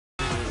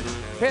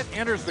Pitt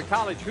enters the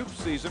college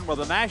hoops season with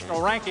a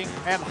national ranking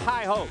and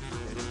high hopes.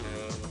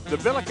 The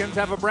Billikens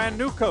have a brand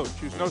new coach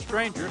who's no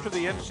stranger to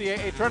the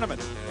NCAA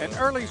tournament. An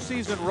early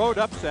season road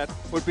upset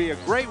would be a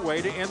great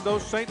way to end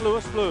those St.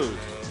 Louis Blues.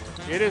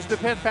 It is the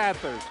Pitt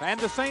Panthers and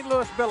the St.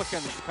 Louis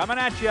Billikens coming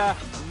at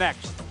you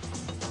next.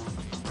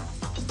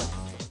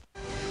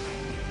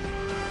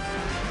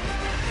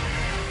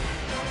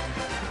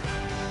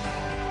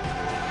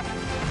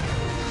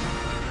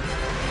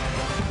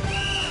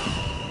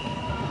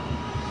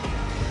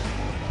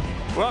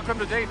 Welcome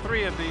to day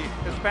 3 of the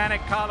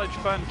Hispanic College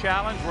Fund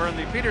Challenge. We're in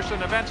the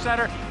Peterson Event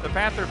Center. The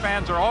Panther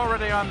fans are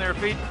already on their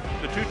feet.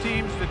 The two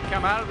teams that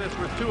come out of this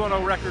with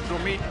 2-0 records will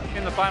meet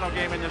in the final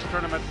game in this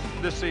tournament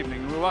this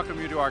evening. We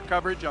welcome you to our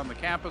coverage on the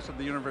campus of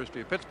the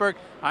University of Pittsburgh.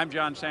 I'm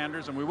John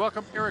Sanders, and we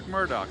welcome Eric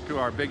Murdoch to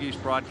our Big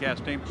East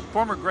broadcast team,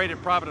 former great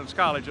at Providence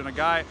College, and a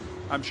guy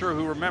I'm sure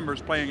who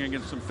remembers playing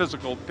against some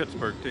physical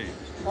Pittsburgh teams.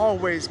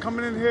 Always.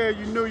 Coming in here,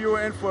 you knew you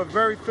were in for a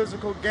very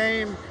physical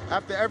game.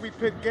 After every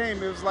Pitt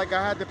game, it was like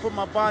I had to put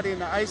my body in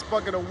the ice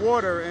bucket of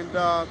water, and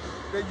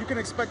you can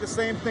expect the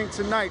same thing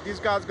tonight. These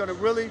guys are going to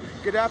really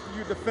get after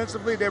you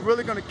defensively. They're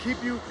really going to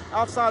keep you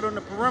outside on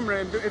the perimeter,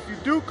 and if you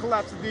do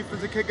collapse the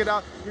defense and kick it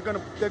out, they're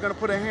going to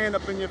put a hand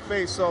up in your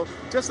face. So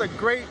just a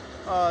great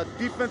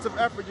defensive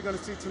effort you're going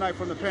to see tonight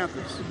from the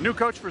Panthers. New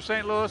coach for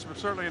St. Louis, but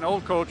certainly an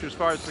old coach as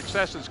far as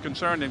success is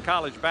concerned in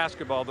college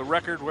basketball. The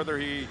record, whether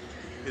he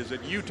is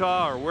at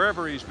Utah or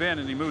wherever he's been,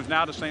 and he moves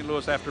now to St.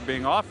 Louis after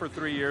being off for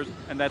 3 years,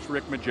 and that's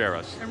Rick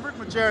Majerus. And Rick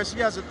Majerus,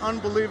 he has an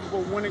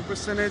unbelievable winning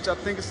percentage. I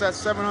think it's at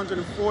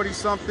 740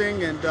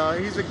 something,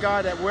 and he's a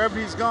guy that wherever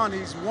he's gone,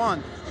 he's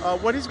won.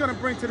 What he's going to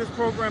bring to this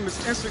program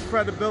is instant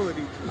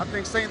credibility. I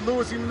think St.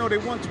 Louis, even though they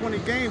won 20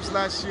 games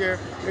last year,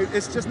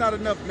 it's just not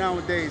enough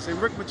nowadays.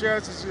 And Rick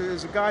Majerus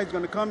is a guy who's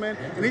going to come in,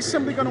 and he's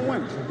simply going to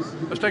win.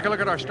 Let's take a look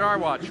at our Star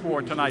Watch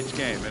for tonight's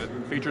game. It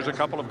features a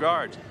couple of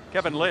guards.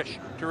 Kevin Lish,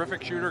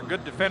 terrific shooter,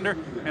 good defender,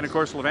 and of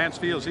course Levance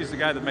Fields, he's the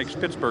guy that makes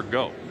Pittsburgh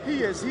go.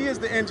 He is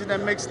the engine that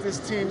makes this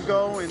team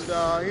go,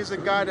 and he's a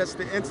guy that's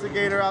the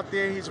instigator out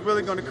there. He's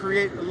really going to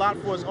create a lot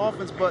for his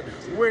offense, but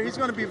where he's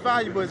going to be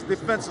valuable is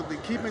defensively,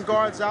 keeping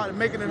guards out and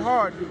making it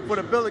hard for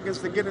the Billikens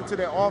to get into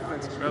their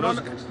offense. Well, those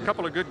a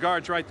couple of good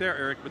guards right there,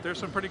 Eric, but there's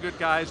some pretty good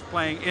guys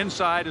playing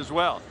inside as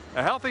well.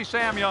 A healthy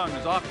Sam Young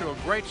is off to a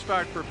great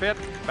start for Pitt.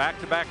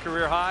 Back-to-back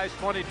career highs,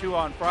 22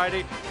 on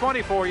Friday,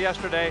 24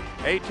 yesterday.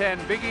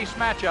 A-10 Big East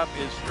matchup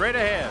is straight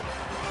ahead.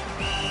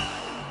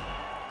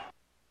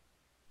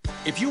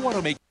 If you want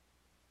to make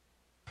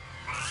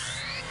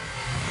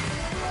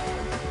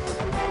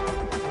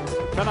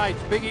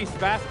Tonight's Big East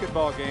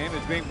basketball game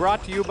is being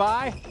brought to you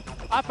by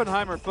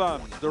Oppenheimer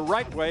Funds, the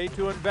right way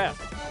to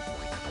invest.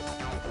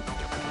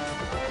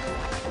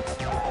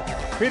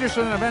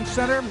 Peterson Event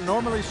Center,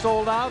 normally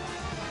sold out,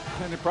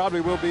 and it probably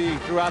will be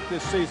throughout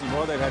this season.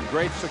 Well, they've had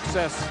great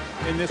success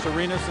in this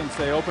arena since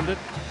they opened it.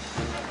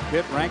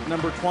 Pitt ranked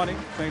number 20,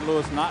 St.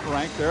 Louis not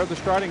ranked. There are the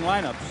starting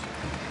lineups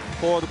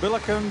for the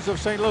Billikens of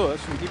St.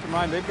 Louis, and keep in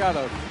mind they've got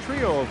a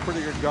trio of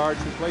pretty good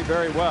guards who play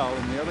very well,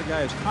 and the other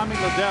guy is Tommy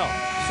Liddell,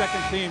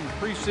 second team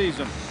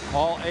preseason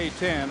All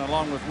A-10,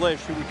 along with Lish,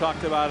 who we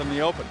talked about in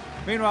the open.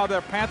 Meanwhile,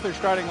 their Panthers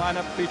starting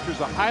lineup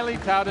features a highly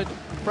touted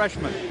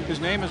freshman.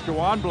 His name is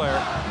Dewan Blair.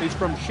 He's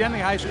from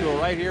Shenley High School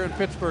right here in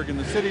Pittsburgh in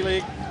the City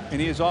League, and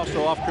he is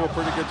also off to a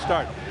pretty good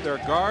start. They're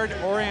a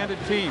guard-oriented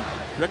team.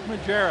 Rick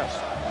Majerus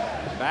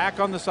back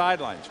on the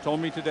sidelines. Told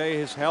me today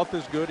his health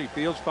is good. He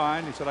feels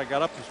fine. He said, I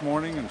got up this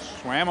morning and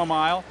swam a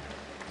mile.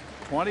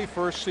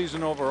 21st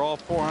season overall,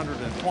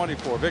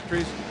 424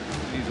 victories.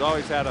 And he's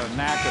always had a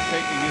knack of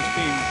taking his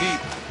team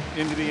deep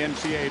into the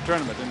NCAA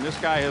tournament. And this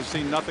guy has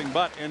seen nothing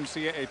but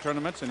NCAA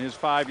tournaments in his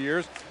 5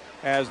 years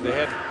as the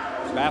head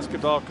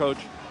basketball coach.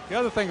 The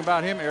other thing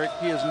about him, Eric,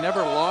 he has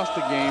never lost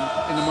a game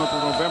in the month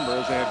of November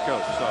as a head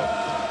coach.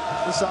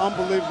 So it's an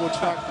unbelievable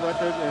track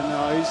record,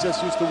 and he's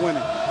just used to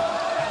winning.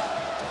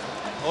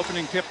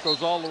 Opening tip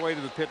goes all the way to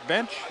the Pitt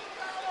bench.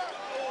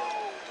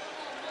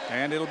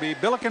 And it'll be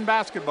Billiken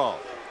basketball.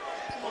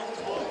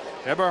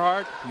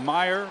 Eberhardt,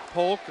 Meyer,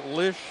 Polk,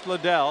 Lish,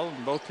 Liddell.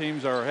 Both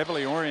teams are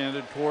heavily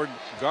oriented toward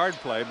guard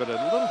play, but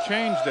a little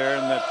change there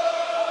in that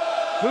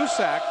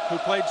Husak, who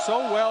played so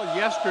well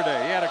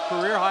yesterday, he had a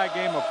career-high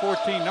game of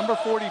 14. Number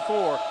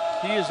 44,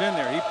 he is in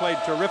there. He played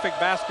terrific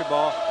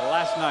basketball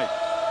last night.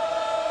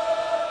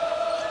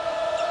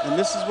 And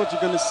this is what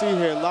you're going to see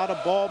here. A lot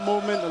of ball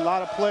movement, a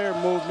lot of player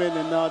movement,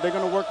 and they're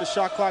going to work the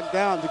shot clock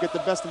down to get the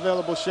best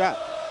available shot.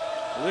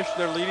 Lish,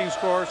 their leading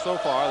scorer so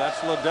far.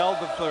 That's Liddell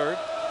the third.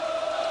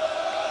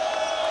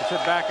 It's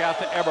it back out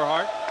to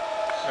Eberhardt.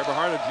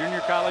 Eberhardt, a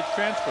junior college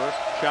transfer.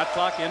 Shot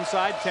clock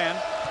inside 10.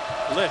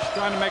 Lish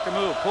trying to make a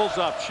move. Pulls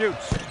up,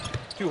 shoots.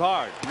 Too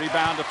hard.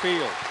 Rebound to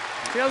Fields.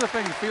 The other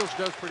thing Fields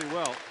does pretty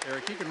well,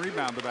 Eric, he can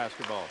rebound the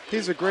basketball.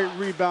 He's a great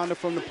rebounder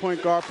from the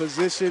point guard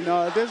position.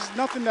 There's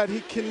nothing that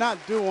he cannot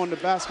do on the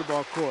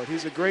basketball court.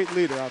 He's a great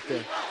leader out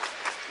there.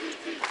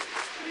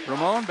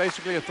 Ramon,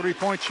 basically a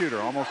three-point shooter.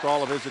 Almost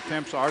all of his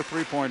attempts are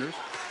three-pointers.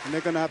 and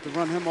they're going to have to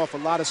run him off a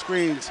lot of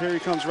screens. Here he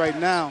comes right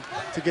now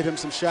to get him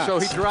some shots. So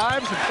he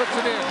drives and puts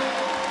it in.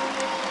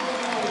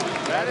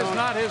 That is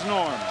not his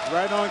norm.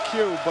 Right on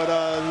cue, but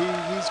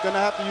he's going to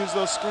have to use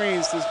those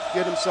screens to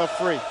get himself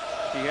free.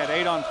 He had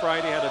 8 on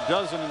Friday, had a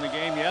dozen in the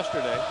game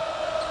yesterday.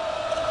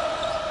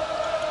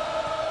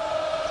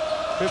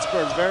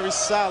 Pittsburgh very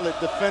solid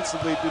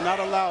defensively, do not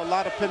allow a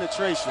lot of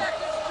penetration.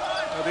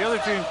 Now, the other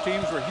two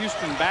teams were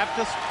Houston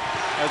Baptist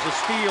as a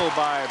steal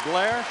by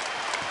Blair,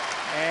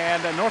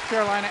 and North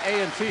Carolina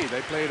A&T.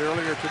 They played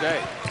earlier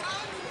today.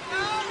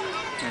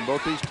 And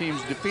both these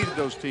teams defeated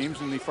those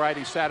teams in the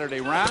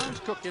Friday-Saturday rounds.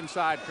 Cook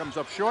inside comes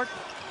up short,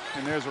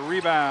 and there's a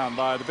rebound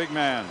by the big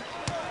man,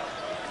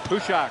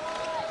 Hushak.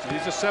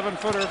 He's a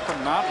 7-footer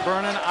from Mount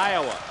Vernon,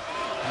 Iowa.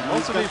 And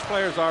most of these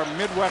players are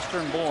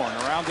Midwestern born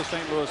around the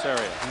St. Louis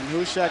area. And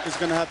Hushak is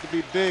going to have to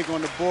be big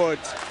on the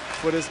boards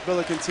for this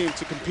Billiken team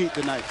to compete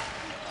tonight.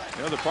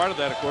 The other part of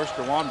that, of course,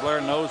 DeJuan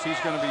Blair knows he's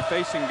going to be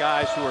facing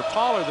guys who are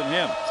taller than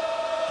him.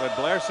 But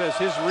Blair says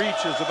his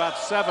reach is about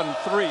 7'3",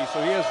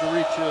 so he has the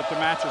reach to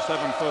match a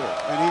 7-footer.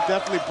 And he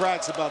definitely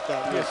brags about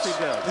that. Yes, he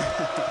does.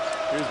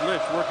 Here's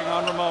Litch working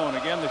on Ramon.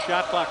 Again, the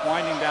shot clock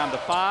winding down to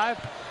 5.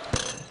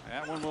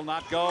 That one will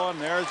not go,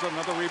 and there's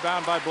another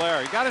rebound by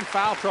Blair. He got in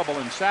foul trouble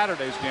in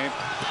Saturday's game.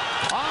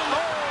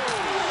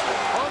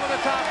 Over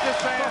the top,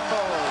 disband.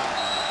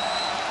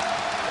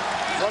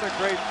 What a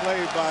great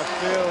play by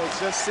Fields.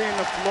 Just seeing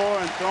the floor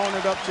and throwing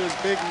it up to his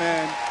big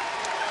man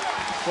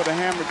for the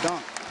hammer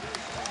dunk.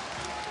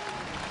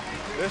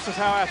 This is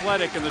how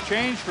athletic, and the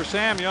change for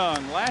Sam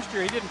Young. Last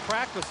year he didn't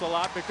practice a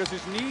lot because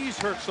his knees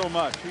hurt so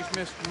much. He's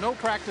missed no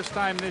practice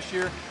time this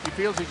year. He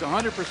feels he's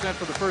 100%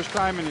 for the first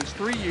time in his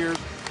 3 years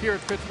here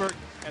at Pittsburgh,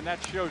 and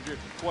that shows you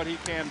what he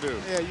can do.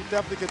 Yeah, you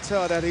definitely can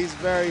tell that he's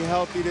very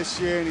healthy this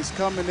year, and he's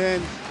coming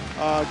in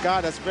a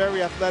guy that's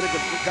very athletic,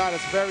 a guy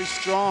that's very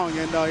strong,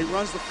 and he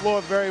runs the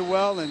floor very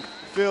well, and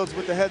Fields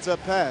with the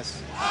heads-up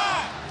pass.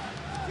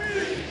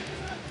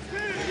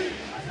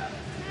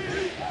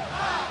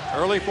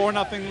 Early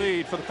 4-0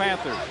 lead for the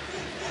Panthers.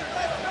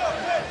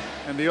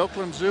 And the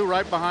Oakland Zoo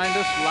right behind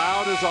us,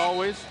 loud as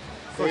always.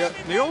 Of course,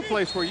 the old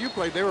place where you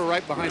played, they were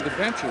right behind the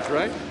benches,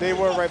 right? They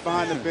were right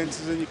behind the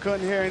benches, and you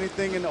couldn't hear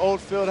anything in the old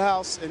field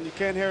house, and you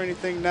can't hear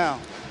anything now.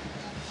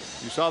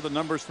 You saw the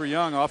numbers for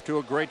Young, off to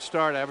a great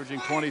start, averaging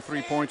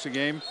 23 points a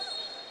game.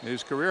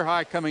 His career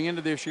high coming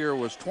into this year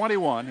was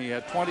 21. He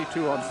had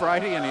 22 on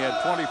Friday, and he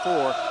had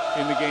 24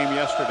 in the game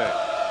yesterday.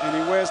 And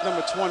he wears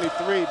number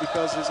 23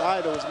 because his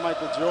idol is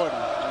Michael Jordan.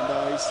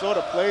 And he sort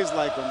of plays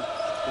like him,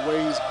 the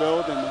way he's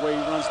built and the way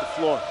he runs the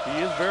floor. He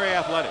is very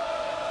athletic.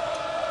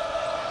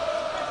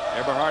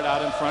 Eberhardt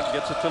out in front,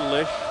 gets it to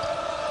Lish.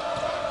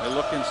 They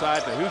look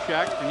inside to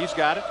Hushak, and he's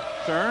got it.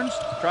 Turns,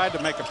 tried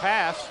to make a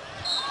pass,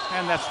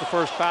 and that's the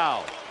first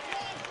foul.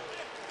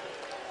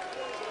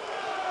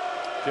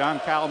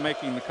 John Cowell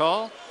making the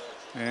call,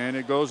 and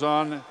it goes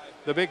on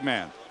the big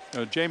man.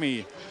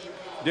 Jamie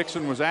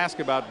Dixon was asked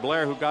about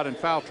Blair, who got in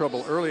foul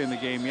trouble early in the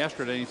game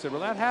yesterday. He said,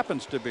 well, that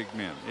happens to big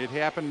men. It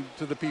happened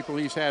to the people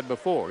he's had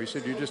before. He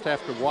said, you just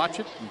have to watch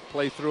it and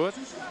play through it.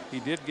 He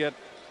did get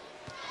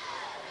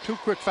 2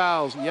 quick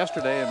fouls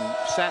yesterday and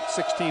sat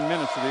 16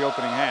 minutes of the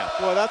opening half.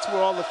 Well, that's where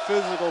all the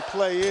physical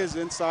play is,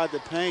 inside the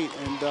paint.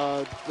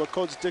 And what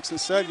Coach Dixon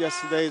said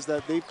yesterday is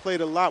that they played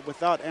a lot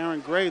without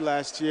Aaron Gray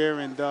last year.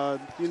 And,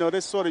 you know,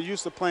 they're sort of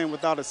used to playing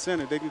without a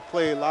center. They can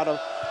play a lot of,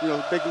 you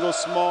know, they can go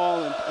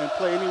small and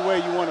play any way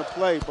you want to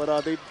play.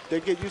 But they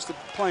get used to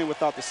playing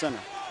without the center.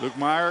 Luke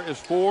Meyer is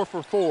 4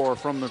 for 4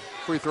 from the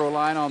free throw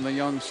line on the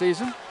Young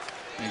season.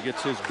 He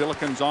gets his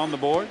Billikens on the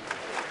board.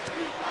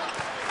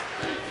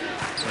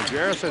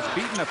 Jarris has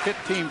beaten a Pitt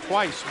team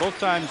twice, both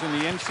times in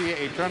the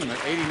NCAA tournament.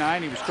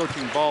 89, he was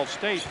coaching Ball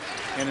State,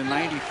 and in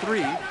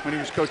 93, when he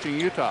was coaching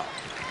Utah.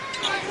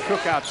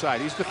 Cook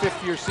outside. He's the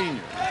 5th-year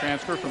senior,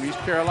 transfer from East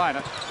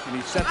Carolina, and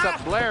he sets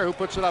up Blair, who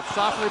puts it up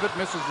softly but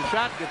misses the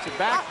shot, gets it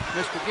back,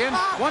 missed again,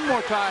 one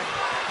more time.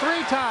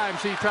 3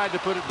 times he tried to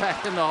put it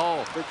back in the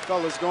hole. Big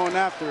fella's going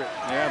after it.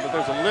 Yeah, but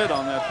there's a lid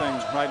on that thing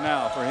right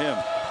now for him.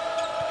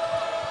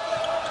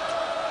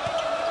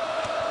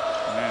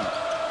 Man,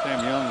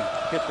 Sam Young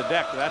hit the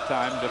deck that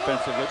time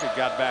defensively, but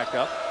got back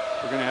up.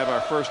 We're going to have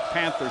our first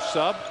Panthers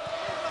sub.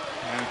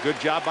 And good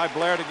job by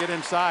Blair to get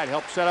inside,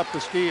 help set up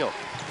the steal.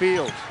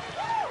 Fields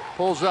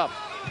pulls up.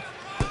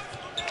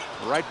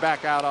 Right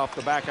back out off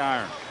the back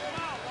iron.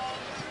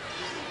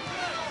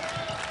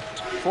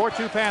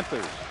 4-2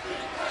 Panthers.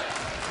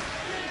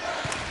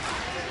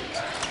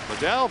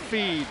 Liddell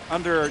feed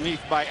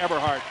underneath by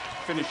Eberhardt.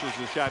 Finishes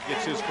the shot,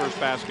 gets his first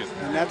basket.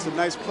 And that's a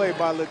nice play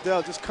by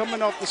Liddell. Just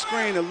coming off the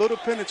screen, a little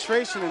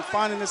penetration and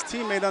finding his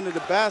teammate under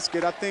the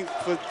basket. I think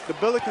for the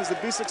Billikens to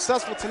be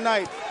successful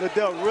tonight,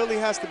 Liddell really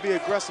has to be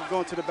aggressive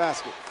going to the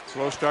basket.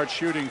 Slow start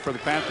shooting for the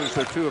Panthers.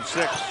 They're 2 of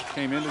 6.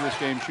 Came into this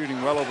game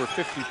shooting well over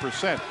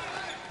 50%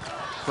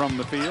 from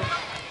the field.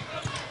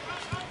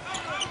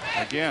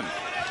 Again,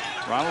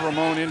 Ronald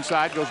Ramon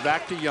inside, goes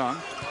back to Young.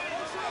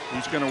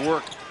 He's going to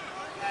work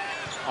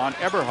on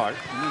Eberhardt,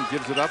 and then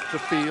gives it up to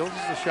Fields.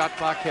 The shot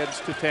clock heads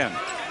to 10.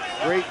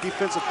 Great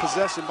defensive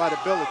possession by the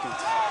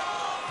Billikens.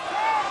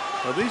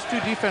 Well, these two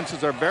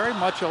defenses are very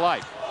much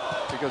alike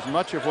because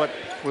much of what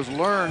was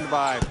learned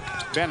by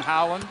Ben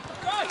Howland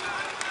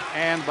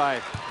and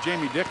by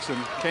Jamie Dixon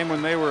came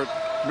when they were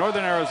at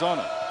Northern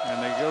Arizona.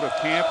 And they go to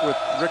camp with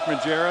Rick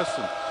Majerus,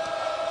 and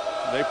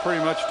they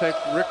pretty much take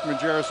Rick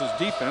Majerus'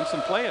 defense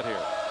and play it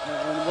here.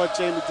 And what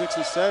Jamie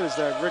Dixon said is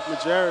that Rick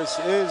Majerus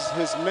is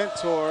his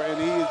mentor, and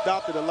he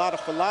adopted a lot of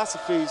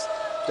philosophies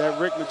that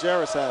Rick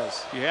Majerus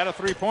has. He had a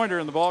three-pointer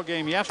in the ball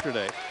game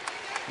yesterday,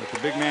 but the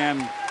big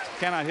man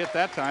cannot hit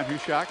that time.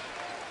 Hushak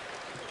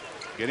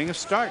getting a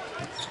start.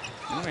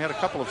 He only had a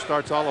couple of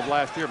starts all of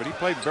last year, but he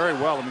played very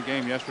well in the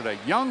game yesterday.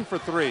 Young for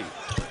three.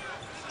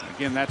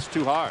 Again, that's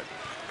too hard.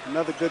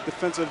 Another good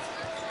defensive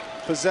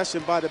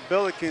possession by the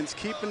Billikens,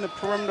 keeping the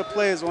perimeter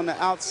players on the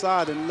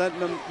outside and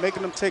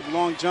making them take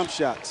long jump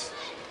shots.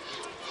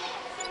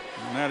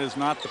 And that is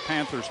not the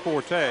Panthers'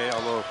 forte,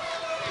 although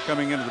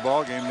coming into the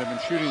ball game, they've been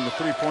shooting the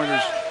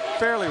three-pointers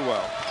fairly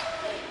well.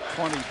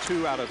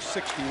 22 out of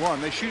 61.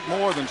 They shoot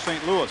more than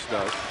St. Louis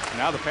does.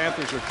 Now the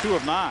Panthers are 2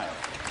 of 9.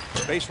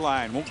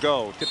 Baseline won't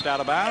go. Tipped out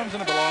of bounds,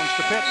 and it belongs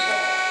to Pitt.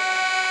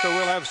 So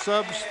we'll have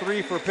subs,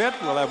 3 for Pitt.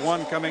 We'll have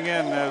 1 coming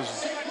in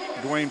as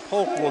Dwayne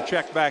Polk will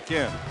check back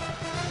in.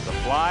 The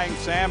flying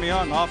Sam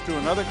Young off to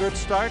another good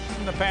start,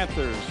 and the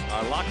Panthers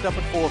are locked up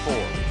at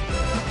 4-4.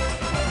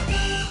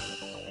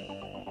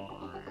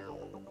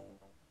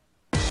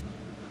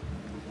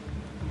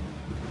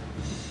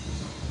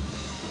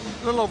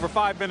 A little over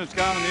 5 minutes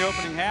gone in the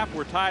opening half.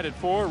 We're tied at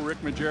 4.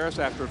 Rick Majerus,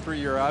 after a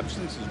 3-year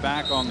absence, is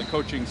back on the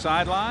coaching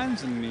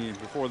sidelines, and he,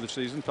 before the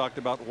season, talked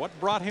about what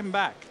brought him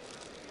back.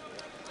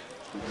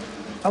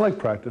 I like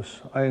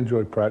practice. I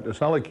enjoy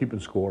practice. I like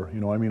keeping score. You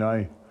know, I mean,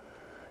 at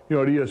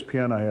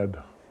ESPN, I had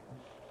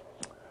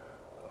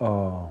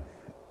a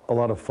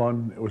lot of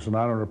fun. It was an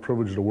honor and a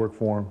privilege to work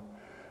for him,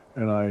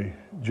 and I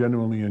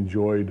genuinely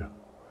enjoyed,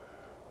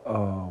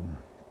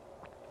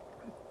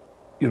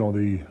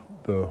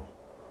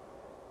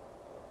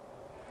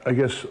 I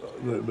guess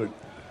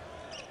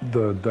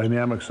the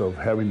dynamics of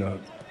having to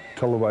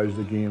televise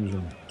the games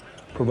and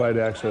provide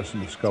access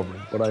and discovery.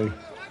 But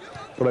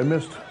I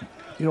missed,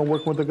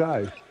 working with the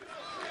guys.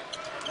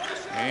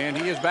 And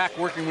he is back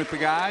working with the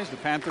guys. The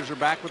Panthers are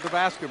back with the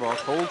basketball.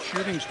 Cold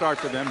shooting start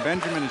for them.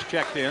 Benjamin is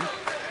checked in,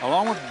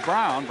 along with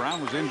Brown. Brown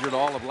was injured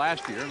all of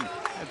last year and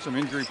had some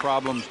injury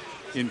problems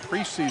in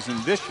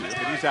preseason this year,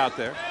 but he's out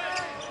there.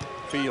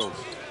 Fields.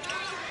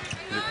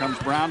 Here comes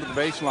Brown to the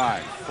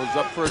baseline. Pulls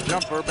up for a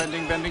jumper.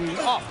 Bending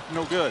off.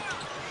 No good.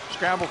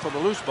 Scramble for the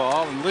loose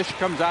ball, and Lish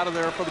comes out of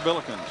there for the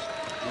Billikens.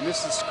 And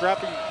this is a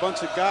scrappy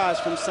bunch of guys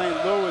from St.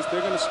 Louis.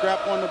 They're going to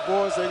scrap on the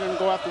boards. They're going to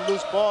go after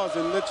loose balls,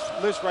 and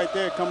Lish right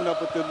there coming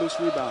up with the loose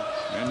rebound.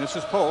 And this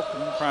is Polk,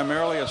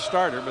 primarily a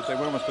starter, but they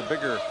went with the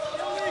bigger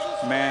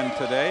man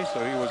today,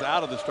 so he was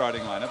out of the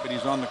starting lineup, but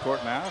he's on the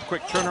court now.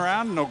 Quick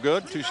turnaround, no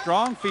good. Too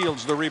strong.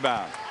 Fields the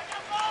rebound.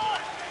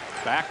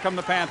 Back come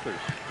the Panthers,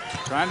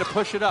 trying to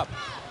push it up.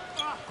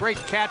 Great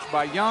catch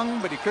by Young,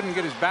 but he couldn't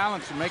get his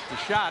balance and make the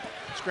shot.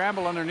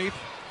 Scramble underneath.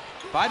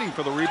 Fighting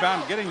for the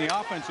rebound, getting the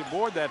offensive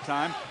board that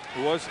time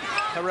was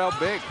Terrell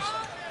Biggs.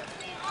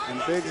 And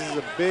Biggs is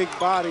a big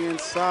body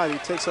inside. He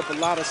takes up a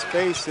lot of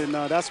space, and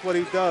that's what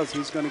he does.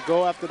 He's going to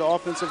go after the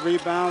offensive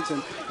rebounds,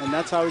 and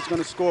that's how he's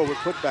going to score, with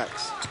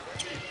putbacks.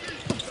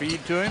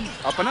 Feed to him,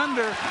 up and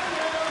under.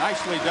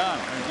 Nicely done.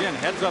 And again,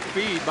 heads up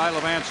feed by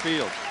Levance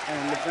Field.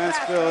 And Levance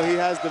Field, he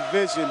has the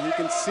vision. He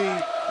can see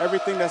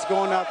everything that's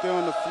going out there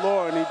on the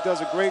floor, and he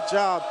does a great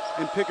job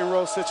in pick and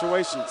roll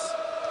situations.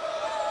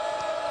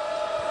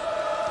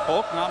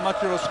 Polk, not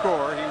much of a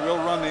scorer. He will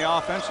run the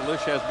offense.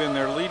 Lish has been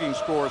their leading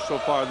scorer so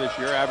far this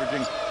year,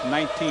 averaging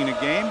 19 a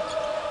game.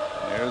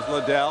 There's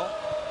Liddell.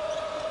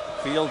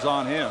 Fields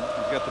on him.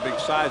 He's got the big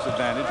size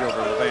advantage over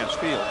Levance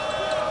Field.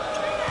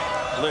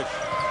 Lish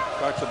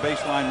starts a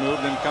baseline move,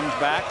 then comes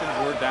back,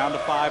 and we're down to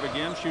 5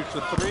 again. Shoots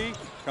a 3,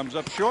 comes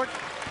up short.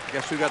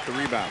 Guess who got the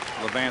rebound?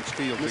 Levance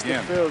Fields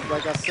again. Mr. Fields,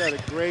 like I said,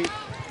 a great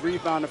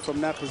rebounder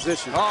from that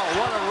position. Oh,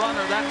 what a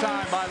runner that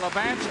time by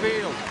Levance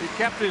Fields. He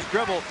kept his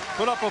dribble,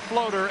 put up a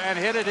floater, and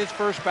hit it his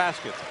first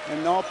basket.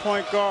 And all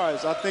point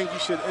guards, I think you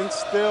should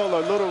instill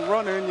a little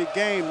runner in your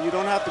game. You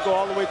don't have to go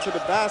all the way to the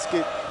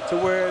basket to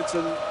where it's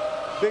a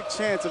big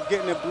chance of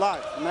getting it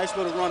blocked. Nice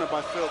little runner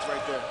by Fields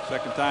right there.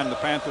 Second time the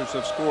Panthers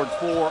have scored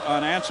 4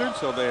 unanswered,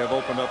 so they have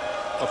opened up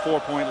a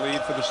 4-point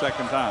lead for the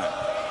second time.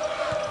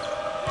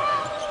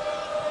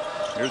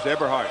 Here's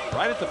Eberhardt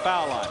right at the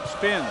foul line.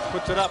 Spins,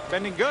 puts it up,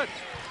 bending good.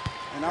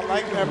 And I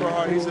like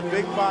Eberhardt. He's a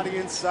big body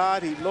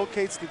inside. He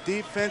locates the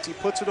defense. He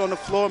puts it on the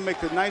floor,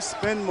 makes a nice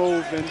spin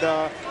move. And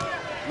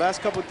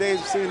last couple of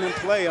days of seeing him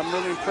play, I'm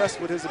really impressed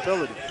with his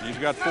ability. He's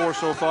got 4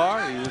 so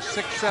far. He is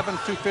 6'7",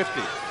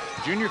 250.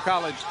 Junior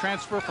college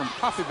transfer from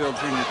Coffeyville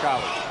Junior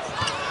College.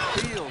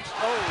 Fields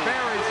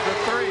buries the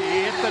 3. He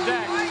hit the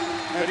deck,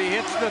 but he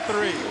hits the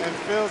 3. And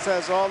Fields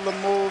has all the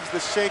moves, the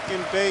shake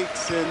and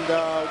bakes, and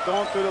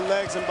going through the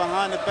legs and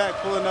behind the back,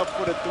 pulling up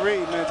for the 3.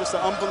 Man, just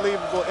an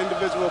unbelievable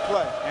individual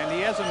play. And he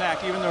has a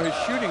knack, even though his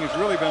shooting has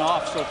really been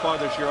off so far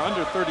this year,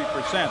 under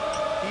 30%.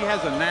 He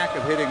has a knack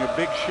of hitting a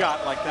big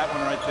shot like that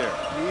one right there.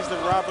 He's the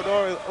Robert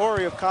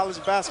Horry of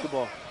college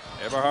basketball.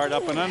 Eberhard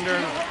up and under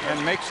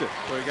and makes it.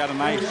 So he got a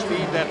nice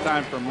feed that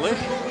time from Lish.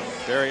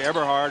 Barry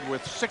Eberhard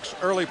with 6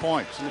 early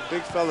points. And the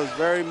big fella is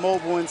very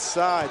mobile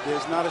inside.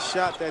 There's not a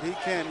shot that he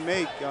can't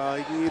make. He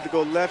can either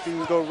go left, he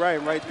can go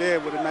right there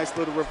with a nice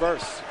little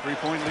reverse.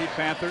 3-point lead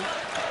Panthers.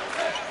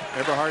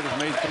 Eberhard has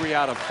made 3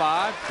 out of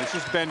 5. This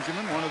is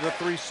Benjamin, one of the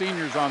 3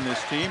 seniors on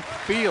this team.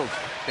 Fields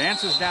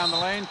dances down the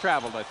lane,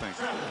 traveled, I think.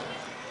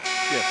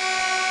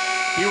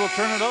 Yes. He will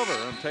turn it over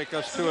and take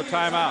us to a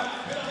timeout.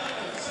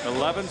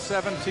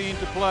 11:17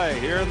 to play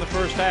here in the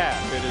first half.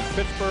 It is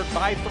Pittsburgh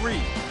by 3.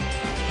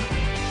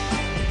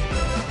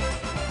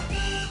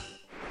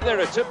 There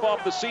to tip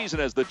off the season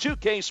as the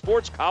 2K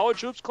Sports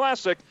College Hoops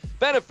Classic,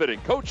 benefiting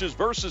Coaches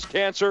versus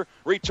Cancer,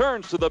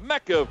 returns to the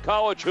Mecca of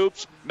college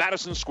hoops,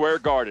 Madison Square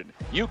Garden.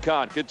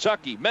 UConn,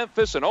 Kentucky,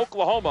 Memphis, and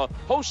Oklahoma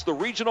host the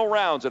regional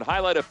rounds and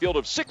highlight a field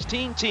of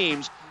 16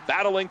 teams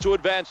battling to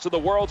advance to the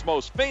world's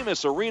most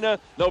famous arena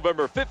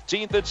November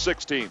 15th and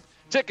 16th.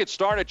 Tickets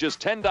start at just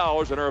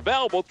 $10 and are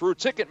available through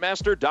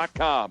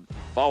Ticketmaster.com.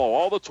 Follow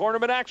all the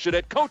tournament action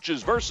at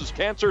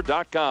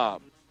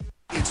CoachesVersusCancer.com.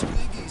 It's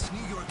Big East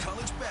New York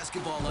College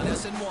basketball on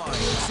SNY.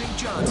 St.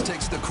 John's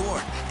takes the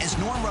court as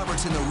Norm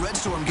Roberts and the Red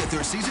Storm get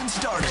their season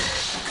started.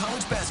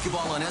 College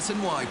basketball on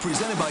SNY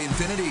presented by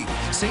Infinity.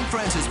 St.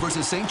 Francis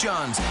versus St.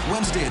 John's,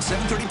 Wednesday at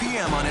 7:30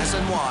 p.m. on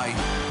SNY.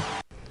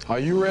 Are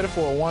you ready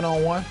for a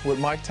one-on-one with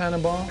Mike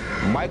Tannenbaum?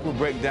 Mike will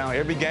break down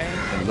every game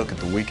and look at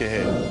the week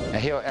ahead. And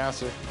he'll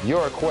answer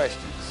your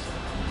questions.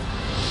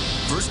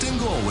 First and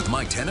Goal with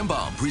Mike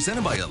Tannenbaum,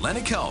 presented by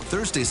Atlantic Health,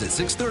 Thursdays at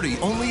 6:30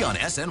 only on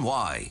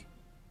SNY.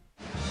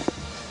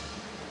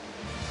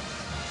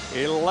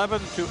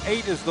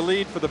 11-8 is the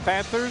lead for the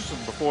Panthers.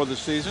 And before the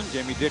season,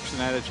 Jamie Dixon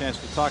had a chance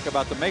to talk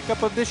about the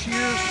makeup of this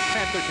year's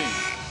Panther team.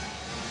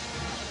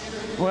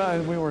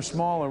 Well, we were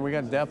smaller. We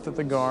got depth at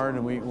the guard,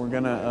 and we're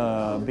going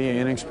to be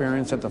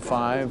inexperienced at the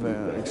 5,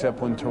 except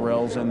when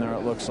Terrell's in there,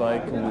 it looks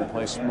like, and we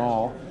play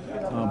small.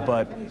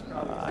 But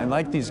I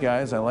like these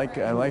guys. I like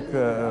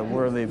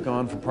where they've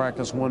gone from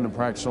practice 1 to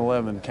practice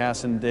 11.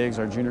 Casson Diggs,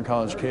 our junior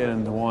college kid,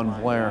 and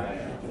DeJuan Blair.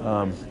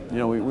 You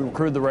know, we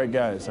recruited the right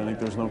guys. I think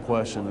there's no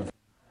question.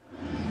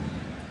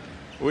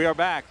 We are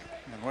back,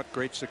 and what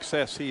great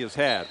success he has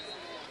had.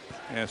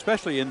 And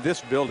especially in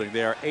this building.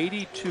 They are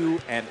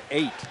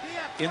 82-8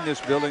 in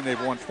this building.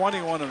 They've won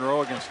 21 in a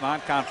row against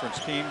non-conference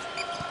teams.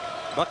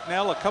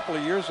 Bucknell a couple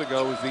of years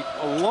ago was the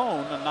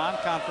alone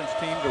non-conference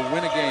team to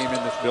win a game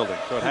in this building.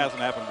 So it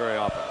hasn't happened very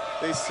often.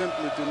 They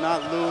simply do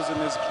not lose in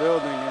this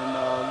building.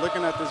 And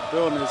looking at this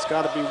building, it's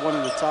got to be one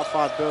of the top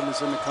 5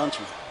 buildings in the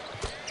country.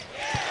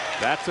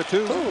 That's a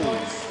 2.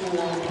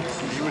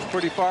 He was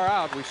pretty far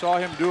out. We saw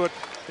him do it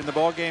in the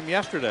ball game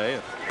yesterday.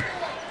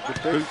 The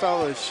big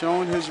fella has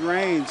shown his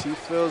range. He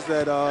feels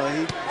that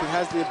he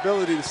has the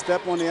ability to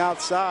step on the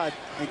outside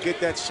and get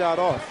that shot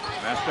off.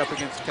 Matched up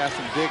against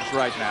Casson Diggs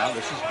right now.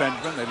 This is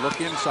Benjamin. They look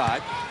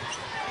inside.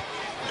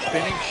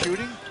 Spinning,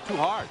 shooting, too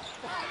hard.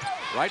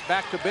 Right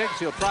back to Biggs.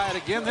 He'll try it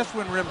again. This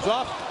one rims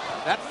off.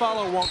 That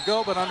follow won't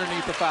go, but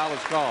underneath the foul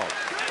is called.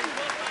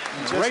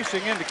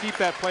 Racing in to keep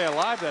that play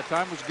alive that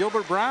time was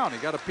Gilbert Brown. He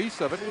got a piece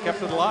of it and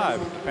kept it alive.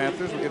 The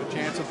Panthers will get a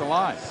chance at the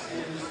line.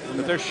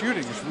 But their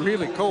shooting is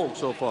really cold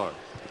so far.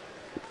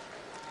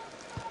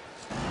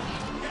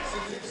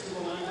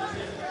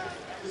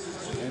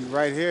 And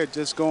right here,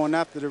 just going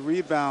after the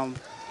rebound,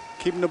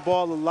 keeping the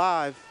ball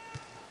alive,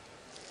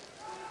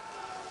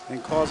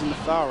 and causing the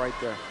foul right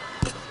there.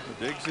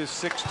 Diggs is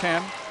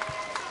 6'10",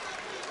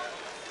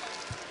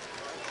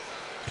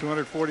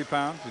 240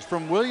 pounds. He's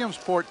from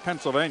Williamsport,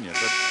 Pennsylvania,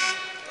 but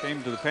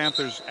came to the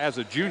Panthers as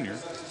a junior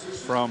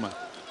from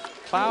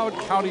Cloud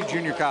County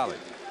Junior College.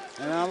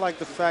 And I like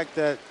the fact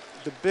that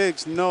the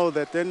bigs know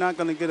that they're not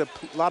going to get a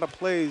lot of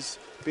plays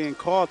being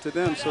called to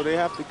them, so they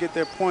have to get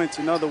their points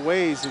in other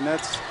ways, and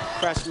that's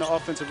crashing the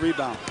offensive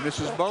rebound.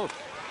 Misses both.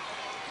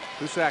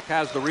 Husak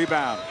has the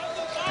rebound,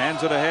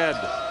 hands it ahead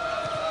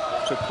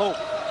to Pope.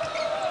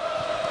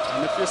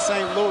 And if you're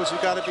St. Louis, you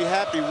got to be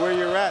happy where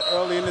you're at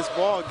early in this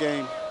ball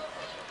game.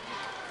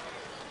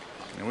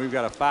 And we've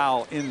got a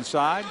foul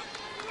inside.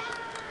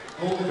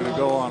 Going to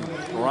go on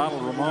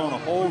Ronald Ramon, a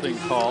holding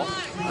call.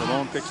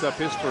 Ramon picks up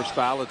his first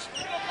foul. It's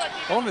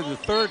only the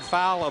 3rd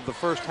foul of the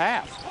first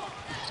half.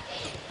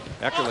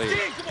 Eckerly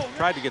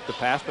tried to get the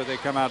pass, but they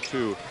come out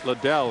to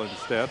Liddell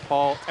instead.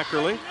 Paul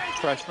Eckerly,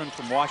 freshman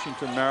from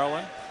Washington,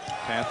 Maryland.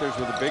 Panthers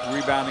with a big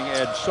rebounding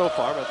edge so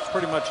far, but it's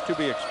pretty much to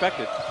be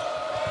expected.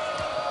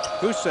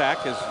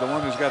 Husak is the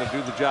one who's got to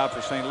do the job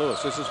for St.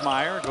 Louis. This is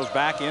Meyer, goes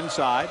back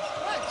inside.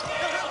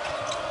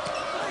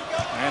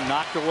 And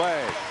knocked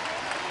away.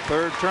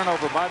 3rd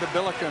turnover by the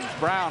Billikens.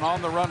 Brown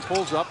on the run,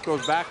 pulls up,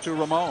 goes back to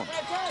Ramon.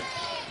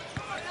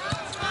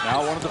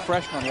 Now one of the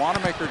freshmen,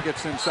 Wanamaker,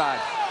 gets inside.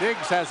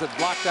 Diggs has it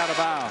blocked out of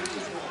bounds.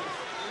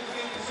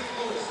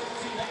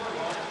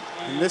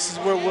 And this is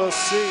where we'll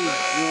see,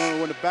 you know,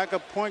 when the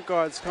backup point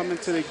guards come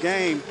into the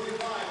game.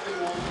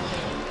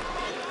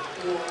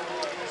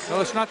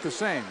 No, it's not the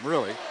same,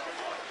 really.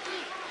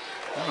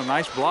 And a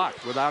nice block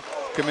without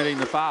committing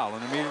the foul.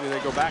 And immediately they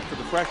go back to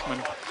the freshman,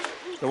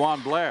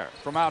 DeJuan Blair.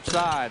 From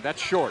outside,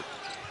 that's short.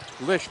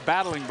 Lish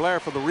battling Blair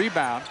for the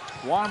rebound.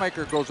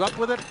 Wanamaker goes up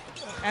with it,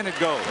 and it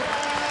goes.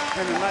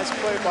 And a nice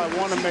play by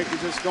Wanamaker,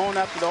 just going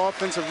after the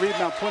offensive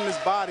rebound, putting his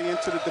body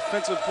into the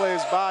defensive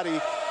player's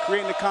body,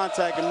 creating the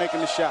contact and making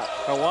the shot.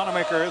 Now,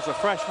 Wanamaker is a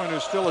freshman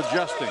who's still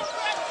adjusting.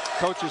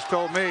 Coaches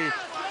told me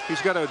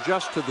he's got to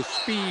adjust to the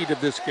speed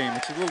of this game.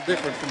 It's a little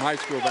different from high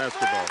school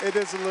basketball. It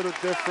is a little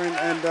different,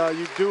 and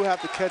you do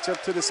have to catch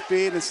up to the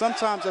speed. And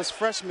sometimes as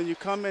freshmen, you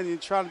come in and you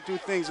try to do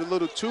things a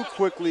little too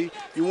quickly.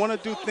 You want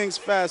to do things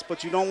fast,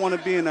 but you don't want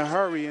to be in a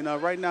hurry. And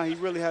right now, he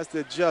really has to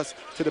adjust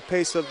to the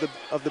pace of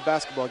the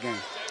basketball game.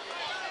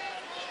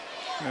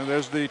 And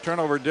there's the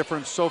turnover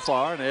difference so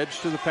far, an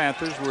edge to the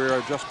Panthers.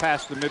 We're just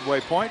past the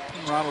midway point.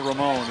 Ronald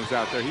Ramon is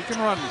out there. He can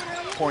run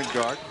point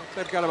guard.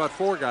 They've got about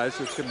 4 guys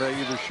that can be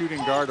either shooting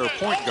guard or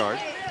point guard.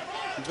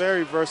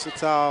 Very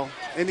versatile.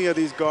 Any of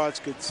these guards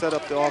could set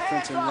up the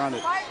offense and run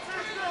it.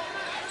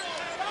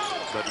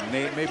 But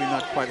maybe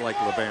not quite like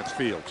Levance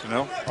Fields, you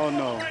know? Oh,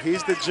 no.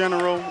 He's the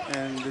general,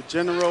 and the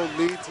general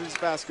leads his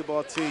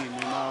basketball team.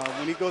 And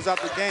when he goes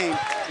out the game,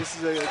 this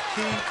is a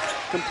key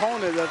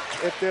component of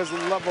if there's a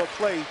level of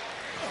play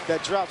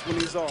that drops when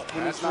he's off.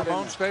 That's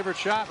Ramon's favorite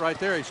shot right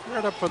there. He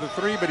squared up for the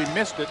 3, but he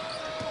missed it.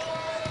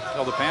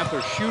 So the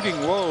Panthers' shooting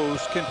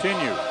woes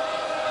continue.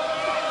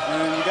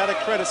 And you got to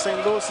credit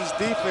St. Louis's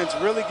defense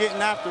really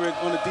getting after it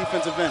on the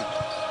defensive end.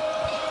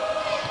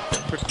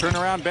 Quick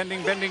turnaround,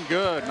 bending,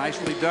 good.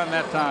 Nicely done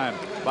that time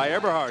by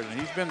Eberhard. And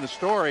he's been the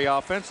story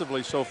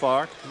offensively so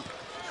far.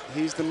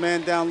 He's the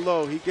man down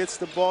low. He gets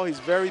the ball. He's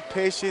very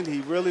patient.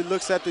 He really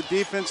looks at the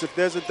defense. If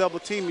there's a double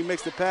team, he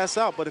makes the pass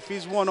out. But if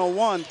he's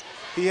one-on-one,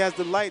 he has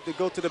the light to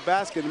go to the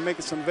basket and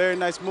making some very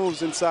nice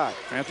moves inside.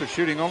 Panthers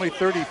shooting only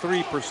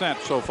 33%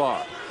 so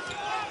far.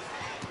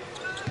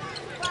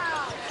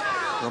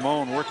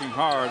 Ramon working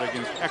hard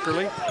against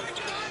Eckerly.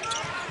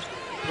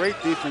 Great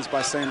defense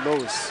by St.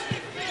 Louis.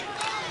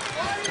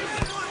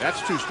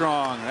 That's too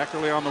strong.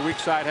 Eckerly on the weak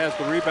side has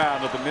the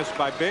rebound with the miss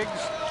by Biggs.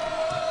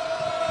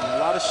 And a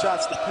lot of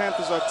shots the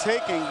Panthers are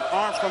taking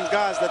aren't from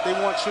guys that they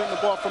want shooting the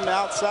ball from the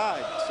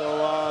outside.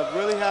 So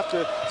really have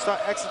to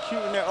start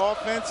executing their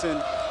offense,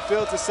 and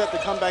Fields is set to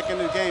come back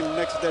into the game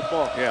next to that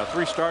ball. Yeah,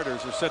 3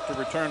 starters are set to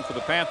return for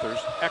the Panthers.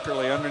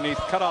 Eckerly underneath,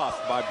 cut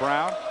off by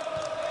Brown.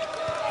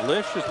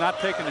 Lish has not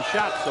taken a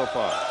shot so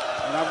far.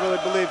 And I really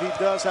believe he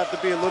does have to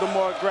be a little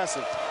more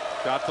aggressive.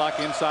 Shot clock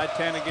inside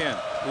 10 again.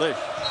 Lish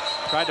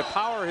tried to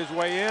power his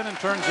way in and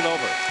turns it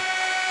over.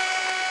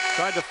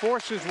 Tried to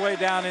force his way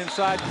down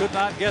inside, could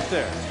not get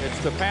there. It's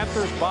the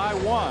Panthers by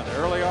 1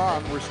 early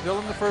on. We're still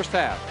in the first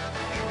half.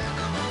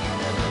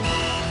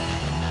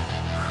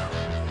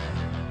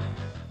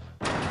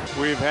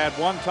 We've had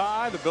 1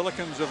 tie. The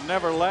Billikens have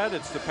never led.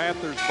 It's the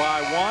Panthers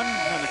by 1.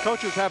 And the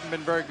coaches haven't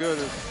been very good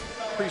at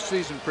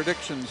preseason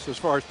predictions as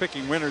far as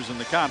picking winners in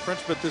the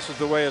conference, but this is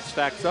the way it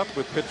stacks up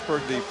with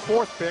Pittsburgh, the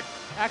 4th pick.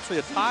 Actually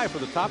a tie for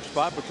the top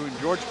spot between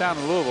Georgetown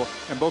and Louisville,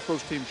 and both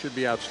those teams should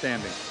be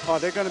outstanding. Oh,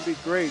 they're going to be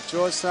great.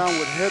 Georgetown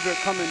with Hibbert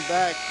coming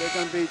back, they're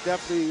going to be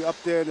definitely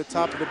up there at the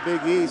top of the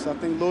Big East. I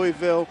think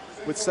Louisville,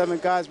 with 7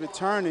 guys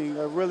returning,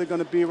 are really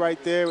going to be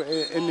right there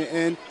in the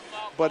end.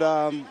 But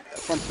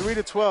from 3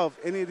 to 12,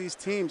 any of these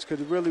teams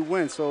could really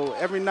win. So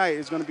every night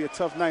is going to be a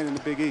tough night in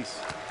the Big East.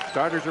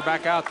 Starters are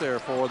back out there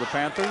for the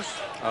Panthers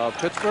of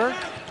Pittsburgh.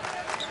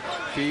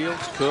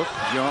 Fields, Cook,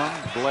 Young,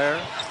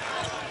 Blair,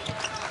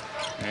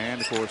 and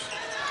of course,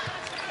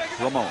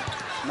 Ramon.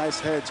 Nice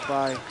hedge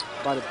by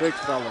the big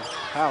fella,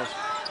 House.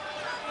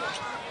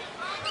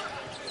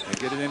 They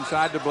get it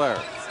inside to Blair.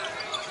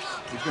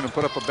 He's going to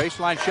put up a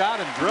baseline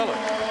shot and drill it.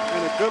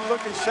 And a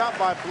good-looking shot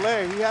by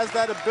Blair. He has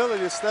that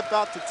ability to step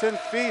out to 10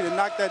 feet and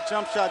knock that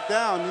jump shot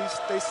down.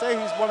 They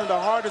say he's one of the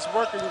hardest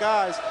working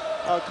guys.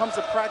 Comes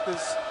to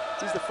practice,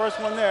 he's the first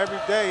one there every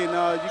day,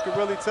 and you can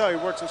really tell he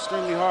works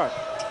extremely hard.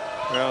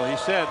 Well, he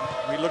said,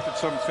 we looked at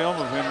some film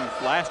of him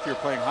last year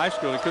playing high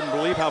school. He couldn't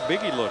believe how big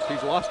he looked.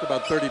 He's lost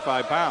about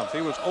 35 pounds.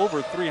 He was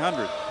over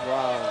 300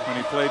 when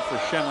he played for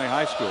Shenley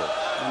High School.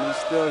 And he's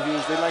still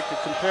huge. They like to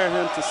compare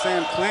him to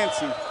Sam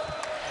Clancy,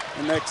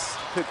 the next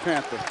Pitt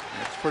Panther.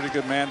 That's a pretty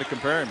good man to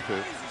compare him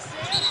to.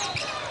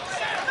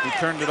 He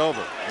turned it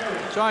over.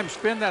 Saw him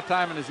spin that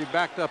time, and as he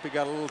backed up, he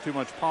got a little too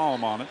much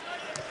palm on it.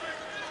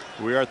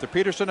 We are at the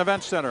Peterson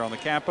Event Center on the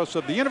campus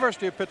of the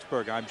University of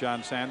Pittsburgh. I'm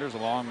John Sanders,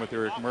 along with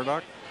Eric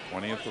Murdoch.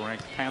 20th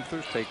ranked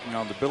Panthers taking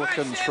on the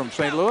Billikens from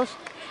St. Louis.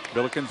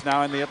 Billikens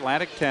now in the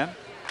Atlantic 10.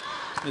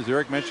 As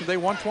Eric mentioned, they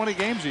won 20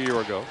 games a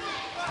year ago.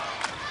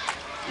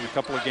 A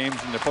couple of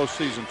games in the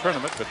postseason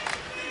tournament, but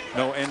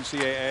no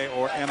NCAA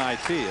or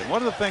NIT. And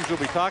one of the things we'll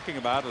be talking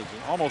about is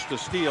almost a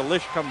steal.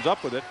 Lish comes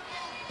up with it.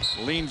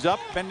 Leans up,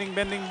 bending.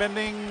 And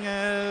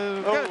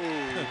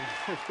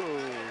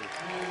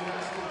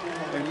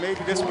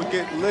maybe this would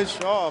get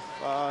Lish off.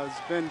 It's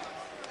been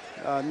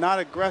not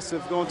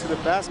aggressive going to the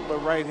basket,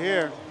 but right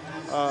here,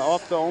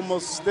 off the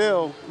almost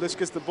steal, Lish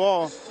gets the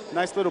ball.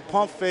 Nice little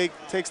pump fake,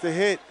 takes the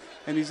hit,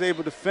 and he's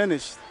able to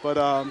finish. But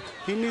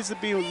he needs to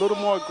be a little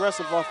more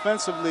aggressive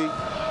offensively,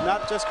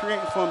 not just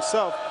creating for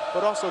himself,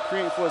 but also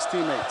creating for his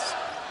teammates.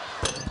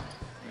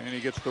 And he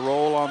gets the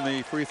roll on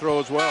the free throw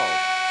as well.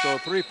 So a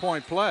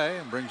 3-point play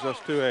and brings us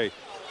to a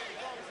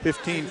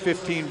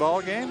 15-15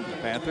 ball game. The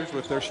Panthers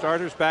with their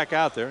starters back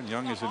out there, and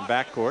Young is in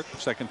backcourt. The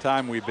second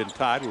time we've been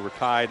tied. We were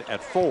tied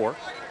at 4.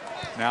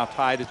 Now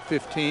tied at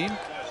 15.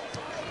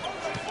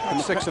 And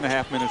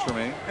 6.5 minutes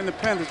remaining. And the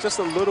Panthers just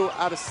a little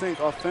out of sync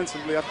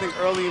offensively. I think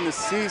early in the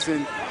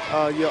season,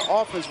 your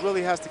offense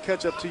really has to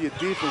catch up to your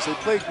defense. They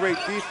play great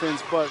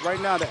defense, but right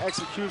now the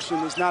execution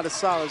is not as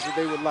solid as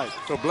they would like.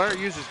 So Blair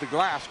uses the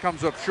glass,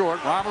 comes up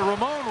short. Robert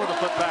Ramon with a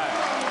putback.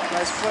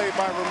 Nice play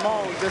by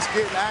Ramon, just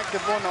getting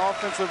active on the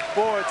offensive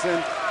boards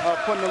and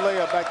putting the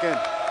layup back in.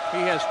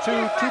 He has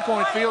 2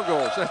 two-point field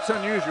goals. That's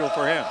unusual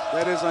for him.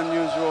 That is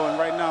unusual, and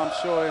right now I'm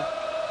sure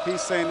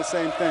he's saying the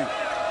same thing.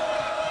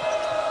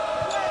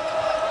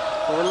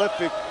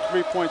 Prolific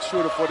three-point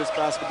shooter for this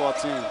basketball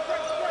team.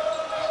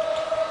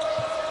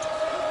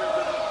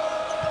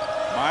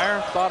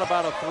 Meyer thought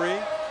about a 3.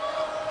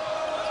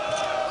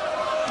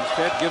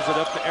 Instead gives it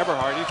up to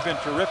Eberhard. He's been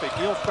terrific.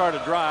 He'll start a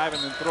drive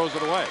and then throws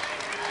it away.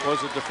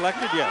 Was it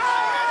deflected? Yes.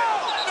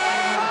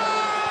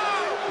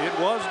 It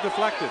was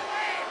deflected.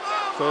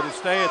 So to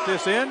stay at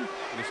this end,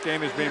 this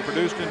game is being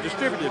produced and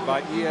distributed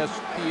by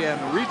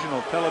ESPN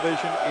Regional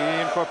Television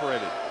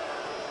Incorporated.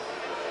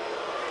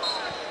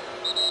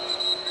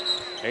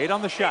 8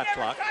 on the shot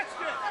clock.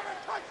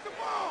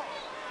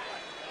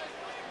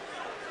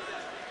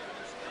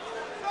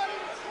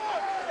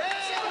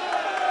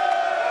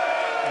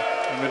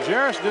 And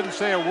Majerus didn't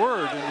say a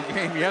word in the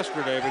game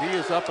yesterday, but he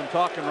is up and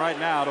talking right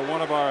now to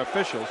one of our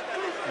officials.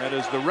 That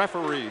is the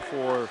referee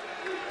for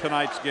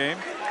tonight's game.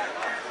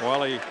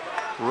 Wally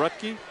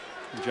Rutke,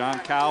 John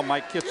Cowell,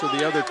 Mike Kitts are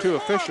the other 2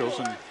 officials.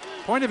 And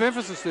point of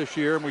emphasis this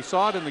year, and we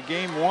saw it in the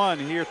game 1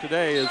 here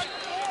today, is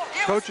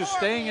coaches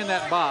staying in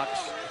that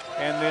box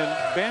and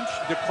then bench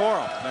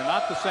decorum. They're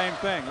not the same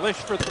thing. Lish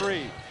for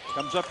 3.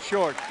 Comes up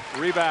short.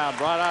 Rebound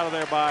brought out of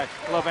there by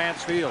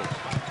Levance Fields.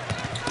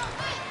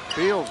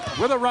 Fields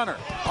with a runner.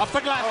 Off the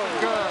glass.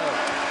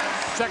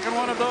 Good. Second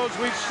one of those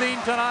we've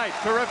seen tonight.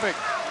 Terrific.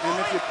 And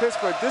if you're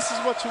Pittsburgh, this is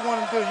what you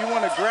want to do. You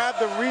want to grab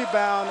the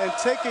rebound and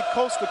take it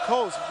coast to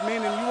coast,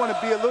 meaning you want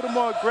to be a little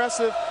more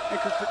aggressive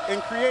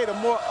and create a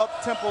more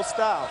up-tempo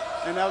style.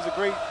 And that was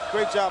a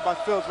great job by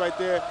Fields right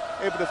there,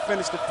 able to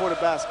finish it for the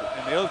basket.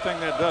 And the other thing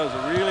that does,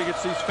 it really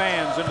gets these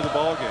fans into the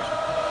ball game.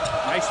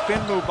 Nice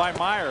spin move by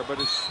Meyer, but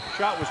his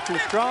shot was too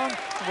strong.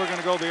 And we're going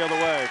to go the other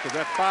way because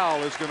that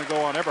foul is going to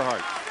go on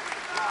Eberhard.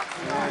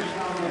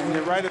 And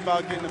you're right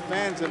about getting the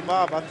fans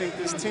involved. I think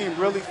this team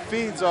really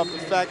feeds off the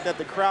fact that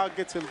the crowd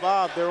gets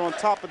involved. They're on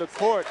top of the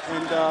court,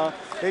 and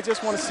they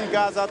just want to see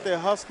guys out there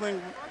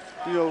hustling,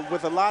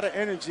 with a lot of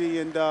energy.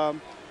 And,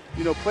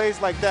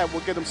 plays like that will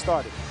get them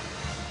started.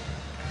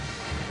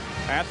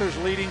 Panthers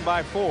leading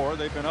by 4.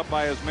 They've been up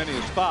by as many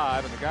as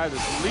 5, and the guy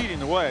that's leading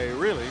the way,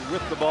 really,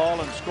 with the ball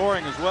and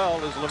scoring as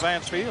well, is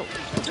Levance Fields.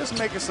 Just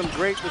making some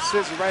great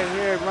decisions right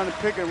here, running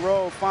pick and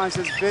roll, finds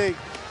his big,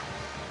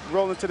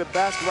 rolling to the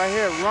basket right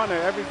here, runner.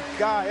 Every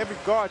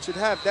guard should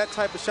have that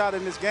type of shot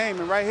in this game.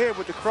 And right here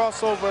with the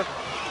crossover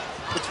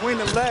between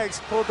the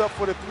legs, pulled up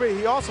for the 3.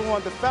 He also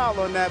wanted the foul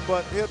on that,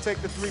 but he'll take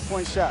the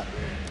 3-point shot.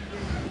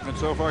 And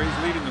so far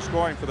he's leading the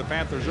scoring for the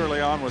Panthers early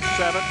on with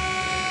 7.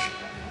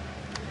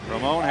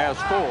 Ramon has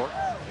 4.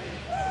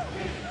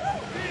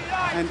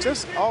 And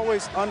just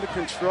always under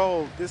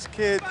control. This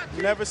kid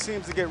never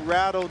seems to get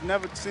rattled,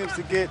 never seems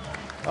to get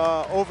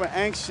over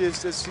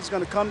anxious. He's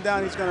going to come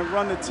down, he's going to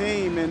run the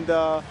team, and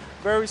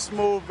very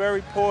smooth,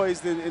 very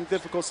poised in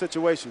difficult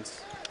situations.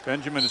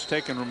 Benjamin has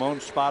taken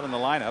Ramon's spot in the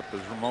lineup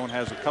as Ramon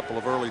has a couple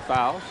of early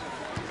fouls.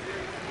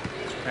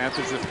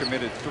 Panthers have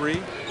committed 3,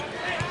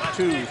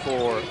 2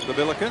 for the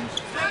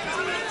Billikens.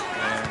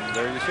 And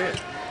there you see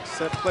it.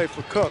 Set play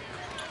for Cook.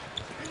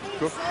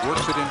 Cook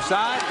works it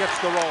inside, gets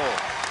the roll.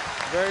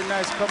 Very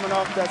nice coming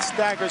off that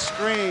stagger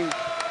screen.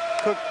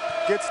 Cook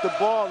gets the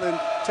ball and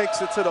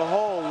takes it to the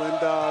hole, and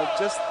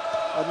just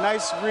a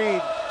nice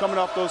read coming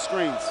off those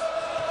screens.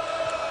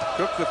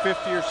 Cook, the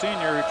 5th-year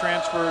senior who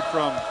transferred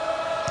from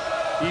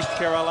East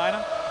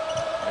Carolina.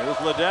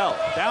 There's Liddell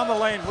down the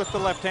lane with the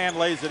left hand,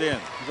 lays it in.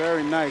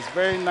 Very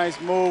nice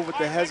move with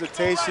the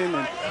hesitation.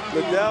 And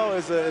Liddell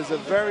is a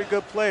very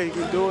good player. He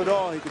can do it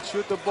all. He can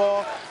shoot the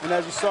ball, and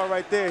as you saw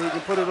right there, he can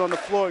put it on the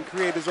floor and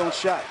create his own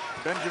shot.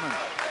 Benjamin,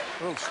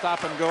 a little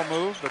stop and go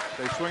move, but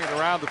they swing it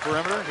around the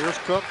perimeter. Here's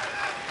Cook.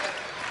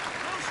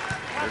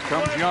 Here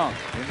comes Young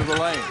into the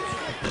lane.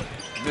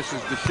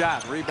 Misses the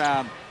shot.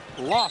 Rebound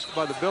lost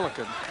by the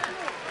Billikens.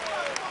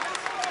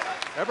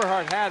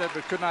 Eberhard had it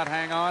but could not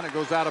hang on. It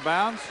goes out of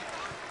bounds.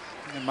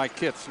 And Mike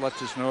Kitts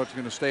lets us know it's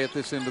going to stay at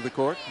this end of the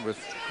court with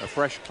a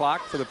fresh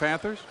clock for the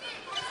Panthers.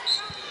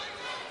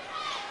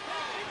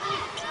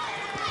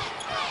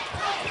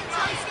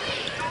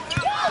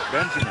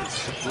 Benjamin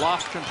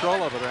lost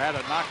control of it or had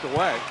it knocked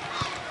away.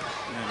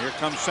 And here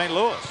comes St.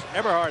 Louis.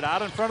 Eberhard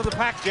out in front of the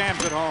pack,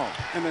 jams it home.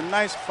 And a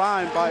nice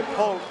find by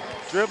Polk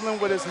dribbling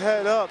with his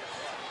head up,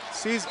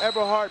 sees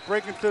Eberhardt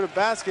breaking through the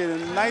basket,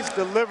 and a nice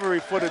delivery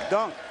for the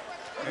dunk.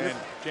 And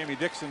Jamie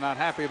Dixon not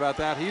happy about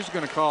that. He's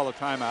going to call a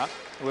timeout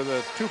with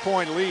a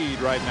 2-point lead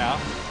right now.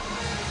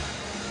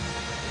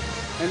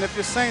 And if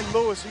you're St.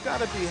 Louis, you got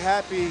to be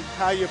happy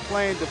how you're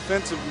playing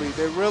defensively.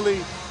 They're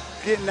really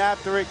getting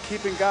after it,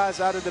 keeping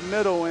guys out of the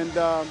middle. And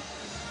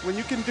when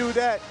you can do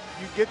that,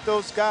 you get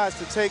those guys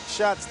to take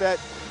shots that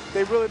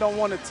they really don't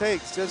want to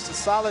take. It's just a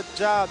solid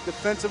job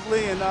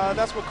defensively, and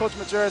that's what Coach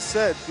Majerus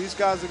said. These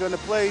guys are going to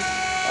play a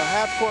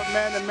half-court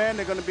man-to-man.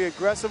 They're going to be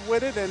aggressive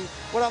with it. And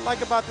what I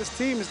like about this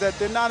team is that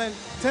they're not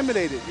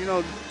intimidated. You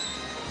know,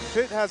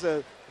 Pitt has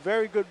a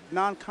very good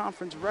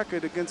non-conference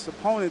record against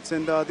opponents,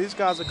 and these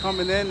guys are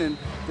coming in and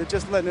they're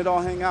just letting it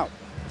all hang out.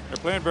 They're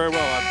playing very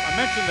well. I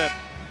mentioned that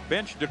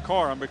bench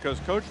decorum because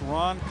Coach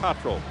Ron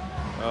Cottrell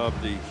of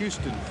the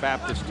Houston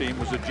Baptist team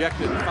was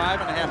ejected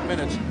 5.5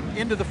 minutes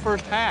into the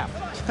first half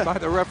by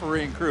the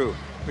refereeing crew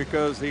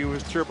because he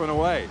was chirping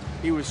away.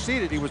 He was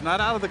seated. He was not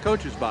out of the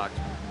coach's box,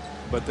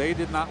 but they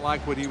did not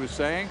like what he was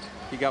saying.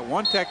 He got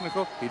one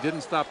technical. He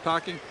didn't stop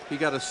talking. He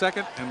got a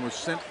second and was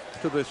sent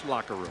to this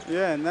locker room.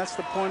 Yeah, and that's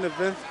the point of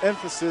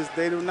emphasis.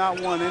 They do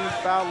not want any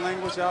foul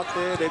language out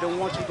there. They don't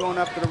want you going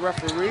after the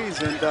referees.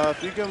 And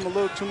if you give them a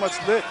little too much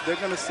lip, they're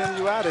going to send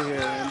you out of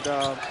here.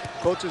 And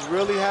coaches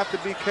really have to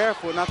be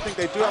careful. And I think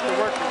they do have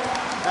to work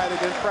at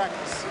it in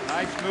practice.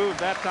 Nice move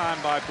that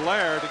time by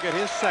Blair to get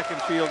his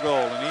second field goal,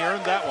 and he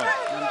earned that one.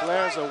 And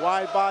Blair's a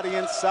wide body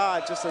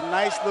inside, just a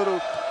nice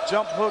little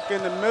jump hook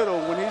in the middle.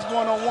 When he's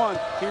one-on-one,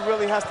 he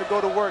really has to go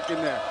to work in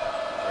there.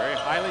 Very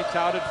highly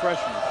touted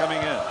freshman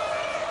coming in.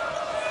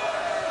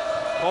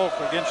 Polk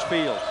against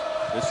Fields.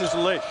 This is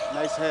Lish.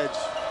 Nice hedge.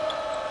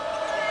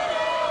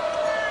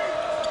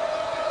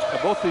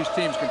 Now, both these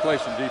teams can play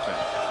some defense.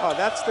 Oh,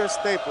 that's their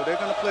staple. They're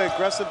going to play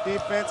aggressive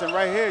defense. And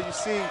right here, you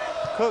see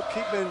Cook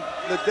keeping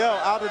Liddell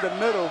out of the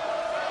middle.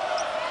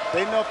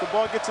 They know if the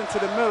ball gets into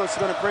the middle, it's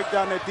going to break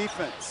down their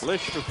defense.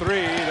 Lish for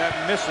three.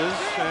 That misses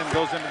and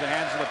goes into the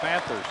hands of the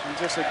Panthers. And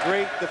just a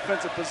great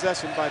defensive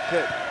possession by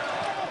Pitt.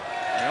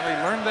 Well,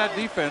 he learned that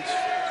defense.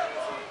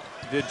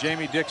 Did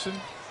Jamie Dixon.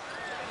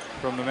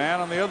 From the man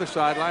on the other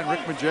sideline,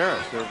 Rick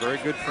Majerus. They're very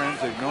good friends.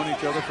 They've known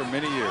each other for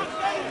many years.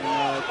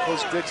 And,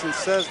 Coach Dixon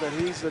says that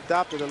he's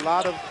adopted a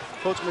lot of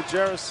Coach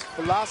Majerus'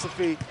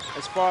 philosophy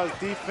as far as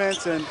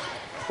defense and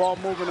ball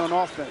movement on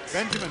offense.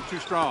 Benjamin too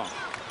strong.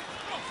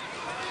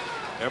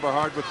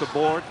 Eberhard with the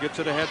board, gets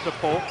it ahead to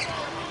Polk.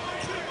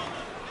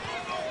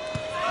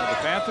 Well, the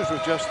Panthers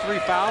with just 3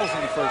 fouls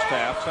in the first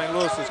half. St.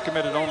 Louis has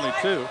committed only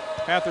 2.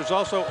 Panthers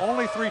also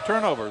only 3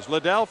 turnovers.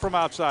 Liddell from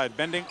outside,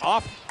 bending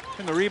off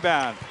in the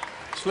rebound.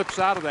 Slips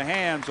out of the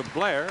hands of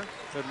Blair,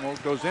 then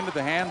goes into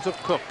the hands of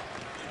Cook.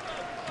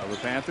 Well, the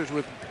Panthers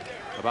with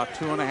about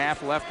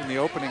 2.5 left in the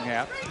opening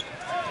half.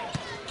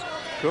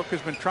 Cook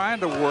has been trying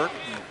to work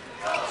and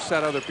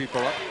set other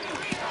people up.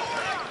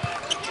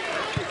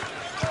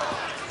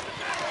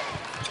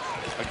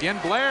 Again,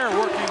 Blair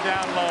working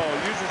down low,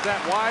 uses that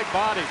wide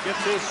body,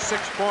 gets his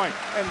 6th point.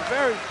 And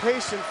very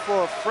patient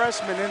for a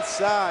freshman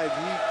inside.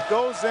 He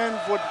goes in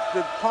with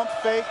the pump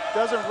fake,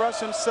 doesn't rush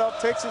himself,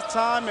 takes his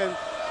time, and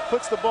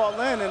puts the ball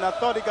in, and I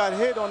thought he got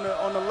hit on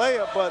the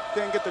layup, but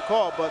didn't get the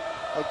call. But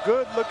a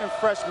good-looking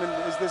freshman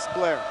is this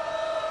Blair.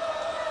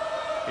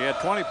 He had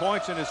 20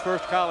 points in his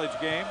first college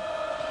game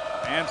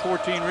and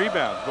 14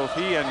 rebounds. Both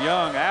he and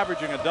Young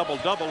averaging a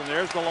double-double, and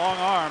there's the long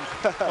arm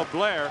of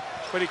Blair,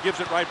 but he gives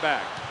it right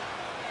back.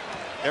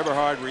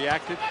 Eberhard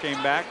reacted,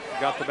 came back,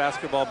 got the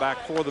basketball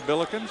back for the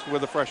Billikens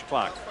with a fresh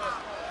clock.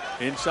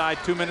 Inside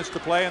 2 minutes to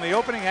play in the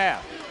opening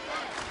half.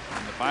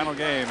 In the final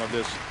game of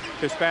this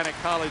Hispanic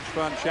College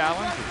Fund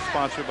Challenge. It's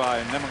sponsored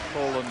by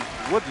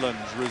Nemacolin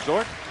Woodlands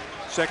Resort.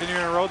 Second year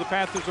in a row the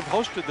Panthers have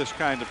hosted this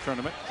kind of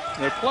tournament.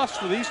 And the plus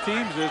for these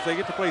teams is they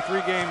get to play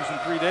 3 games in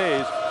 3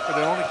 days, but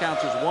it only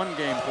counts as 1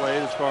 game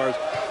played as far as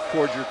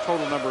towards your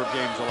total number of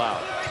games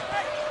allowed.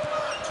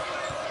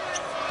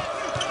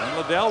 And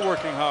Liddell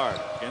working hard.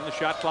 In the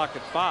shot clock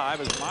at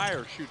 5 as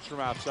Meyer shoots from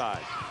outside.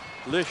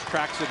 Lish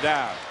tracks it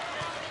down.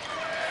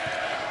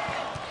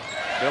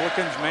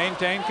 Billikens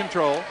maintain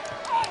control.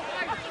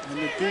 And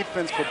the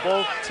defense for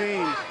both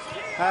teams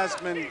has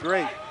been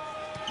great.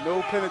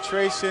 No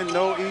penetration,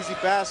 no easy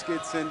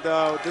baskets, and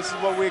this is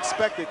what we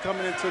expected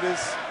coming into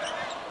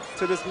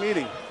this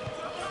meeting.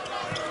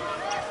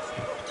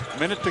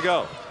 Minute to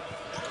go.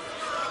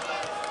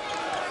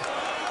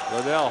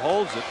 Liddell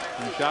holds it,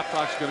 and the shot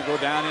clock's going to go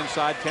down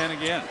inside 10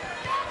 again.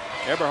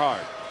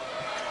 Eberhard,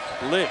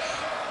 Lish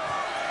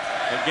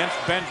against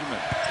Benjamin.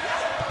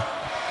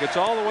 Gets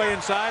all the way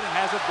inside and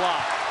has it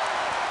blocked.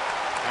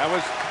 That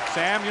was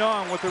Sam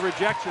Young with the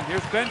rejection.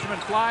 Here's Benjamin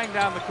flying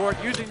down the court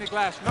using the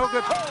glass. No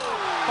good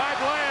by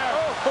Blair.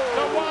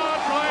 The wall,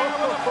 Blair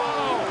with a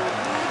ball.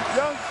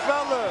 Young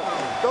fella,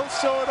 don't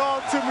show it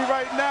all to me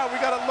right now. We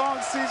got a long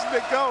season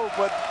to go,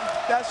 but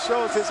that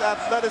shows his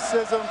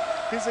athleticism.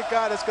 He's a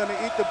guy that's going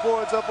to eat the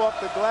boards up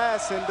off the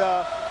glass, and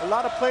a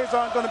lot of plays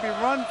aren't going to be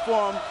run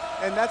for him,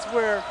 and that's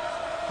where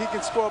he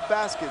can score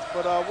baskets.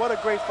 But what a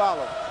great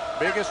follow.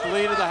 Biggest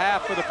lead of the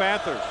half for the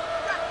Panthers.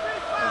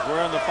 as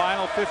we're in the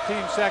final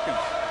 15 seconds.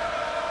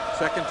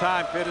 Second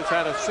time Pitt has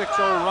had a 6-0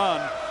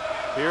 run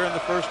here in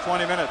the first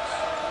 20 minutes.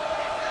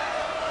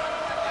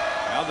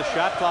 Now the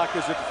shot clock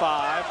is at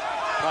 5.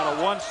 About a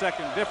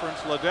 1-second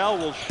difference. Liddell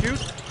will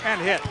shoot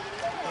and hit.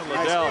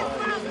 Liddell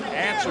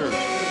answers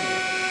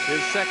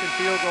his second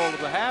field goal of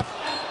the half.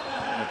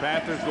 And the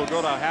Panthers will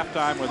go to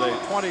halftime with a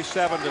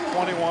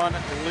 27-21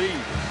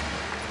 lead.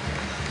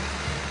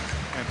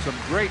 And some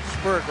great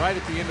spurt right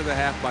at the end of the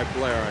half by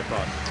Blair, I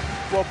thought.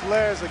 Well,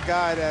 Blair is a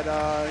guy that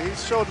he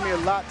showed me a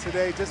lot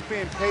today, just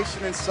being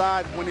patient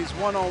inside when he's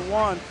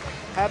one-on-one,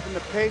 having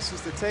the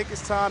patience to take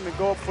his time and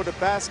go up for the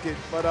basket.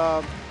 But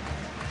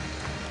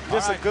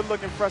just a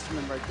good-looking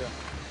freshman right there.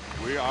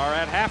 We are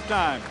at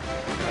halftime.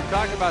 We're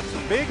talking about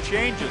some big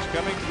changes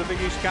coming to the Big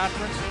East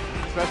Conference,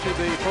 especially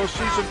the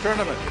postseason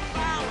tournament.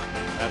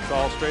 That's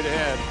all straight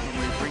ahead when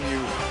we bring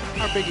you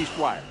our Big East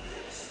Wire.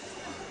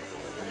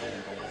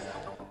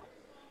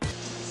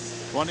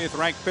 20th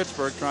ranked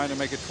Pittsburgh trying to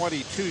make it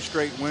 22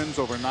 straight wins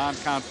over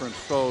non-conference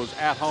foes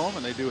at home,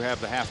 and they do have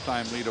the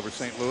halftime lead over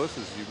St. Louis.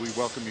 As we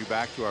welcome you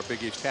back to our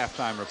Big East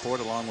halftime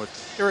report along with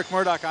Eric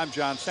Murdoch. I'm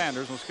John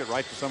Sanders. Let's get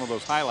right to some of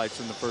those highlights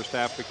in the first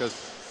half, because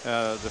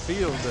the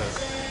field,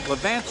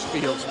 Levance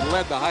Fields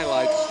led the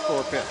highlights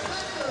for Pitt.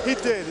 He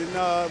did,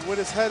 and with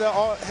his head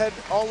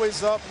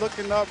always up,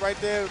 looking up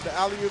right there, the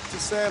alley-oop to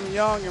Sam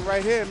Young, and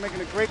right here making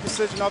a great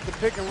decision off the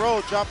pick and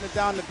roll, dropping it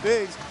down to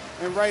Biggs,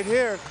 and right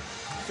here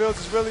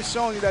Fields is really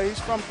showing you that he's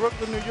from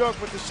Brooklyn, New York,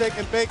 with the shake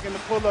and bake and the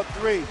pull-up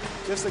three.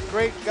 Just a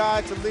great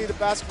guy to lead a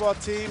basketball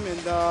team, and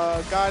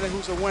a guy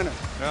who's a winner.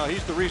 Well,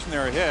 he's the reason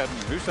they're ahead. And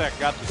Husak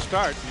got the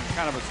start. He's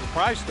kind of a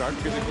surprise start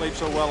because he played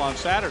so well on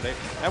Saturday.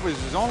 That was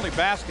his only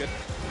basket.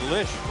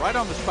 Lish right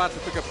on the spot to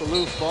pick up the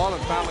loose ball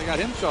and finally got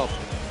himself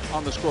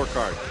on the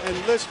scorecard. And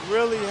Lish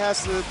really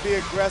has to be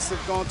aggressive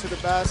going to the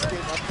basket.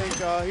 I think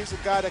he's a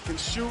guy that can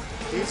shoot.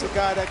 He's a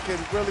guy that can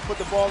really put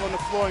the ball on the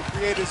floor and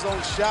create his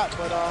own shot.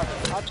 But I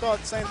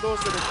thought St. Louis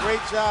did a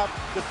great job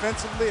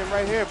defensively. And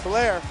right here,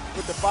 Blair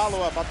with the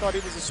follow-up. I thought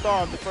he was a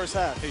star in the first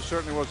half. He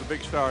certainly was a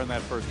big star in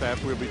that first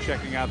half. We'll be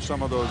checking out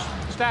some of those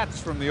stats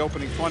from the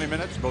opening 20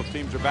 minutes. Both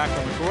teams are back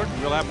on the court, and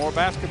we'll have more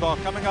basketball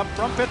coming up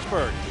from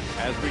Pittsburgh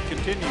as we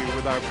continue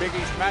with our Big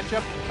East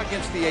matchup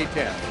against the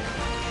A-10.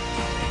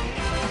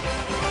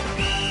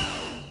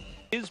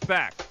 Is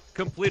back.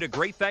 Complete a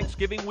great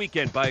Thanksgiving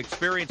weekend by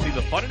experiencing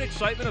the fun and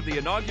excitement of the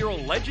inaugural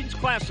Legends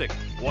Classic,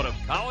 one of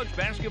college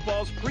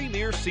basketball's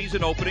premier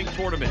season opening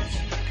tournaments.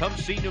 Come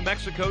see New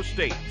Mexico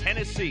State,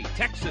 Tennessee,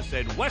 Texas,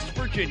 and West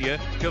Virginia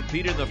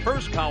compete in the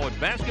first college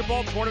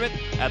basketball tournament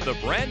at the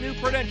brand new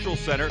Prudential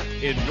Center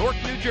in Newark,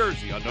 New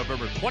Jersey on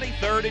November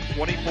 23rd and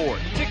 24th.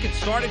 Tickets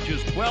start at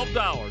just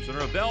 $12 and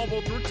are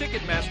available through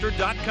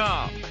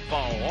Ticketmaster.com.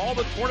 Follow all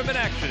the tournament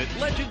action at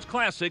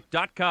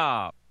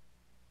legendsclassic.com.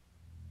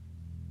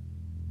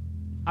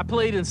 I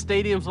played in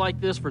stadiums like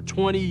this for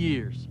 20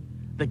 years.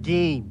 The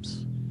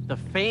games, the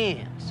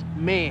fans,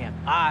 man,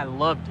 I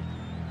loved it.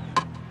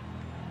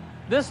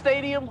 This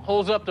stadium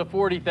holds up to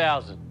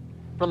 40,000.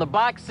 From the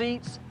box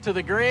seats to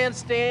the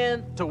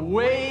grandstand to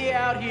way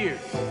out here.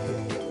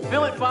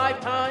 Fill it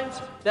 5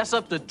 times, that's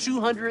up to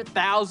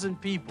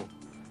 200,000 people.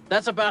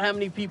 That's about how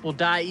many people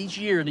die each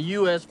year in the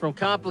U.S. from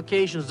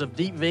complications of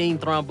deep vein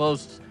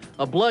thrombosis,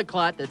 a blood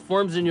clot that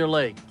forms in your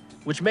leg,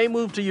 which may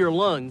move to your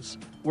lungs,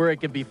 where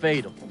it can be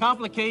fatal.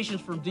 Complications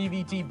from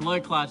DVT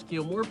blood clots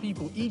kill more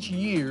people each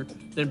year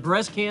than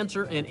breast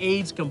cancer and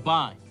AIDS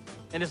combined.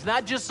 And it's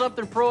not just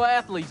something pro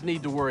athletes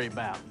need to worry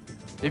about.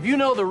 If you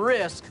know the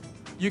risk,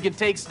 you can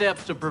take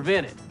steps to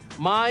prevent it.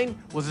 Mine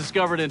was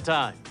discovered in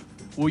time.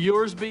 Will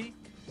yours be?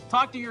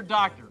 Talk to your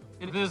doctor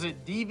and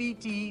visit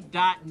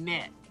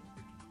dvt.net.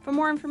 For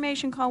more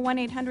information, call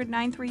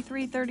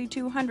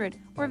 1-800-933-3200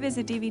 or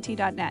visit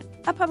dvt.net,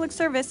 a public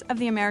service of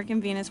the American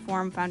Venous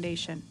Forum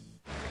Foundation.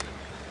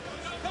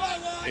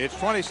 It's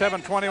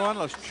 27-21.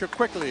 Let's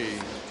quickly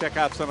check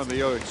out some of the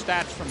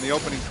stats from the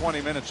opening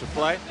 20 minutes of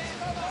play.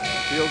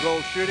 Field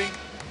goal shooting,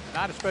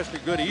 not especially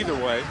good either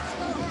way.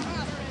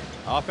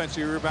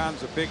 Offensive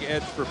rebounds, a big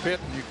edge for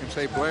Pitt, and you can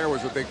say Blair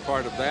was a big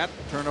part of that.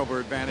 Turnover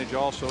advantage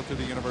also to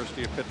the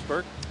University of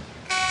Pittsburgh.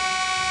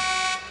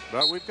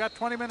 But we've got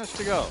 20 minutes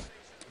to go.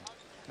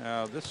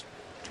 Now, this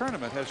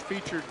tournament has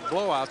featured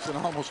blowouts in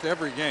almost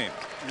every game.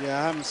 Yeah,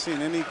 I haven't seen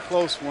any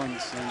close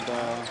ones. And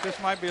this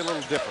might be a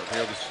little different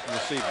here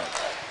this evening.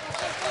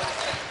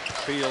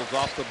 Fields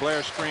off the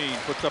Blair screen,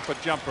 puts up a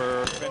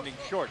jumper, bending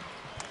short.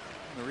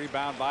 And the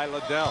rebound by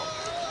Liddell.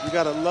 You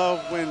got to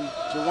love when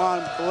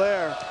Juwan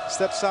Blair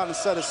steps out and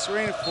set a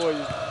screen for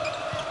you.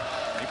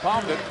 He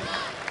palmed it.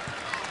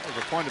 That was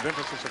a point of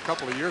emphasis a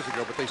couple of years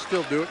ago, but they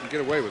still do it and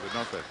get away with it,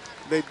 don't they?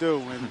 They do,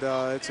 and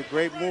it's a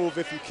great move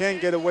if you can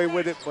get away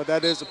with it, but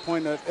that is a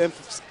point of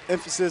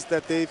emphasis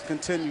that they've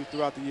continued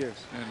throughout the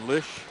years. And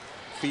Lish,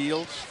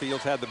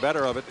 Fields had the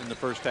better of it in the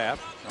first half.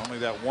 Only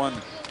that one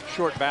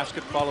short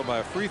basket followed by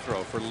a free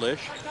throw for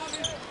Lish.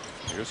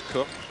 Here's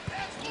Cook.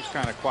 He was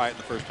kind of quiet in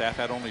the first half,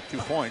 had only 2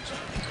 points.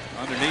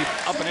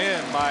 Underneath, up and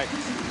in by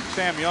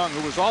Sam Young,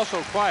 who was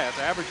also quiet,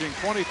 averaging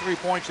 23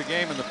 points a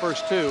game in the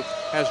first two,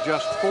 has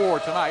just 4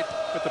 tonight.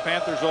 But the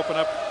Panthers open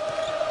up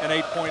an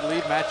 8-point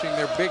lead, matching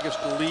their biggest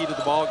lead of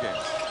the ball game.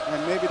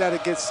 And maybe that'll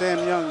get Sam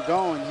Young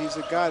going. He's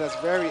a guy that's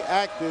very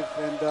active,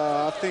 and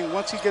I think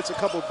once he gets a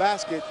couple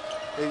baskets,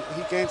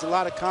 he gains a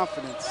lot of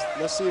confidence.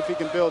 Let's see if he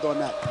can build on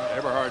that.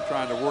 Eberhard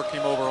trying to work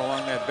him over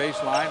along that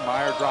baseline.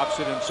 Meyer drops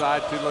it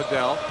inside to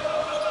Liddell.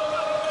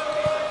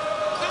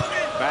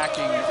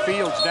 Backing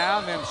Fields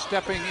down, then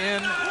stepping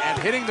in and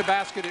hitting the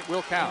basket. It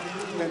will count.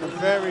 And a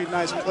very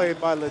nice play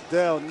by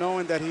Liddell,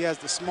 knowing that he has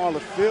the smaller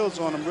Fields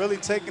on him, really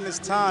taking his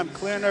time,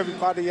 clearing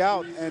everybody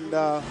out, and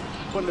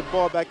putting the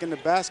ball back in the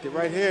basket.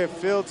 Right here,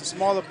 Fields, a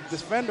smaller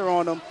defender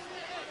on him.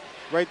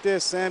 Right there,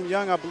 Sam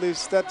Young, I believe,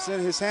 steps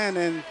in his hand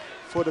in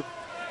for the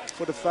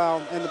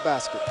foul in the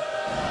basket.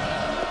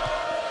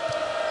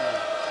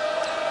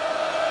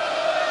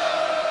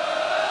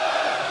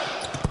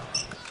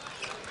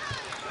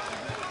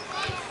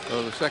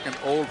 So the second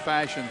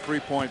old-fashioned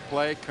three-point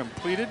play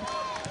completed.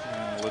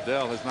 And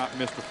Liddell has not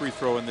missed a free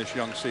throw in this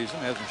Young season.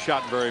 Hasn't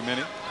shot very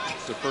many.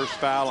 It's the first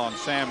foul on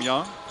Sam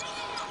Young.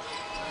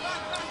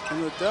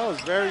 And Liddell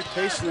is very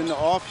patient in the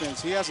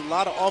offense. He has a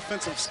lot of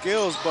offensive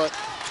skills, but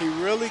he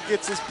really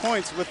gets his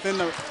points within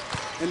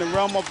in the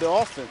realm of the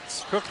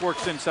offense. Cook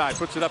works inside,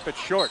 puts it up at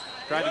short.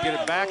 Tried to get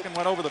it back and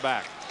went over the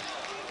back.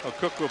 So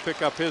Cook will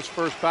pick up his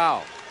first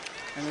foul.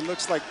 And it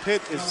looks like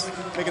Pitt is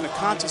making a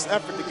conscious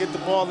effort to get the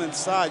ball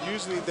inside.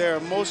 Usually they're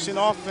a motion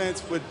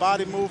offense with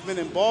body movement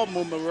and ball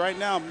movement. Right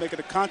now, making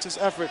a conscious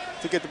effort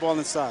to get the ball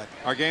inside.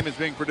 Our game is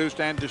being produced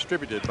and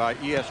distributed by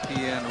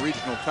ESPN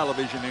Regional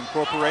Television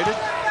Incorporated.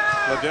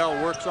 Liddell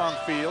works on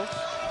Fields.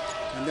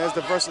 And there's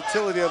the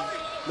versatility of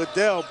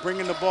Liddell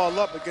bringing the ball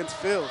up against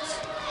Fields.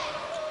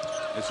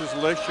 This is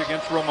Lish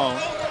against Ramon.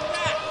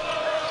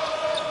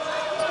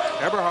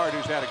 Eberhard,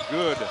 who's had a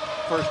good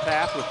first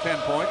half with 10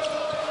 points,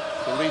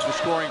 to lead the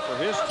scoring for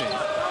his team.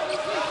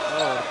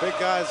 Oh, the big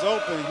guy's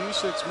open.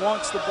 Husick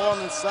wants the ball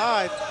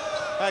inside.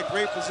 Had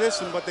great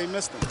position, but they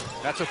missed him.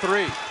 That's a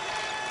three.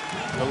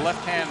 The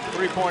left-hand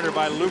three-pointer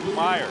by Luke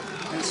Meyer.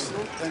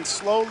 And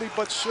slowly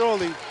but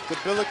surely, the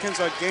Billikens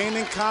are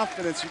gaining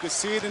confidence. You can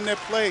see it in their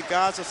play.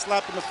 Guys are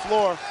slapping the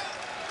floor.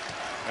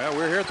 Well,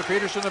 we're here at the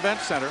Peterson Event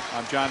Center.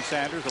 I'm John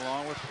Sanders,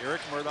 along with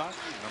Eric Murdoch,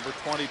 number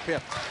 20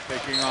 Pitt,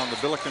 taking on the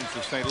Billikens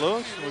of St.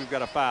 Louis. We've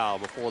got a foul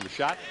before the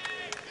shot.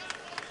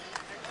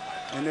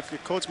 And if you're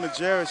Coach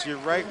Majerus, you're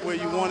right where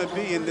you want to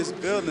be in this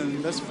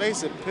building. Let's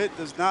face it, Pitt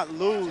does not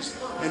lose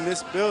in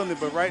this building,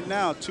 but right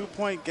now,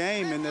 2-point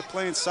game, and they're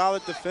playing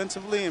solid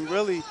defensively and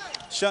really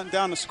shutting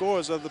down the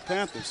scores of the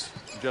Panthers.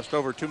 Just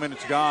over 2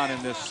 minutes gone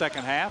in this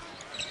second half.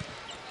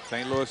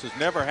 St. Louis has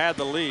never had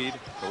the lead.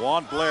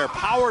 DeJuan Blair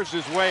powers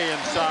his way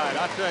inside.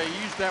 I tell you,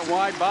 he used that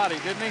wide body,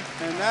 didn't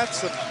he? And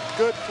that's a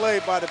good play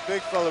by the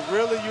big fella,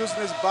 really using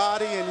his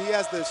body, and he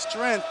has the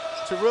strength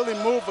to really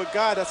move a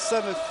guy that's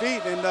 7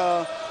 feet,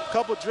 and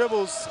couple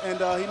dribbles, and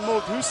he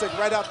moved Husick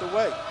right out the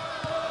way.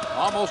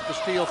 Almost a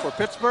steal for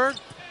Pittsburgh.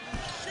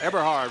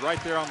 Eberhard right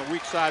there on the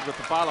weak side with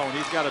the follow, and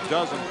he's got a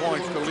dozen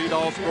points to lead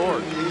all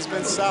scorers. He's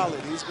been solid.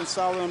 He's been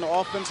solid on the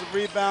offensive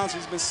rebounds.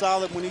 He's been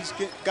solid when he's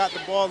got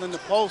the ball in the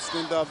post,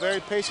 and very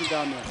patient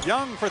down there.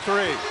 Young for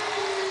three.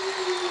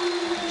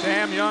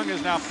 Sam Young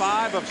is now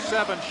 5 of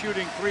 7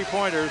 shooting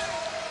three-pointers,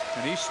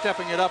 and he's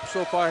stepping it up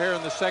so far here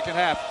in the second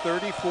half.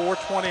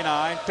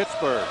 34-29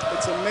 Pittsburgh.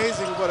 It's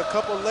amazing what a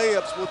couple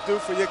layups will do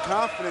for your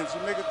confidence.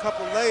 You make a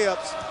couple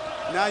layups,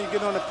 now you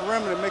get on the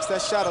perimeter, it makes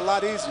that shot a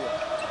lot easier.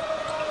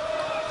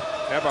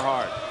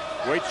 Eberhard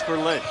waits for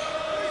Lish.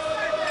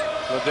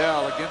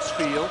 Liddell against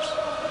Fields.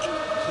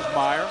 This is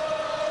Meyer.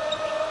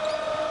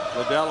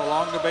 Liddell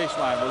along the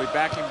baseline. Will he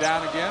back him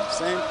down again?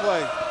 Same play.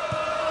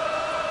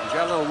 He's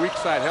got a little weak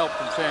side help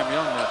from Sam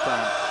Young that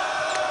time.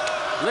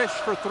 Lish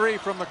for three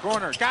from the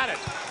corner. Got it.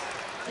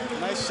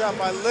 Nice shot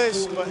by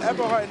Lish, but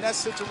Eberhard in that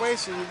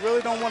situation, you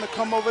really don't want to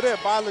come over there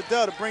by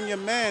Liddell to bring your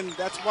man.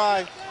 That's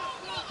why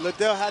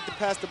Liddell had to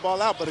pass the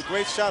ball out, but a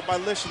great shot by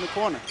Lish in the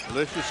corner.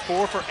 Lish is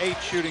 4 for 8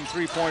 shooting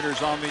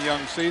three-pointers on the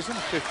Young season,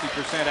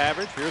 50%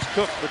 average. Here's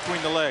Cook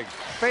between the legs.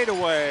 Fade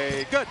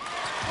away. Good.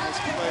 Nice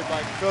play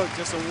by Cook.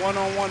 Just a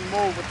one-on-one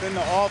move within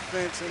the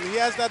offense, and he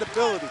has that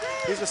ability.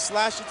 He's a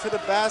slasher to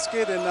the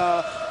basket, and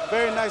a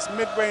very nice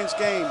mid-range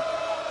game.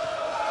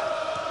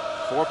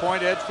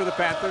 4-point edge for the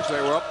Panthers. They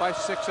were up by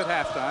 6 at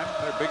halftime.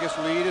 Their biggest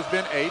lead has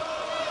been 8.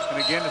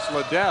 And again, it's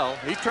Liddell.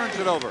 He turns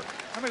it over.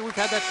 I mean, we've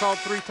had that called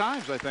 3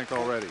 times, I think,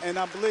 already. And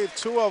I believe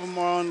 2 of them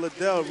are on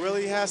Liddell.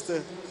 Really has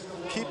to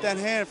keep that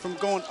hand from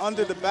going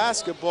under the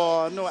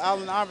basketball. I know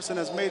Allen Iverson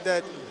has made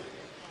that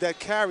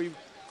carry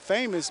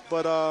famous,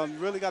 but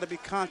really got to be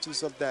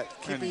conscious of that,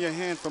 keeping your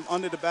hand from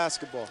under the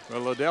basketball.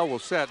 Well, Liddell will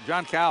set.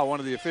 John Cowell, one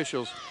of the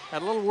officials,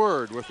 had a little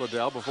word with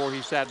Liddell before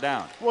he sat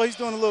down. Well, he's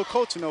doing a little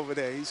coaching over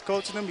there. He's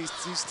coaching him.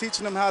 He's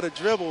teaching him how to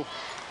dribble,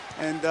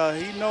 and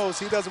he knows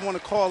he doesn't want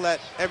to call that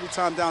every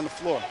time down the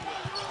floor.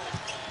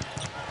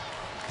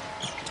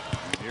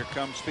 And here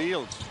comes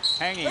Fields,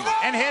 hanging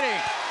and hitting.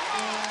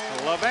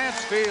 Levance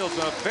Fields,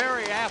 a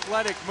very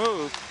athletic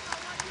move.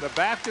 The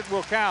basket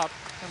will count.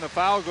 And the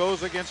foul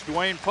goes against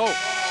Dwayne Pope.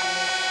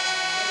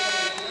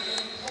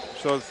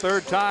 So the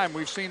third time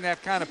we've seen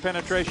that kind of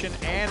penetration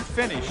and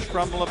finish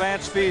from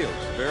Levance Fields.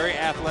 Very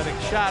athletic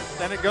shot,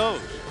 then it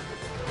goes.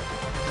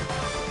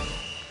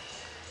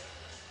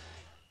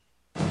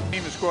 The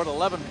team has scored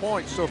 11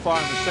 points so far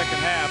in the second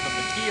half, and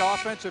the key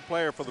offensive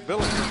player for the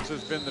Billikens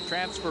has been the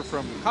transfer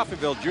from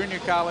Coffeyville Junior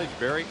College,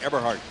 Barry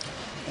Eberhardt.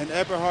 And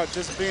Eberhardt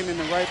just being in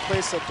the right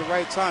place at the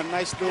right time.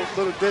 Nice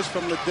little dish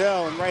from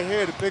Liddell. And right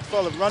here, the big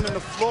fella running the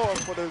floor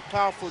for the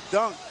powerful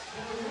dunk.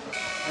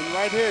 And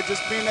right here,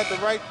 just being at the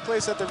right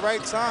place at the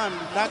right time.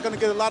 Not going to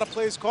get a lot of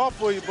plays called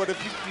for you, but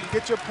if you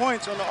get your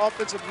points on the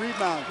offensive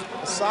rebound,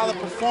 a solid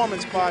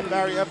performance by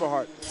Barry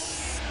Eberhardt.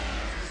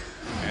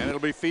 And it'll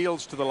be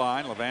Fields to the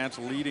line. Levance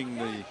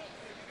leading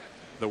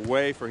the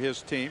way for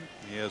his team.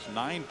 He has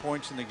 9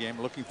 points in the game,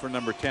 looking for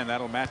number 10.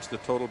 That'll match the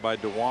total by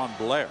DeJuan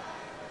Blair.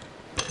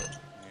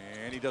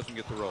 And he doesn't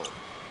get the roll.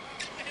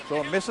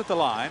 So a miss at the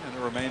line, and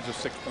it remains a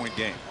 6-point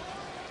game.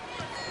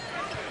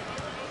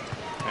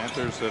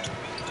 Panthers have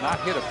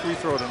not hit a free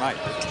throw tonight.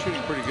 They're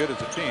shooting pretty good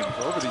as a team.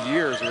 So over the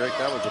years, Eric,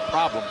 that was a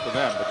problem for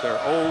them, but they're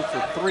 0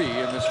 for 3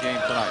 in this game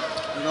tonight.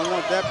 You don't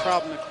want that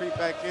problem to creep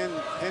back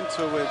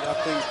into it. I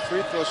think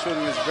free throw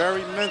shooting is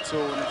very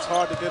mental, and it's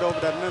hard to get over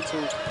that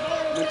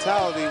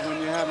mentality when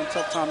you're having a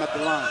tough time at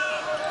the line.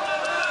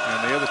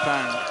 And the other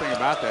thing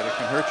about that, it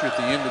can hurt you at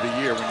the end of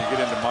the year when you get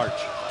into March.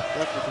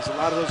 Definitely, because a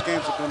lot of those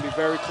games are going to be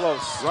very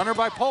close. Runner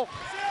by Polk.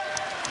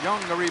 Young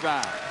the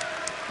rebound.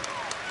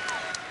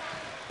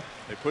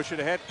 They push it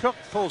ahead. Cook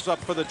pulls up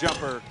for the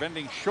jumper.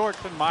 Bending short,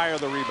 and Meyer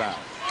the rebound.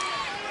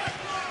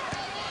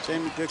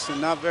 Jamie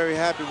Dixon not very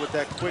happy with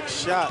that quick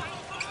shot.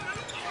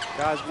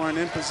 Guys weren't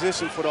in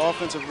position for the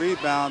offensive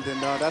rebound,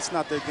 and that's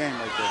not their game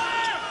right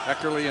there.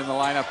 Eckerly in the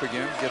lineup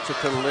again. Gets it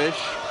to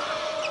Lish.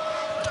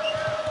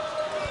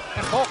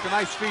 And Polk, a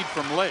nice feed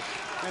from Lish.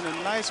 And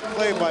a nice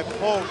play by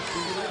Polk.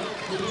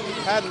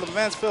 Had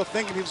Levance Field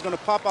thinking he was going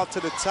to pop out to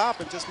the top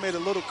and just made a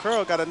little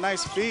curl. Got a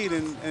nice feed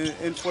in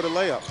for the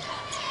layup.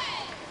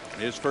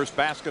 His first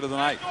basket of the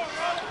night.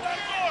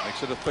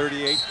 Makes it a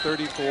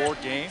 38-34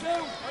 game.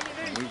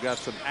 And we've got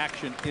some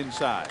action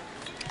inside.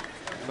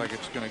 Looks like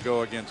it's going to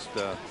go against,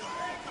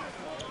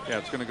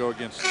 it's going to go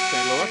against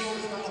St. Louis.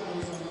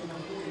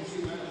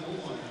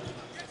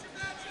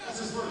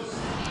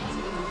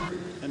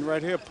 And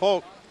right here,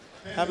 Polk,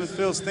 having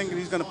Fields thinking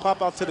he's going to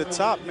pop out to the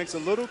top, makes a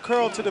little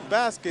curl to the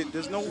basket.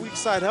 There's no weak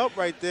side help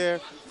right there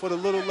for the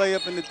little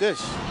layup in the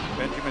dish.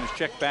 Benjamin is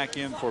checked back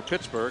in for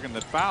Pittsburgh, and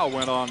the foul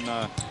went on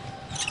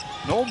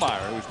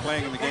Nolmeyer, who's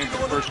playing in the game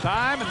for the first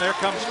time, and there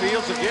comes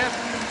Fields again.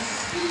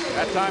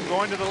 That time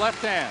going to the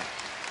left hand.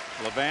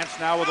 Levance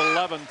now with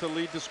 11 to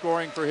lead the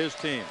scoring for his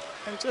team.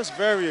 And just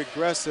very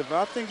aggressive.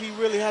 I think he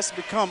really has to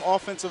become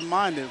offensive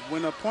minded.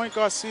 When a point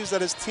guard sees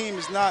that his team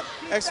is not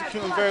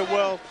executing very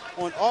well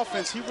on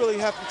offense, he really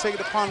has to take it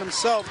upon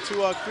himself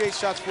to create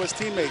shots for his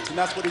teammates, and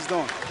that's what he's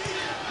doing.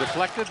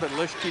 Deflected, but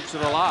Lish keeps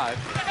it alive.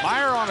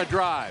 Meyer on a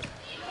drive.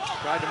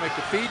 Tried to make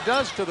the feed,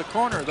 does to the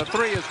corner. The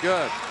three is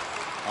good.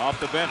 Off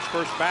the bench,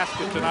 first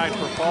basket tonight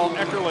for Paul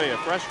Eckerly, a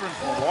freshman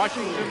from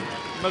Washington,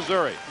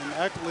 Missouri. And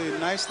Eckerly,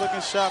 nice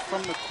looking shot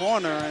from the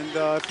corner. And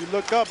if you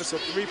look up, it's a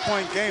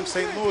 3-point game.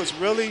 St. Louis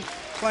really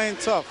playing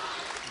tough.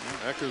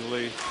 Yeah,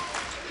 Eckerly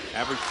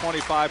averaged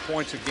 25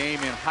 points a game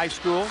in high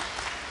school.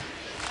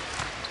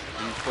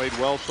 He's played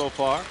well so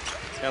far.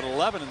 Had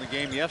 11 in the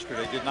game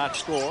yesterday, did not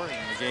score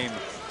in the game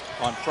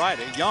on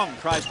Friday. Young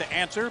tries to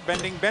answer,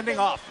 bending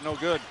off, no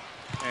good.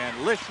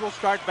 And Lish will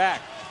start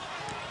back.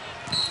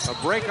 A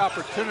break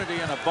opportunity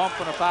and a bump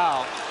and a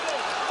foul.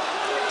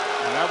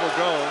 And that will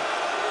go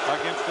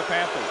against the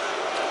Panthers.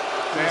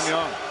 Sam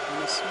Young.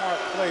 And a smart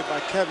play by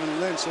Kevin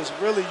Lynch, just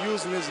really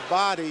using his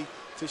body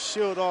to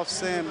shield off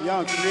Sam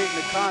Young, creating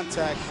the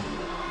contact.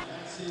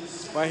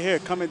 Right here,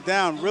 coming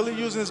down, really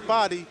using his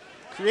body,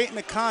 creating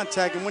the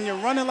contact. And when you're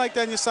running like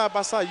that and you're side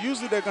by side,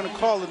 usually they're going to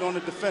call it on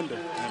the defender.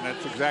 And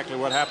that's exactly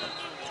what happened.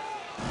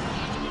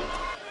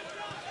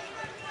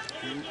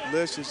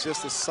 Lish is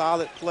just a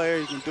solid player.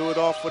 He can do it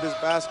all for this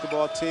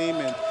basketball team,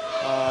 and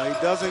he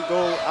doesn't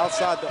go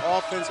outside the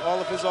offense. All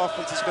of his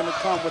offense is going to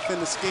come within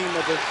the scheme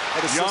of the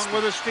Young system.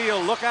 with a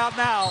steal. Look out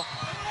now.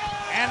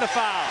 And a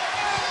foul.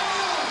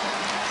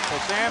 So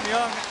Sam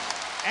Young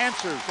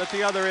answers at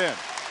the other end.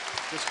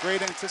 Just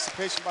great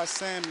anticipation by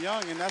Sam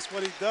Young, and that's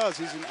what he does.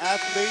 He's an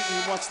athlete,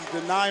 and he wants to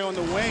deny on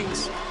the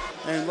wings.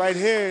 And right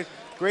here,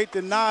 great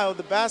denial of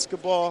the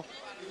basketball.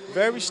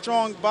 Very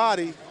strong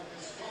body.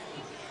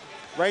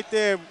 Right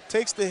there,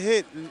 takes the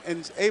hit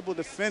and is able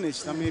to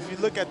finish. I mean, if you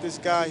look at this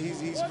guy,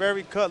 he's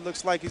very cut.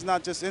 Looks like he's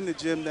not just in the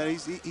gym, that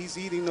he's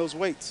eating those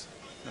weights.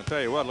 I'll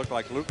tell you what, looked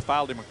like Luke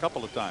fouled him a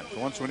couple of times.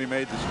 Once when he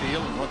made the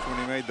steal and once when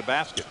he made the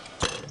basket.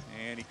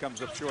 And he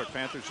comes up short.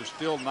 Panthers have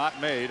still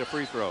not made a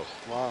free throw.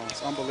 Wow,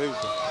 it's unbelievable.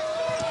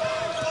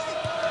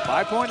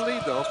 5-point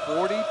lead, though,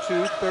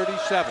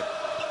 42-37.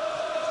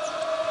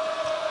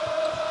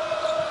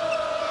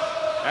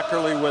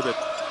 Eckerly with it.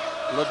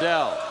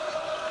 Liddell.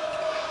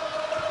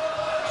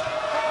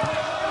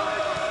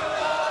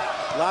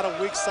 A lot of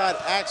weak side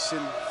action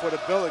for the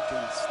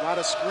Billikens. A lot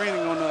of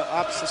screening on the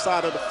opposite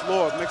side of the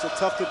floor. It makes it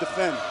tough to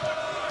defend.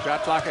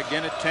 Shot clock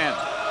again at 10.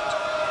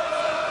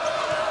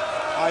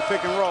 High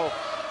pick and roll.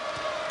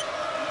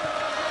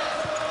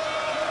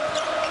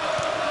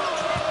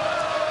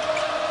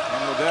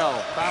 And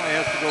Liddell finally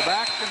has to go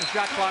back in the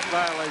shot clock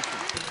violation.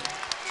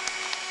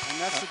 And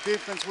that's the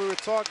defense we were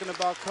talking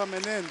about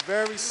coming in.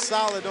 Very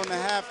solid on the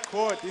half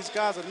court. These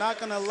guys are not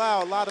going to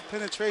allow a lot of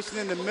penetration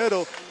in the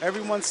middle.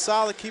 Everyone's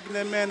solid, keeping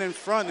their man in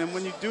front. And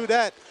when you do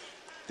that,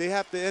 they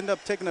have to end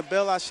up taking a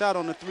bailout shot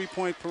on the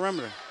three-point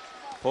perimeter.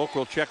 Polk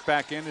will check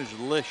back in as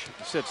Lish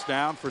sits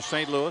down for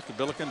St. Louis. The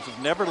Billikens have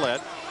never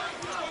led.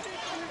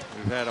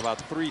 We've had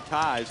about 3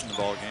 ties in the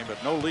ball game,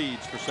 but no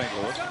leads for St.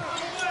 Louis.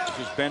 This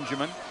is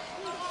Benjamin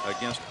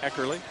against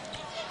Eckerly.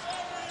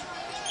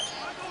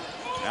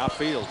 Now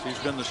Fields. He's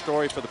been the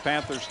story for the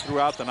Panthers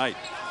throughout the night.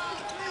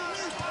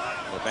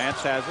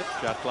 Levance has it.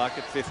 Shot clock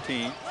at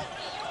 15.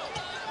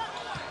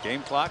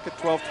 Game clock at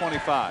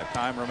 12:25.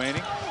 Time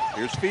remaining.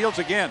 Here's Fields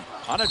again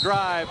on a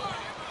drive.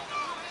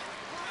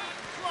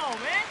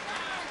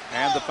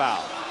 And the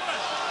foul.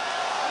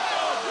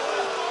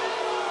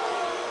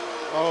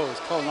 Oh,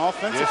 it's called an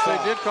offensive foul.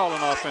 Yes, they did call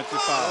an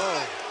offensive foul.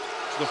 Oh.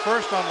 It's the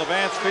first on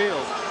Levance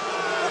Field.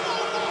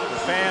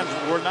 The fans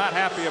were not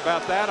happy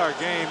about that. Our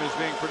game is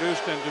being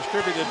produced and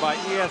distributed by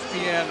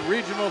ESPN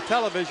Regional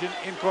Television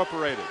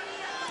Incorporated.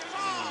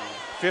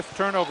 5th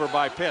turnover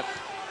by Pitt.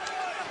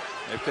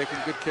 They've taken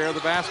good care of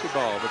the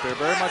basketball, but they're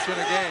very much in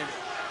a game.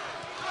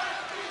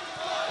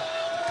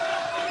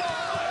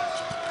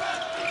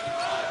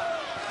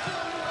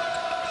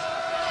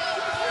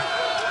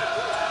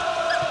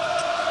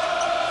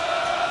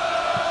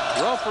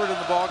 Relford in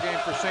the ball game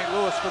for St.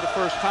 Louis for the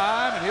first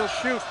time, and he'll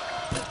shoot.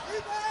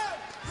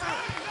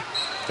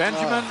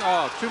 Benjamin,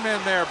 2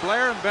 men there.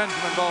 Blair and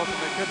Benjamin both,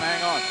 and they couldn't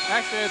hang on.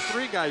 Actually, they had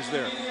 3 guys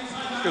there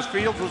because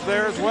Fields was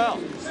there as well.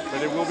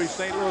 But it will be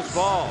St. Louis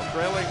ball,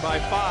 trailing by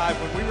 5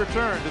 when we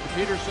return to the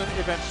Peterson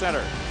Event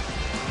Center.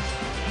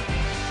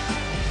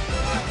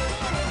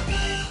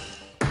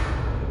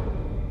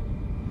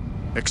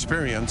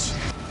 Experience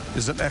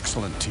is an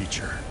excellent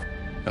teacher.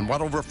 And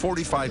what over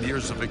 45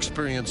 years of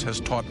experience has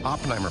taught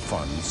Oppenheimer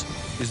Funds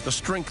is the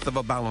strength of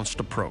a balanced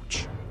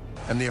approach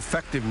and the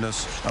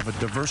effectiveness of a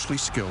diversely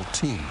skilled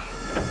team.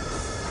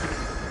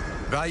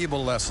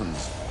 Valuable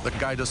lessons that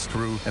guide us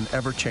through an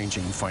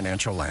ever-changing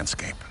financial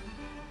landscape.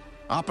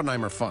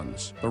 Oppenheimer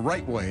Funds, the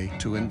right way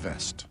to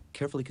invest.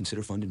 Carefully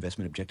consider fund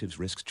investment objectives,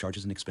 risks,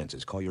 charges, and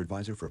expenses. Call your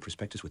advisor for a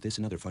prospectus with this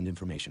and other fund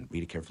information.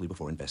 Read it carefully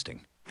before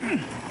investing.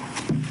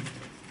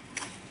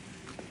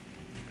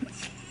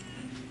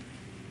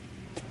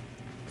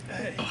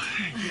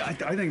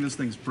 I think this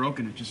thing's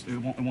broken.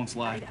 It won't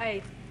slide.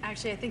 I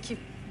think you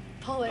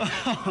pull it.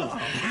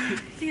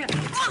 Yeah.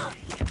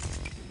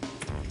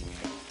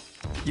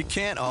 You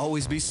can't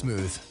always be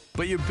smooth,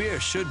 but your beer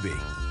should be.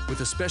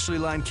 With a specially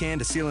lined can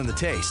to seal in the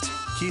taste,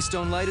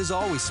 Keystone Light is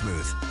always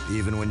smooth,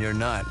 even when you're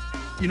not.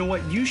 You know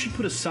what? You should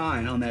put a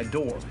sign on that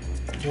door.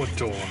 What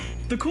door?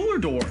 The cooler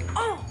door.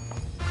 Oh!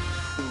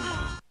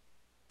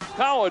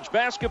 College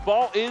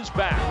basketball is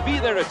back. Be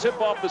there to tip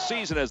off the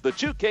season as the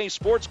 2K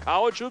Sports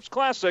College Hoops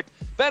Classic,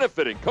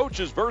 benefiting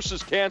Coaches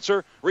versus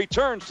Cancer,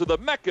 returns to the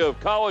Mecca of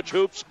college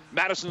hoops,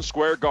 Madison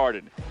Square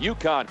Garden.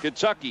 UConn,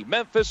 Kentucky,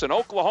 Memphis, and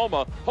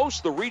Oklahoma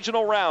host the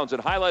regional rounds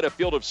and highlight a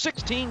field of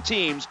 16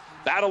 teams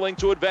battling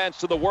to advance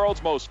to the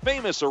world's most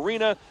famous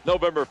arena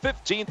November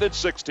 15th and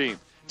 16th.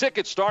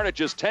 Tickets start at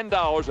just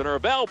 $10 and are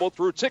available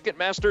through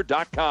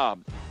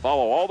Ticketmaster.com.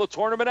 Follow all the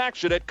tournament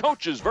action at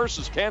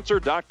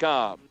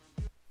CoachesVersusCancer.com.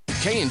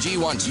 K&G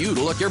wants you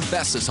to look your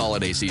best this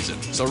holiday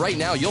season. So right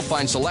now, you'll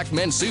find select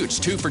men's suits,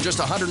 2 for just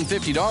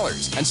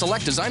 $150, and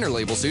select designer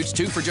label suits,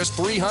 2 for just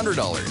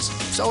 $300.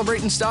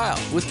 Celebrate in style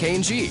with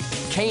K&G.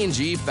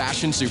 K&G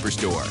Fashion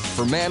Superstore.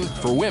 For men,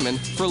 for women,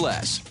 for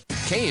less.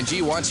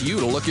 K&G wants you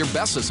to look your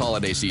best this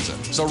holiday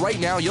season. So right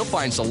now, you'll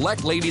find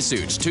select lady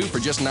suits, 2 for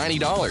just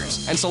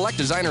 $90, and select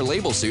designer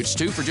label suits,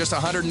 2 for just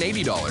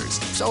 $180.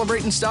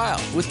 Celebrate in style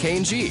with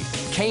K&G.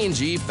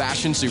 K&G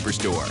Fashion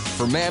Superstore.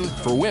 For men,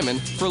 for women,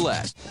 for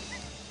less.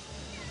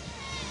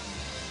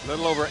 A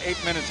little over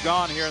 8 minutes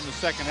gone here in the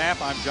second half.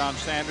 I'm John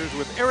Sanders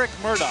with Eric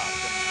Murdoch.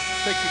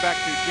 Takes you back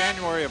to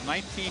January of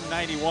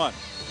 1991.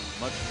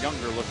 Much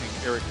younger looking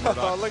Eric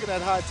Murdoch. Oh, look at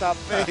that high top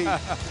fade.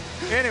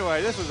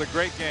 Anyway, this was a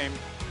great game.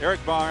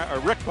 Rick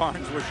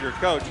Barnes was your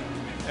coach,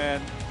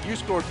 and you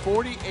scored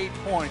 48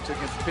 points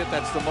against Pitt.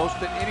 That's the most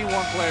that any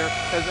one player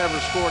has ever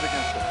scored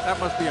against them. That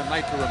must be a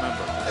night to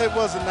remember. It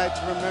was a night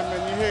to remember,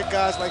 and you hear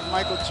guys like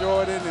Michael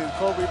Jordan and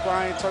Kobe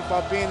Bryant talk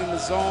about being in the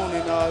zone,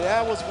 and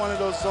that was one of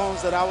those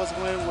zones that I was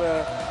in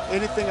where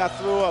anything I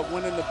threw up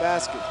went in the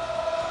basket.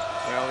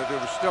 Well, it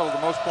was still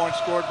the most points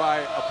scored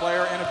by a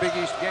player in a Big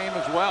East game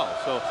as well.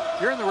 So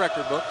you're in the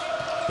record books.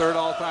 3rd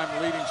all-time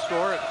leading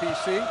scorer at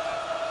PC.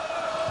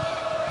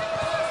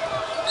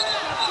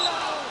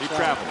 He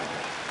traveled.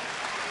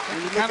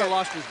 He kind of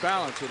lost his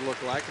balance, it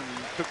looked like, and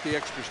he took the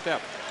extra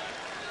step.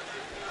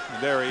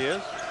 And there he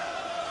is.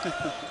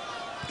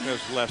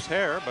 There's less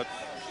hair, but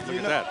Look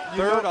at that.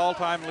 Third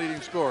all-time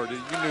leading scorer. You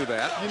knew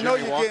that. You know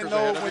you're getting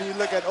old when you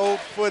look at old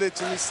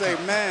footage and you say,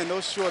 man,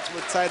 those shorts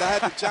were tight. I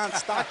had the John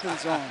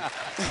Stocktons on.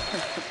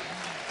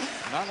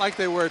 Not like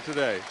they were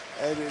today.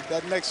 And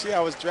that next year I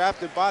was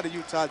drafted by the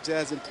Utah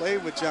Jazz and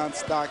played with John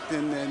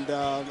Stockton, and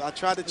I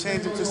tried to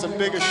change him to some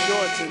bigger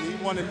shorts, and he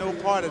wanted no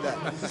part of that.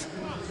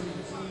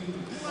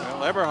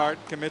 Well, Everhart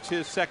commits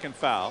his second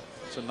foul.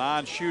 It's a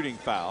non-shooting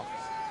foul.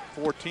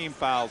 4 team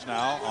fouls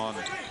now on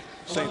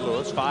St.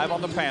 Louis, 5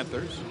 on the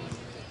Panthers,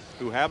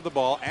 who have the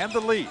ball and the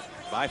lead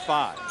by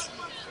 5.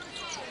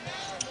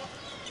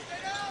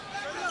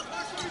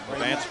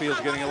 Mansfield's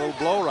getting a little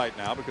blow right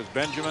now because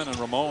Benjamin and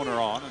Ramon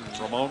are on, and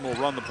Ramon will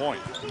run the point.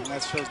 And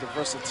that shows the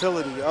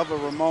versatility of a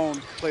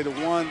Ramon, play the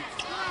 1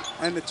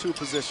 and the 2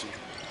 position.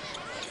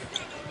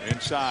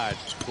 Inside,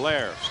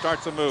 Blair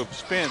starts a move,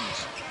 spins,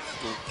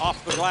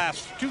 off the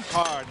glass, too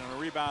hard, and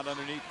a rebound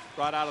underneath,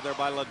 brought out of there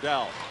by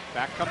Liddell.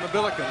 Back come the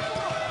Billikens.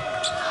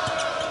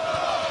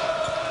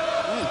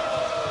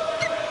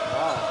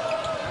 Wow.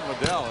 And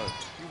Liddell,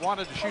 he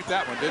wanted to shoot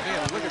that one, didn't he?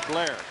 And look at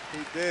Blair. He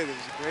did. It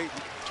was a great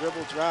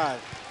dribble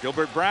drive.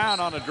 Gilbert Brown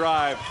on a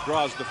drive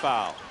draws the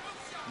foul.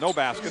 No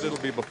basket. It'll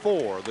be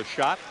before the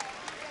shot.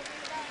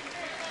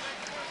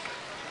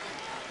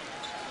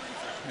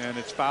 And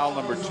it's foul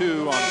number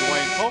 2 on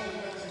Dwayne Pope.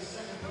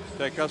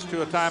 Take us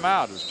to a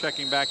timeout. Who's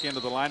checking back into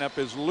the lineup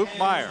is Luke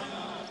Meyer.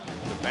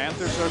 The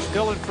Panthers are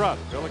still in front.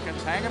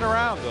 Billikens hanging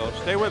around, though.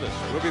 Stay with us.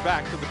 We'll be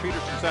back to the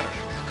Peterson Center.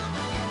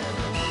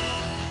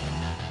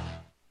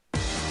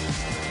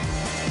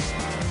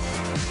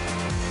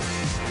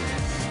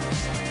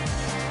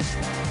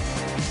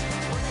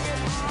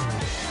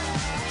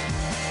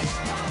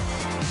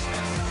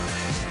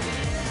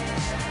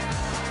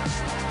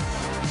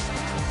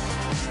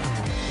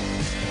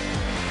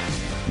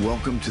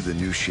 Welcome to the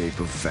new shape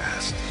of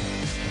fast.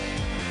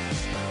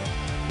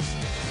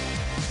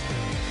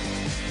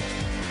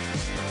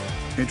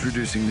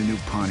 Introducing the new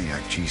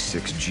Pontiac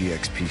G6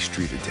 GXP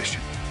Street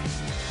Edition.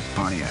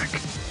 Pontiac,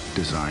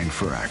 designed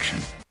for action.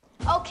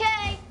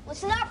 Okay,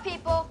 listen up,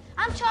 people.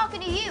 I'm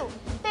talking to you,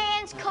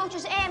 fans,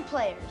 coaches, and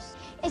players.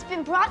 It's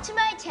been brought to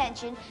my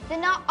attention that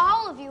not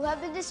all of you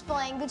have been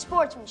displaying good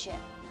sportsmanship.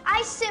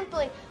 I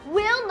simply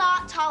will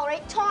not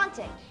tolerate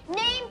taunting,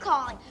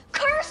 name-calling,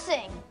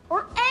 cursing,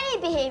 or any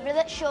behavior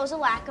that shows a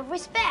lack of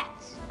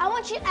respect. I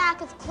want you to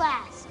act with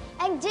class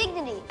and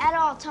dignity at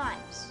all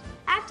times.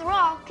 After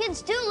all,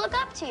 kids do look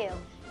up to you.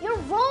 You're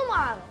role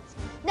models.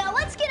 Now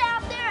let's get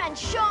out there and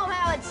show them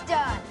how it's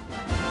done.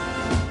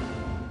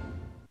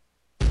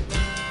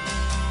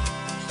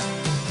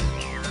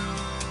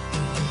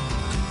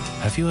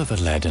 Have you ever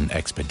led an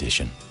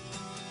expedition?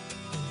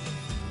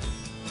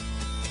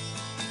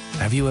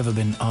 Have you ever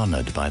been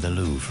honored by the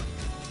Louvre?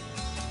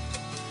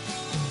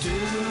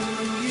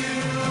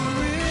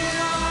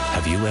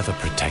 Have you ever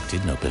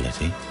protected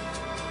nobility?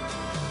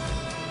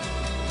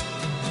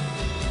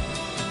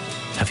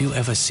 Have you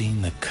ever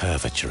seen the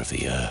curvature of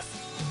the earth?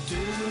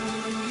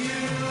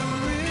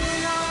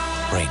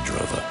 Range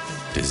Rover,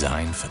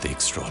 designed for the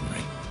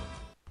extraordinary.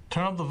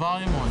 Turn up the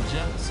volume on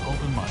Jets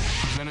Open Mic,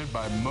 presented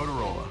by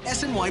Motorola.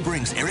 SNY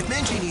brings Eric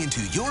Mangini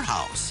into your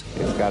house.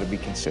 It's got to be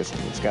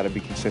consistent. It's got to be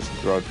consistent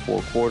throughout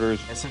 4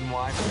 quarters.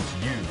 SNY puts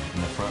you in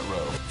the front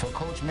row. For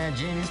Coach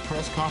Mangini's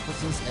press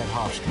conferences at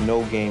Hofstra.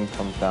 No game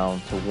comes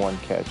down to one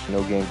catch.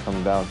 No game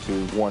comes down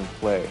to one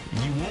play.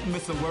 You won't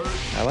miss a word.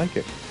 I like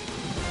it.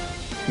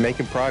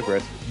 Making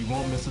progress. You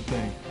won't miss a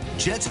thing.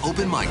 Jets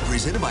Open Mic,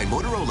 presented by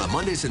Motorola,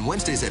 Mondays and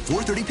Wednesdays at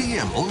 4:30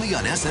 p.m. only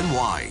on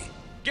SNY.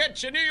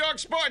 Get your New York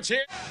sports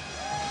here.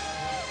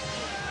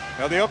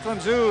 Now the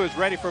Oakland Zoo is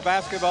ready for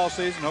basketball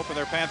season, hoping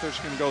their Panthers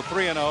can go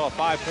 3-0, a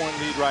 5-point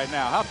lead right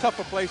now. How tough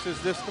a place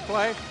is this to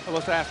play? Well,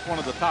 let's ask one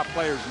of the top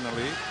players in the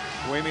league,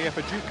 Wemi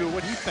Efajuku,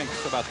 what he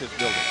thinks about this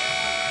building.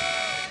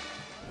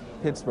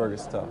 Pittsburgh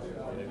is tough.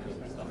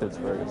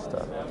 Pittsburgh is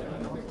tough.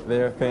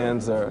 Their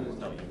fans are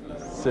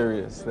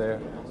serious. They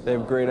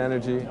have great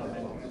energy.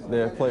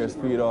 Their players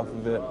feed off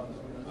of it.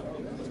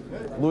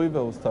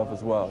 Louisville was tough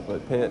as well,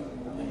 but Pitt,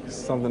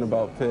 something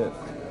about Pitt,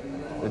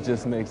 it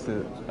just makes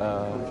it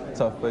a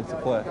tough place to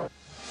play.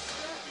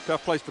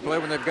 Tough place to play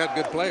when they've got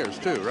good players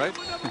too, right?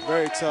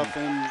 Very tough,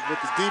 and with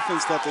the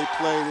defense that they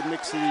play, it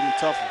makes it even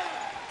tougher.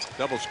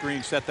 Double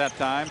screen set that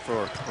time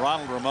for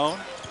Ronald Ramon.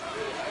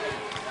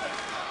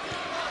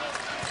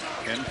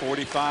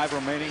 10:45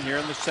 remaining here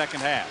in the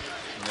second half.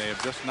 And they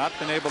have just not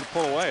been able to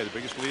pull away. The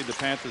biggest lead the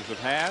Panthers have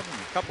had,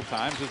 and a couple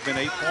times, has been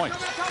 8 points.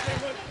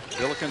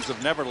 Billikens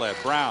have never led.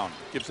 Brown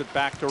gives it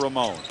back to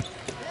Ramon.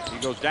 He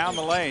goes down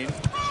the lane,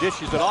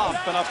 dishes it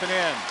off and up and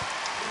in.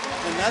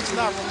 And that's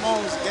not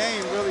Ramon's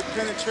game, really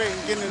penetrating,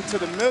 getting into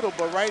the middle,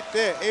 but right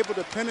there, able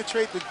to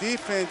penetrate the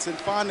defense and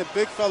find the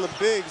big fella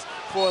bigs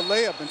for a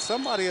layup. And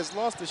somebody has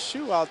lost a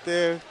shoe out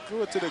there,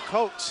 threw it to the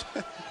coach.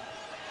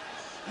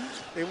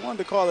 They wanted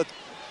to call it.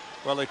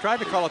 Well, they tried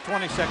to call a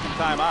 20-second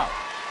timeout.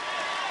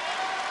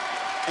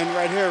 And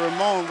right here,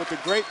 Ramon with the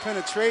great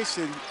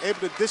penetration, able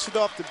to dish it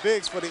off to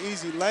Biggs for the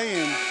easy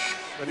lay-in.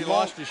 But he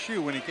lost his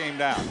shoe when he came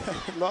down.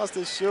 Lost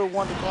his shoe,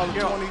 wanted to call a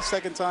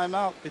 20-second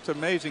timeout. It's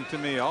amazing to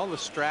me, all the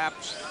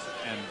straps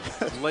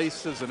and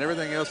laces and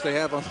everything else they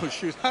have on those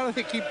shoes. How do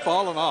they keep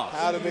falling off?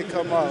 How do they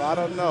come off? I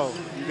don't know.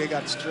 They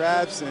got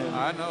straps and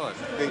I know it.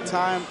 They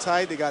tie them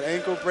tight. They got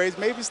ankle braces.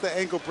 Maybe it's the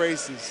ankle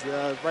braces.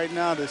 Right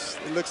now, it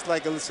looks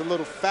like it's a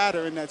little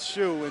fatter in that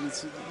shoe, and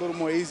it's a little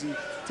more easy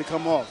to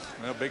come off.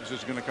 Well, Biggs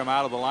is going to come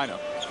out of the lineup.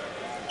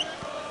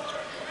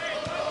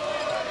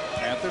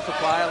 Panthers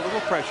apply a little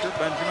pressure.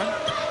 Benjamin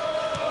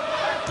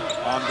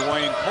on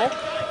Dwayne Polk.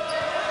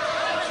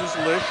 This is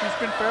Lish. He's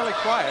been fairly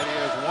quiet. He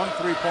has 1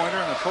 3-pointer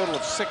and a total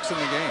of 6 in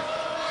the game.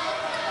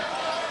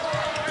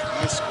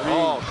 Nice screen.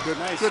 Oh, good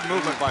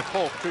movement by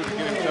Polk, too, to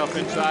get himself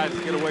inside,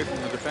 to get away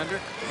from the defender,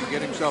 and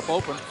get himself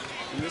open.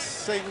 And this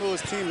St.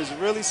 Louis team is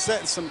really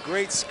setting some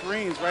great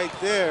screens right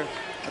there.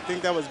 I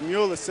think that was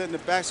Mueller setting the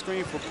back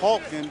screen for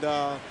Polk, and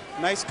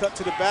nice cut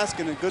to the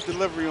basket and good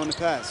delivery on the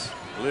pass.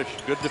 Lish,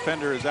 good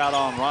defender, is out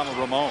on Ronald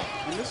Ramon.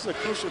 And this is a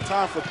crucial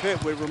time for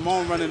Pitt with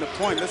Ramon running the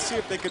point. Let's see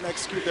if they can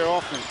execute their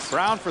offense.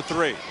 Brown for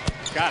 3.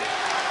 Got it.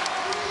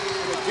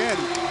 And again,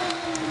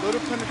 a little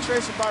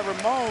penetration by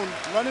Ramon,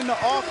 running the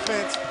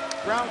offense.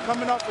 Brown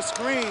coming up the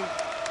screen.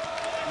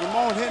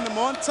 Ramon hitting him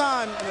on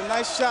time, and a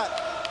nice shot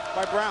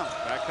by Brown.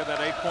 Back to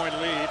that 8-point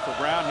lead for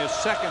Brown, his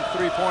second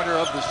 3-pointer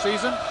of the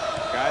season.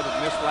 Guy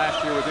that missed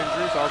last year with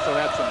injuries, also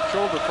had some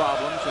shoulder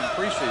problems in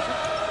preseason.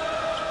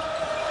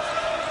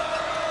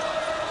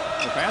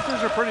 The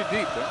Panthers are pretty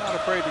deep. They're not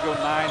afraid to go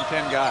 9,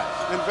 10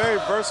 guys. And very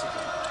versatile.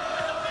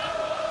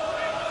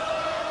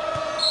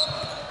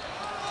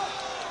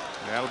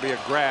 That'll be a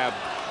grab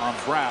on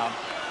Brown.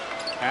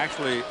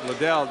 Actually,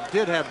 Liddell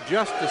did have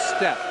just a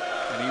step,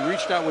 and he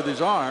reached out with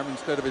his arm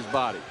instead of his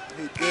body.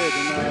 He did,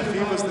 and if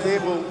he was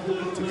able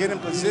to get in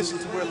position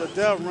to where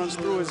Liddell runs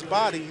through his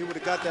body, he would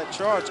have got that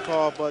charge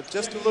call, but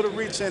just a little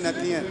reach in at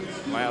the end.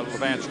 Well,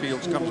 Levance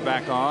Fields comes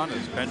back on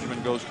as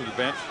Benjamin goes to the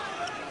bench.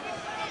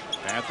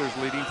 Panthers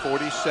leading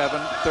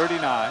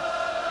 47-39.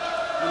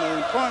 And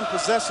an important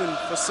possession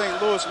for St.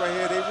 Louis right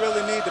here. They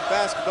really need the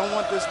basket. Don't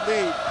want this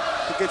lead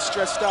to get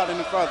stretched out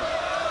any further.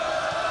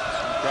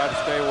 Try to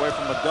stay away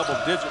from a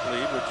double-digit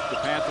lead, which the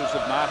Panthers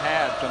have not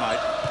had tonight.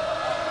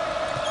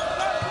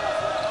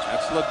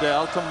 That's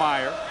Liddell to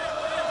Meyer.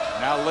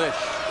 Now Lish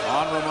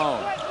on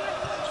Ramon.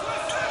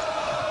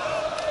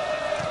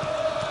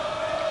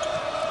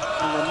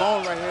 And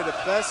Ramon right here, the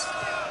best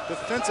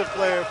defensive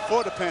player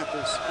for the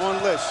Panthers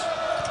on Lish.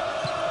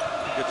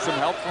 Gets some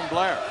help from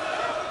Blair.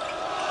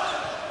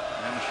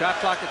 And the shot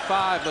clock at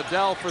 5.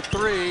 Liddell for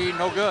 3,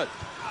 no good.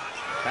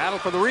 Battle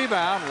for the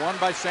rebound, won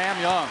by Sam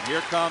Young. Here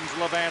comes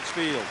Levance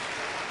Fields.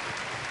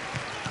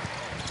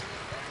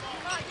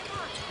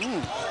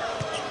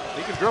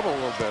 He can dribble a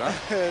little bit,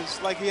 huh?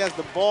 It's like he has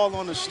the ball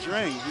on a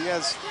string. He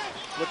has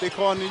what they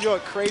call in New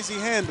York crazy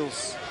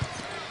handles.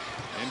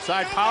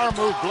 Inside power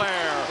move,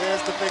 Blair.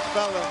 There's the big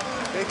fella.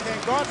 They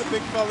can't guard the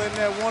big fella in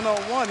there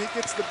one-on-one. He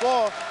gets the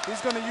ball.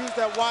 He's going to use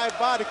that wide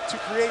body to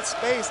create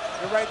space.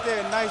 And right there,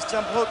 a nice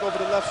jump hook over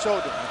the left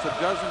shoulder. It's a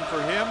dozen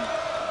for him,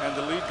 and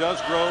the lead does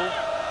grow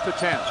to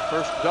 10.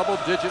 First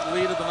double-digit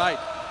lead of the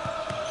night.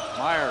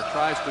 Meyer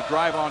tries to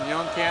drive on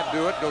Young, can't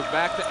do it, goes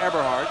back to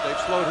Eberhard.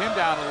 They've slowed him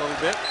down a little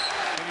bit,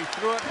 and he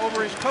threw it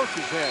over his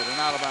coach's head and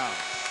out of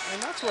bounds.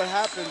 And that's what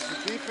happens.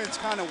 The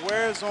defense kind of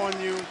wears on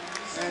you,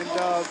 and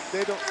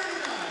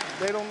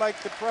they don't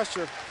like the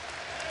pressure.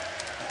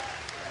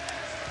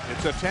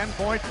 It's a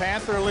 10-point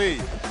Panther lead.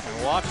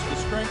 And watch the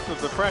strength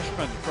of the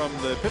freshman from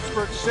the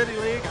Pittsburgh City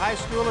League High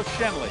School of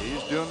Shenley.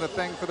 He's doing the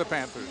thing for the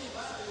Panthers.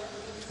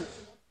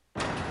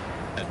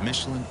 At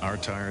Michelin, our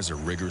tires are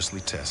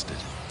rigorously tested.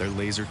 They're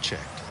laser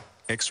checked,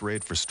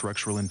 X-rayed for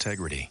structural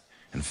integrity.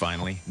 And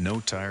finally, no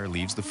tire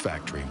leaves the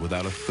factory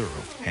without a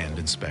thorough hand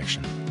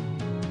inspection.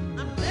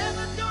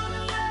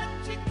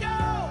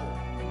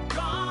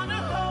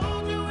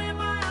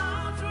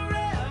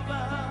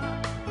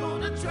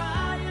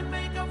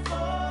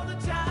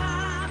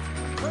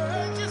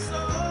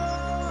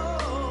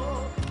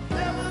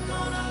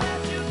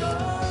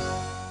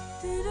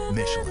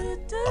 Michelin,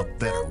 a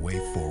better way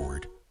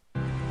forward.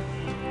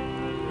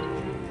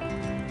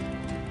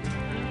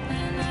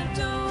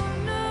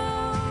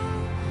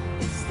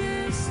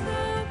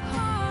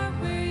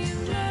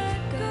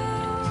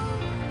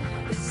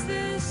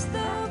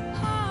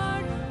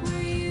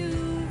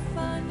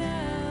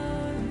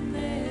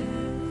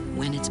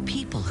 When it's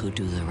people who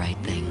do the right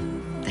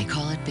thing, they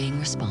call it being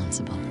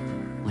responsible.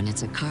 When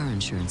it's a car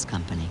insurance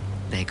company,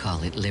 they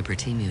call it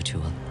Liberty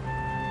Mutual.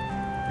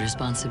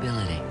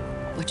 Responsibility.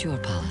 What's your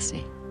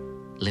policy?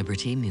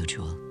 Liberty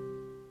Mutual. And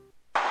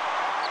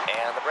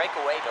the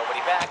breakaway,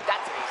 nobody back.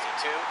 That's an easy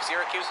 2.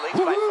 Syracuse leads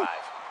by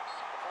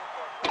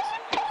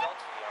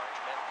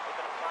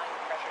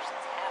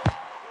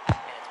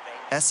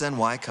 5.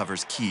 SNY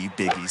covers key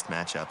Big East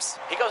matchups.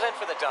 He goes in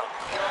for the dunk.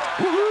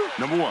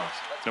 Number one.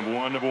 Number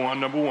one, number one,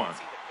 number one.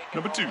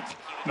 Number two.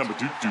 Number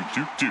two, two,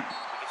 two, two.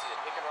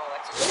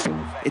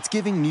 It's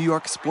giving New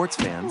York sports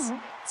fans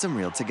some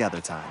real together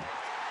time.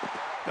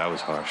 That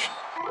was harsh.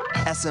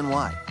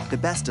 SNY, the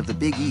best of the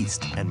Big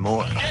East and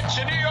more. Get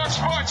your New York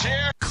sports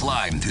here.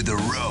 Climb through the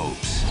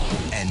ropes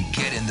and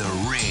get in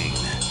the ring.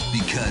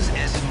 Because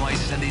SNY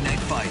Sunday Night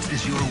Fights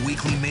is your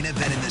weekly main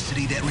event in the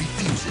city that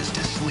refuses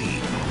to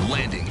sleep.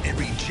 Landing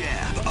every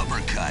jab,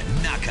 uppercut,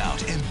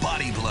 knockout, and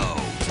body blow.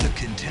 The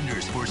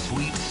contenders for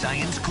sweet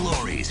science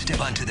glory step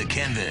onto the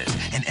canvas,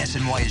 and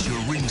SNY is your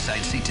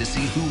ringside seat to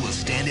see who will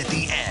stand at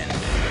the end.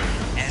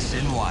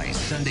 SNY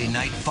Sunday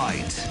Night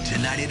Fights,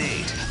 tonight at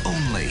 8,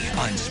 only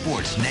on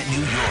Sportsnet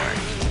New York.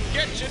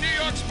 Get your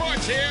New York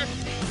sports here.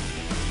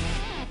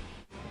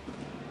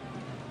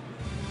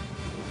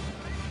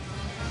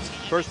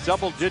 First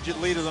double-digit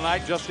lead of the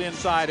night, just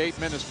inside 8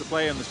 minutes to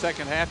play in the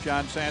second half.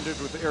 John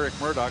Sanders with Eric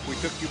Murdoch. We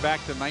took you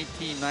back to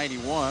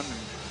 1991,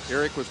 and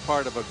Eric was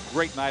part of a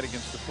great night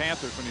against the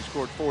Panthers when he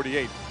scored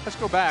 48. Let's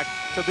go back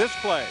to this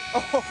play.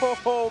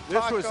 Oh,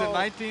 this Paco. was in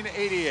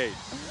 1988.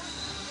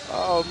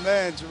 Oh,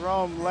 man,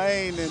 Jerome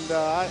Lane. And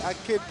I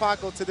kid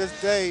Paco to this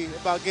day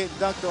about getting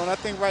dunked on. I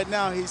think right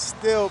now he's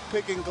still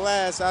picking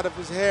glass out of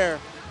his hair.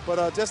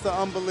 But just an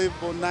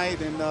unbelievable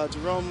night. And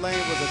Jerome Lane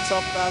was a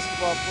tough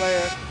basketball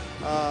player.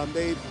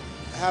 They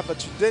have a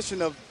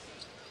tradition of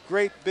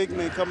great big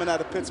men coming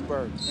out of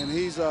Pittsburgh, and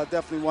he's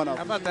definitely one of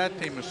them. How about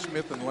that team with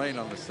Smith and Lane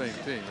on the same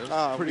team? It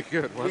was pretty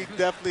good, wasn't We it?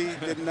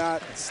 definitely did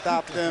not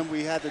stop them.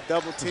 We had to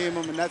double team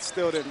them, and that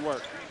still didn't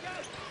work.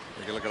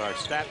 Take a look at our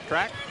stat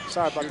track.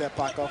 Sorry about that,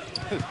 Paco.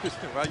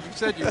 Well, you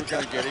said you were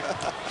going to get him.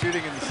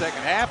 Shooting in the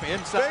second half,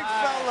 inside. Big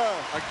fella.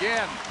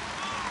 Again.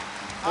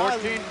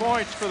 14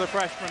 points for the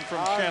freshman from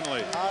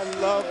Shenley. I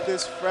love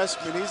this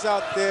freshman. He's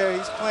out there.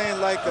 He's playing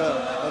like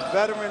a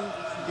veteran.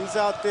 He's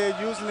out there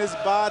using his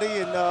body.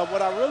 And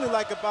what I really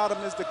like about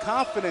him is the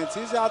confidence.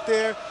 He's out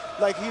there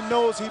like he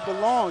knows he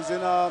belongs.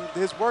 And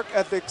his work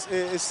ethic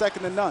is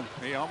second to none.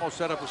 He almost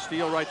set up a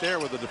steal right there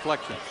with a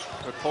deflection.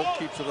 The Colt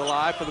keeps it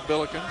alive for the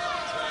Billikens.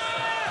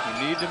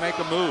 You need to make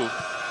a move.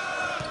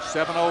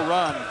 7-0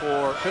 run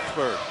for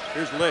Pittsburgh.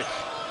 Here's Lish.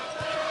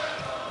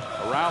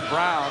 Around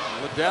Brown,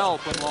 Liddell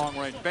from long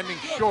range, bending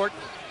short,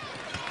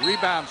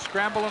 rebound,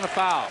 scramble, and a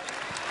foul.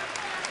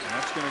 And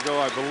that's going to go,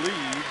 I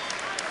believe,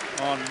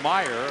 on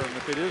Meyer, and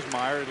if it is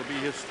Meyer, it'll be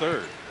his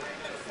third.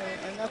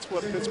 And that's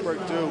what Pittsburgh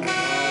do.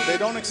 They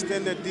don't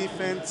extend their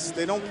defense.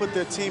 They don't put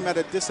their team at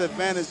a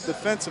disadvantage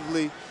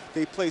defensively.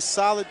 They play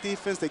solid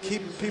defense. They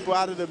keep people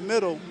out of the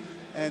middle,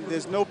 and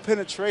there's no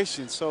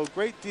penetration. So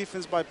great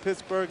defense by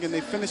Pittsburgh, and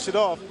they finish it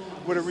off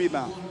with a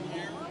rebound.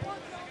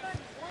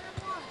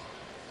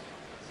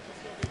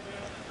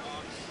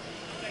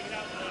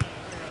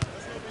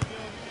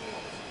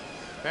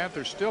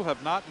 Panthers still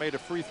have not made a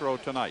free throw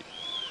tonight.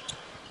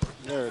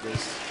 There it is.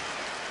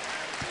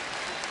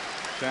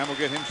 Sam will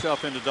get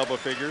himself into double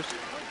figures.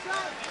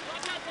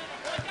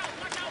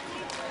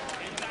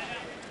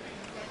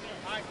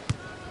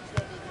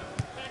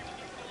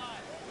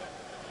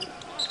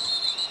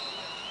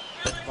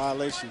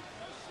 Violation.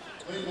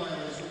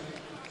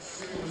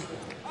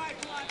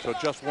 So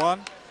just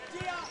one.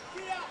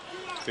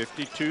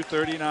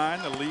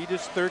 52-39. The lead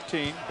is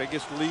 13.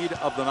 Biggest lead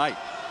of the night.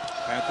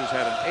 Panthers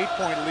had an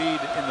 8-point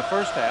lead in the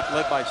first half,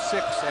 led by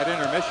 6 at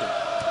intermission.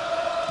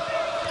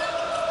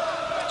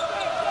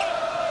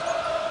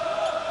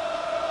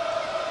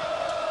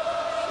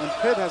 And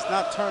Pitt has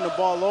not turned the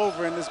ball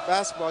over in this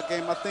basketball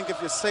game. I think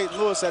if you're St.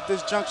 Louis at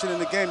this junction in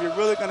the game, you're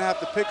really going to have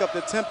to pick up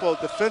the tempo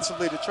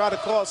defensively to try to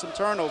cause some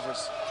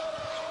turnovers.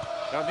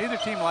 Now, neither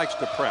team likes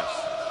to press.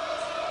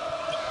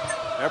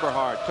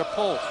 Eberhard to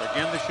Pulse.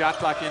 Again, the shot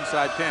clock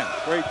inside 10.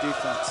 Great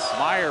defense.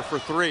 Meyer for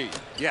 3.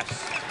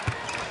 Yes.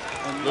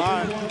 And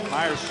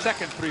Meyer's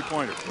second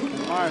three-pointer.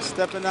 Meyer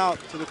stepping out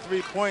to the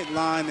three-point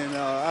line, and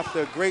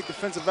after a great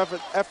defensive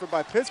effort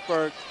by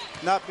Pittsburgh,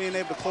 not being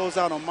able to close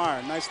out on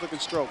Meyer. Nice-looking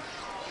stroke.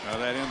 Now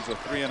that ends a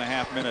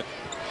 3.5-minute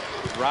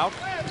drought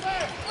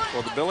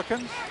for the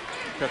Billikens.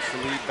 Cuts the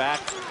lead back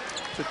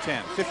to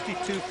 10.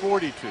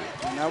 52-42.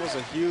 And that was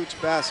a huge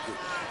basket.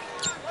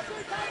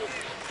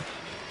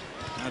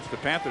 That's the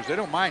Panthers. They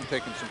don't mind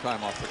taking some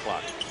time off the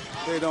clock.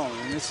 They don't,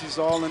 and this is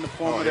all in the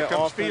form of their here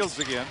comes offense. Fields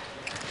again.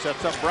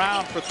 Sets up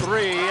Brown for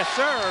 3. Yes,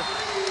 sir.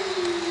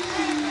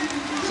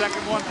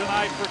 Second one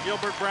tonight for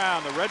Gilbert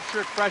Brown, the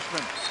redshirt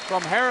freshman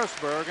from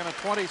Harrisburg, and a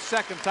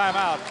 22nd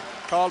timeout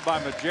called by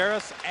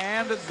Majerus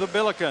and the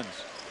Billikens.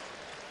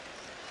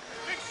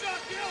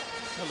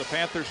 Well, the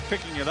Panthers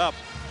picking it up.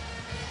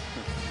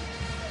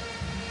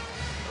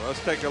 Well,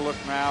 let's take a look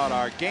now at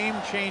our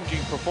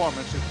game-changing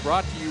performance. It's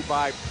brought to you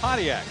by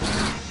Pontiac.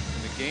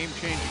 And the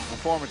game-changing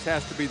performance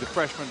has to be the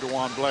freshman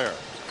DeJuan Blair.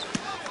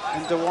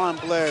 And DeJuan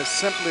Blair is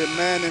simply a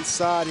man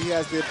inside. He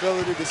has the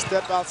ability to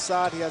step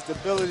outside. He has the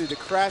ability to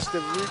crash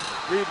the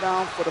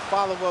rebound for the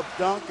follow-up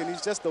dunk. And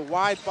he's just a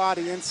wide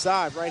body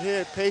inside. Right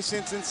here,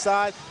 patience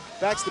inside.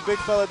 Backs the big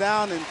fella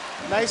down, and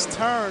nice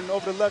turn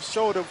over the left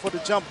shoulder for the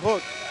jump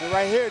hook. And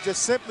right here,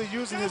 just simply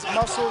using his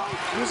muscle,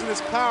 using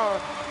his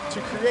power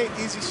to create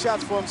easy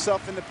shots for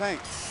himself in the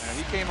paint. And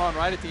he came on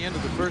right at the end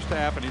of the first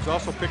half, and he's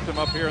also picked them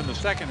up here in the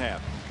second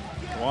half.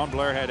 DeJuan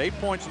Blair had 8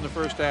 points in the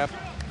first half.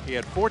 He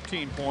had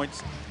 14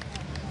 points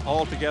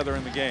altogether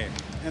in the game.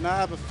 and I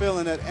have a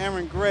feeling that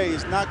Aaron Gray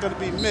is not going to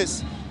be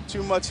missed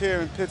too much here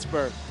in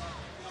Pittsburgh.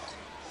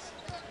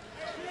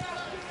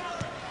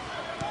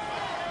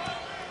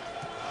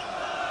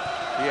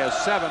 He has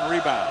 7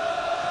 rebounds.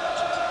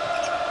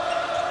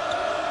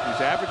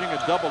 He's averaging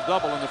a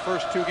double-double in the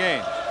first 2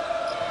 games.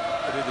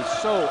 But it is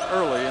so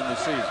early in the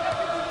season.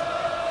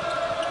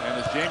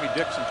 And as Jamie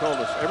Dixon told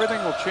us,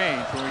 everything will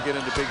change when we get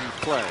into Big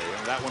East play.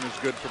 And that one is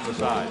good from the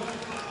side.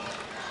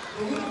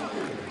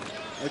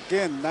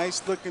 Again,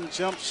 nice looking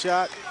jump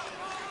shot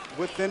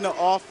within the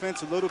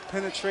offense, a little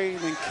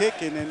penetrating and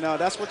kicking, and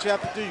that's what you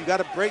have to do. You got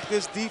to break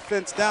this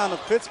defense down of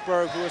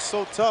Pittsburgh, who is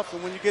so tough,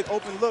 and when you get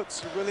open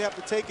looks, you really have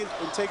to take it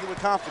and take it with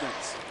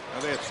confidence.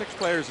 Well, they had 6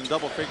 players in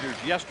double figures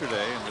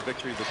yesterday in the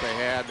victory that they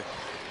had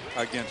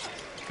against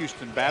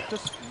Houston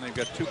Baptist, and they've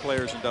got 2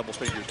 players in double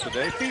figures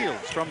today.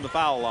 Fields from the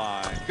foul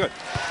line. Good.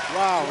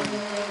 Wow,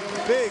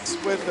 and Biggs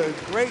with a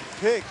great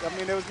pick. I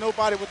mean, there was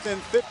nobody within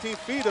 15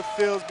 feet of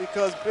Fields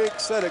because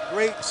Biggs set a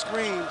great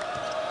screen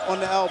on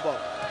the elbow.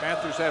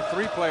 Panthers have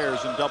 3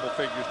 players in double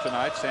figures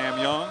tonight. Sam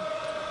Young,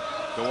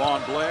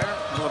 DeJuan Blair,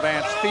 and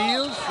Levance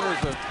Fields.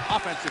 There's an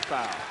offensive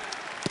foul.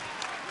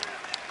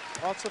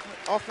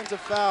 Offensive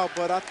foul,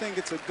 but I think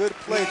it's a good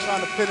play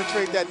trying to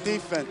penetrate that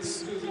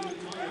defense.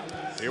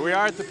 Here we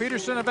are at the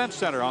Peterson Event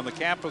Center on the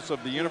campus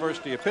of the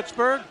University of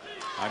Pittsburgh.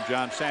 I'm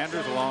John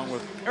Sanders along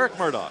with Eric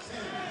Murdoch.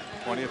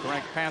 20th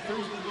ranked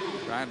Panthers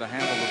trying to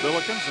handle the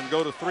Billikens and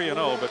go to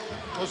 3-0, but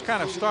those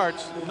kind of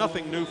starts,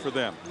 nothing new for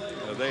them.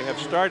 They have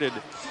started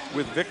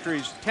with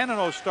victories,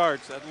 10-0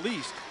 starts at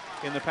least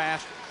in the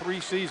past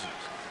 3 seasons.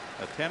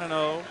 A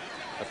 10-0,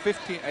 a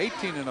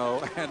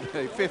 18-0, and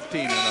a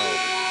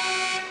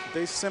 15-0.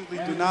 They simply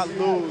do not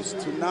lose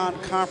to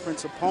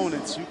non-conference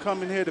opponents. You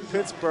come in here to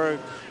Pittsburgh,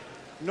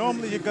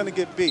 normally you're going to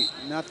get beat.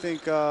 And I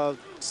think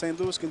St.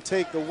 Louis can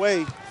take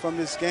away from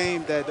this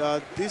game that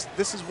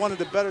this is one of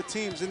the better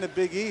teams in the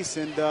Big East,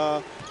 and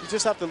you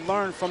just have to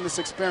learn from this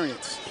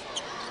experience.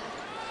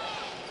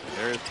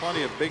 There is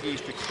plenty of Big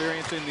East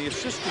experience in the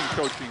assistant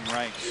coaching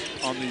ranks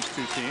on these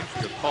 2 teams.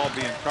 You have Paul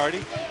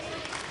Biancardi,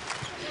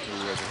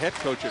 who was a head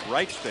coach at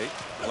Wright State.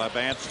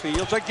 Levance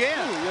Fields again.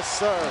 Ooh, yes,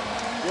 sir.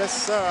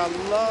 Yes, sir. I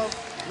love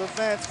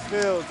Levance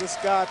Fields. This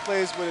guy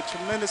plays with a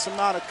tremendous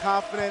amount of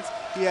confidence.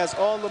 He has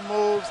all the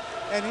moves,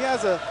 and he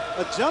has a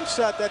jump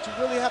shot that you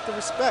really have to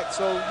respect.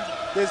 So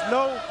there's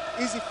no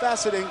easy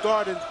facet in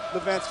guarding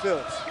Levance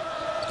Fields.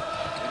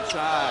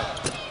 Inside.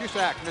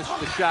 Cusack misses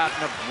the shot,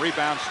 and a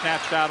rebound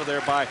snatched out of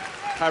there by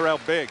Tyrell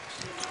Biggs.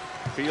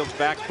 Fields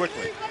back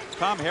quickly.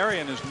 Tom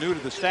Harrion is new to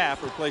the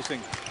staff,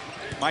 replacing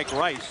Mike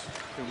Rice,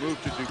 who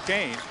moved to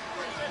Duquesne.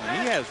 And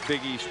he has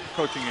Big East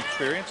coaching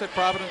experience at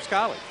Providence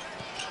College.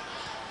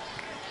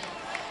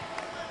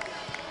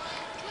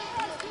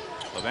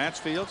 Levance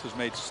Fields has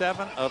made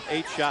 7 of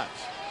 8 shots.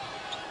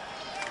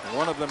 And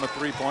 1 of them a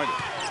 3-pointer.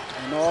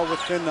 And all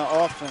within the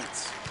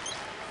offense.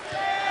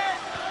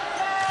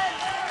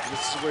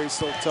 This is where he's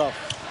so tough.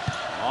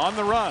 On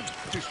the run,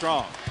 too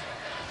strong.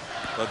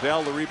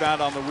 Liddell the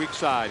rebound on the weak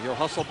side. He'll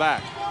hustle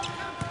back.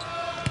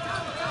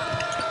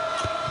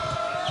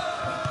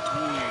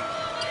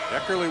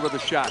 Eckerly with a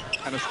shot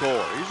and a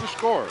score. He's a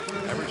scorer.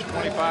 Averaged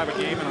 25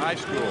 a game in high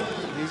school.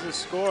 He's a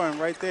scorer, and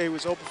right there he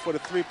was open for the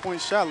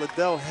 3-point shot.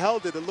 Liddell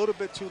held it a little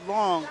bit too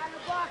long.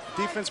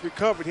 Defense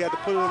recovered. He had to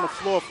put it on the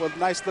floor for a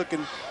nice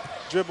looking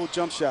dribble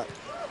jump shot.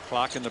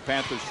 Clock in the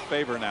Panthers'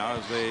 favor now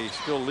as they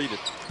still lead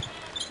it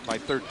by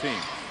 13.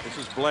 This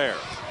is Blair.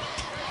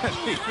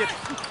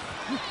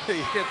 He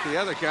hit the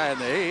other guy in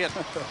the head.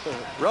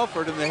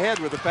 Relford in the head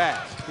with a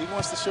pass. He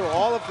wants to show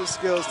all of his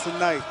skills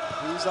tonight.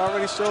 He's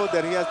already showed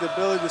that he has the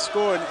ability to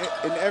score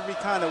in every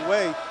kind of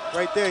way.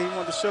 Right there, he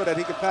wanted to show that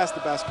he can pass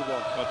the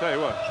basketball. I'll tell you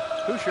what,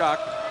 Kushak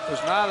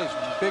was not as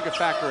big a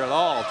factor at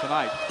all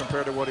tonight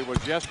compared to what he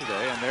was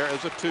yesterday, and there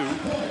is a 2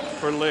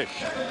 for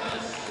Lish.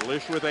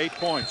 Lish with 8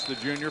 points, the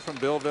junior from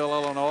Billville,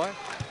 Illinois.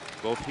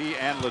 Both he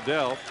and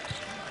Liddell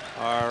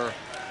are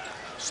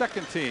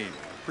second team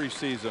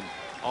preseason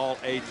all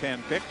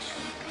A10 picks.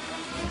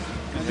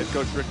 And head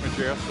coach Rick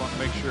Majerus wants to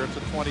make sure it's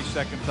a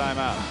 22nd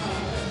timeout.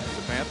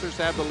 The Panthers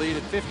have the lead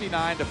at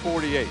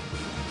 59-48.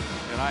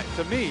 And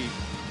to me,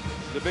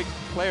 the big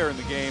player in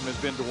the game has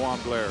been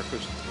DeJuan Blair,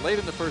 because late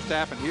in the first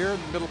half and here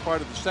in the middle part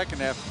of the second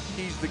half,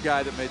 he's the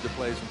guy that made the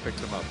plays and picked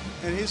them up.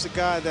 And he's the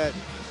guy that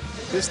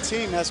this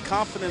team has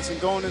confidence in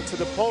going into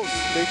the post.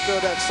 They feel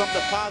that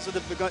something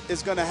positive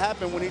is going to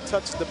happen when he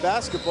touches the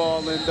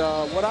basketball.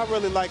 And what I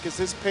really like is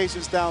his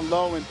patience down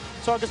low. And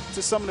talking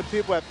to some of the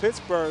people at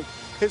Pittsburgh,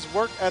 his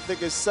work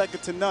ethic is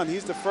second to none.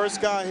 He's the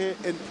first guy here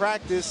in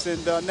practice,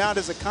 and now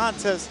there's a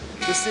contest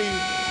to see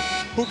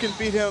who can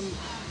beat him,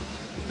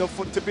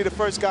 to be the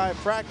first guy in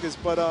practice.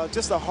 But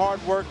just a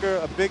hard worker,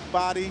 a big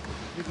body.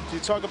 You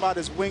talk about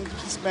his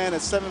wingspan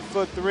at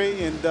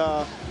 7'3",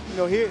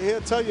 and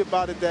he'll tell you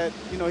about it that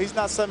he's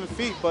not 7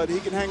 feet, but he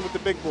can hang with the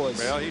big boys.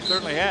 Well, he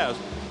certainly has.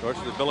 Of course,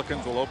 the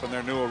Billikens will open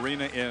their new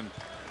arena in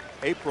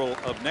April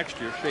of next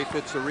year, Shea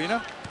Fitz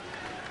Arena.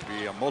 It'll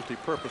be a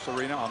multi-purpose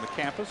arena on the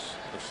campus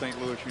of St.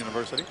 Louis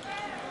University.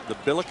 The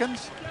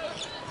Billikens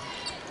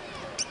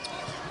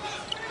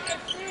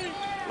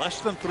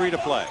Less than 3 to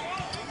play.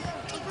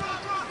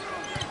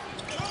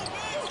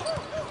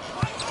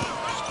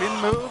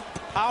 Spin move,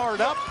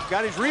 powered up,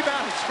 got his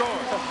rebound and scored.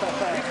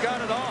 He's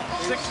got it all.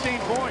 16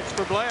 points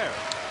for Blair.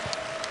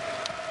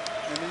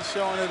 And he's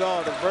showing it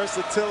all, the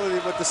versatility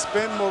with the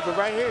spin move. But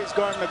right here, he's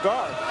guarding the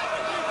guard.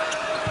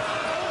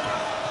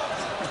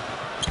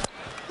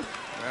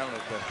 Well,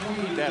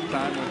 the lead that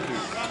time went to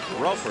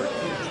Relford,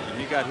 and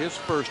he got his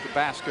first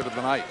basket of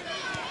the night.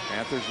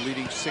 Panthers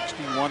leading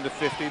 61 to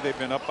 50. They've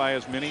been up by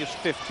as many as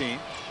 15.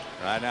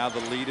 Right now, the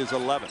lead is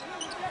 11.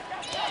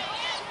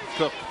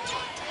 Cook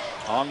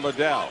on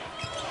Liddell.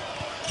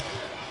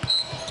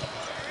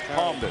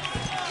 Palmed it.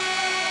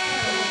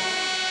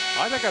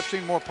 I think I've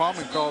seen more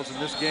palming calls in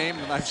this game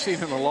than I've seen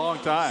in a long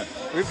time.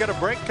 We've got a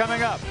break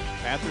coming up.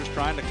 Panthers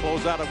trying to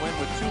close out a win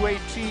with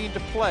 2:18 to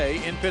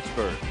play in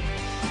Pittsburgh.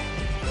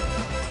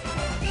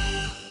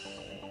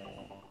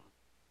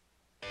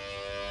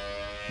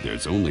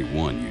 There's only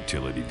one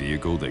utility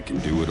vehicle that can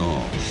do it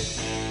all.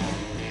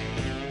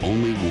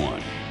 Only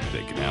one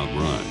that can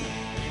outrun.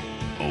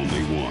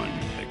 Only one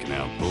that can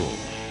outpull.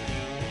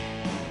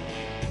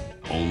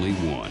 Only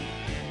one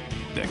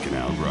that can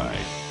outride.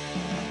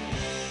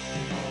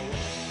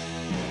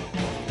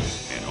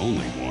 And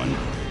only one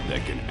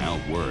that can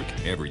outwork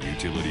every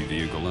utility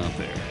vehicle out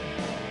there.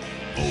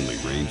 Only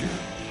Ranger.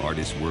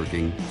 Hardest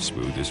working,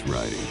 smoothest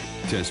riding.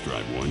 Test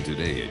drive one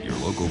today at your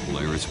local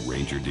Polaris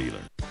Ranger dealer.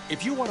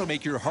 If you want to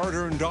make your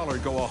hard-earned dollar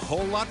go a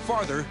whole lot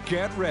farther,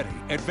 get ready.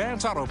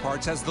 Advance Auto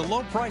Parts has the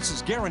low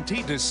prices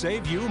guaranteed to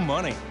save you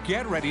money.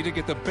 Get ready to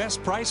get the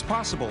best price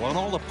possible on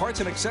all the parts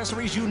and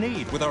accessories you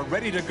need with our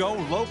ready-to-go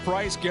low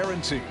price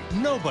guarantee.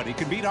 Nobody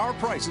can beat our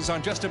prices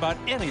on just about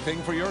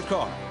anything for your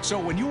car. So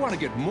when you want to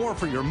get more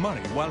for your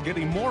money while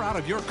getting more out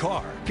of your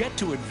car, get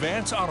to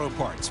Advance Auto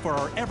Parts for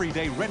our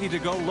everyday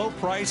ready-to-go low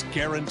price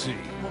guarantee.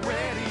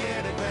 Ready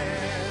in advance.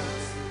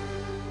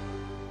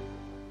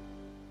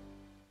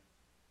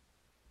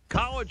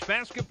 College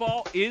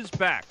basketball is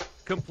back.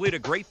 Complete a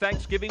great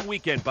Thanksgiving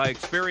weekend by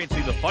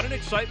experiencing the fun and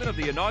excitement of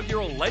the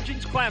inaugural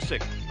Legends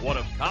Classic, one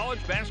of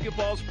college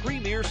basketball's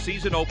premier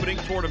season opening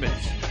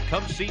tournaments.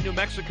 Come see New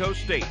Mexico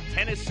State,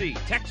 Tennessee,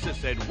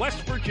 Texas, and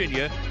West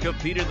Virginia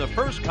compete in the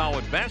first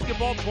college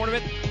basketball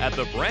tournament at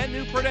the brand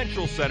new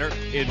Prudential Center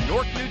in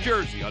Newark, New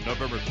Jersey on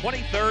November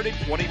 23rd and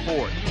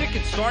 24th.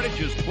 Tickets start at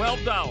just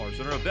 $12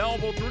 and are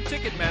available through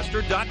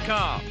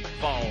Ticketmaster.com.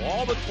 Follow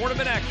all the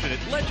tournament action at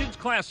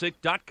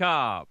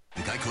legendsclassic.com.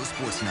 The Geico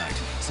Sports Night,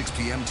 6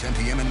 p.m., 10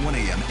 p.m., and 1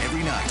 a.m.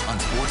 every night on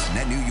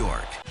Sportsnet New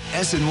York.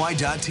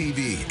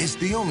 SNY.TV is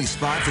the only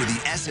spot for the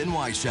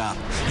SNY Shop.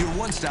 Your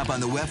one stop on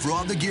the web for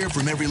all the gear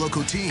from every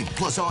local team,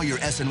 plus all your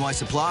SNY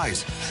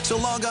supplies. So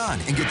log on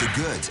and get the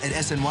goods at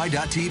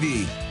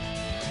SNY.TV.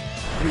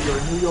 Get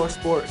your New York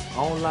sports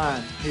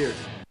online here.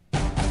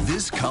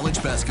 This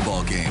college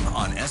basketball game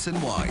on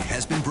SNY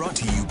has been brought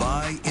to you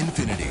by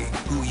Infiniti,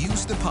 who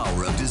use the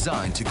power of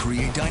design to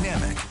create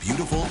dynamic,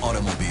 beautiful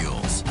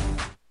automobiles.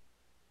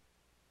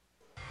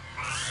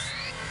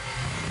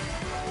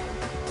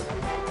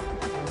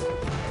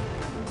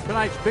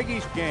 Tonight's Big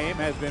East game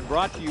has been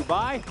brought to you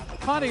by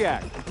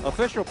Pontiac,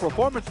 official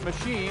performance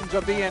machines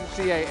of the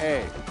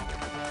NCAA.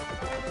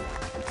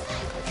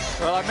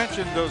 Well, I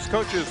mentioned those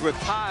coaches with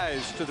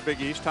ties to the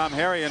Big East. Tom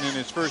Harrion in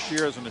his first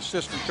year as an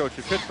assistant coach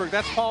at Pittsburgh.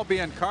 That's Paul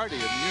Biancardi,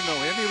 and you know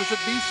him. He was at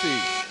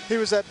BC. He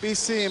was at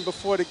BC, and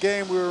before the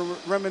game, we were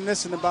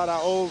reminiscing about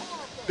our old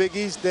Big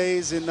East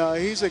days, and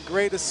he's a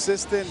great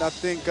assistant. I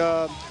think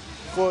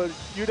for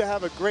you to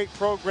have a great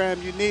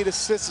program, you need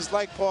assistants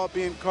like Paul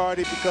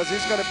Biancardi because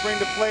he's going to bring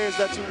the players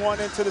that you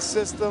want into the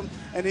system,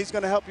 and he's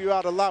going to help you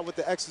out a lot with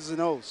the X's and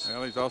O's.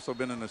 Well, he's also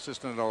been an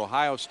assistant at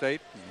Ohio State.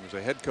 He was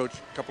a head coach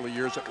a couple of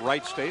years at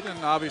Wright State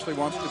and obviously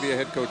wants to be a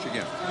head coach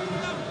again.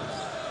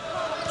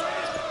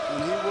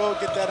 And he will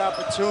get that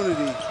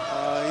opportunity.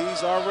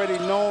 He's already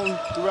known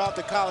throughout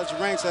the college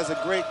ranks as a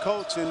great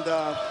coach, and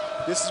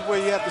this is where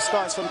you have to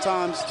start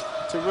sometimes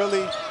to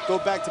really go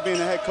back to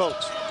being a head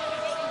coach.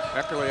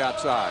 Eckerly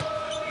outside.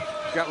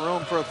 He's got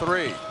room for a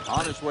three.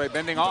 On his way,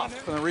 bending off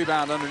from the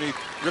rebound underneath.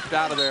 Ripped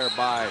out of there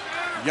by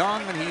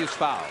Young, and he is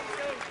fouled.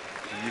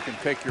 And you can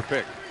take your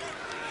pick.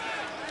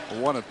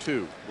 One of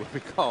two will be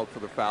called for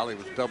the foul. He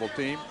was double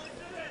teamed.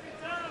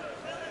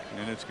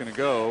 And it's going to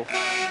go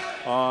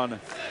on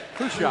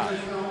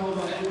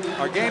Kushak.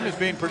 Our game is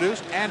being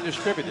produced and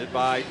distributed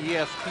by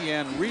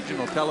ESPN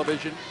Regional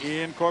Television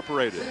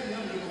Incorporated.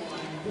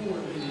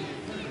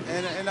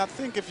 And I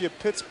think if you're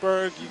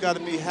Pittsburgh, you got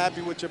to be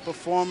happy with your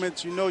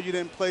performance. You know you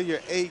didn't play your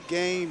A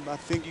game. I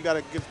think you got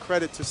to give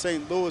credit to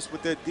St. Louis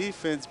with their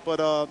defense.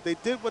 But they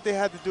did what they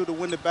had to do to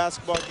win the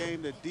basketball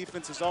game. Their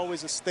defense is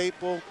always a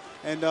staple,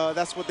 and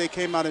that's what they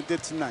came out and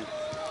did tonight.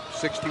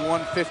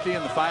 61-50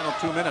 in the final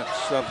 2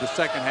 minutes of the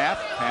second half.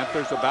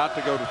 Panthers about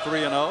to go to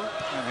 3-0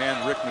 and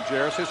hand Rick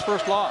Majerus his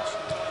first loss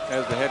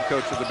as the head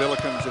coach of the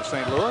Billikens of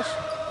St. Louis.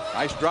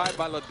 Nice drive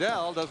by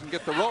Liddell, doesn't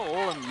get the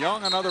roll, and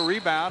Young another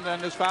rebound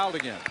and is fouled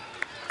again.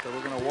 So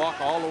we're going to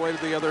walk all the way to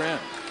the other end.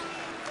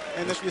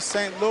 And if you're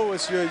St.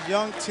 Louis, you're a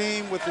young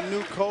team with a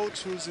new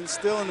coach who's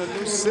instilling a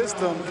new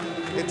system.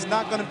 It's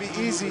not going to be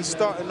easy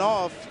starting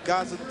off.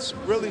 Guys are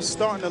really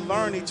starting to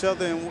learn each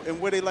other and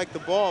where they like the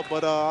ball.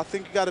 But I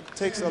think you got to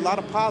take a lot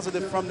of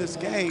positive from this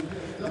game.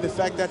 And the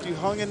fact that you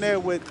hung in there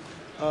with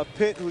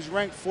Pitt, who's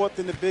ranked 4th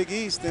in the Big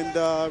East,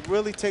 and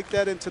really take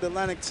that into the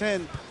Atlantic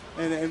 10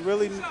 and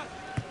really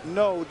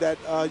know that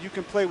you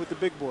can play with the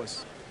big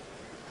boys.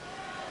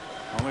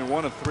 Only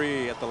 1 of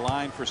 3 at the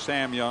line for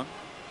Sam Young.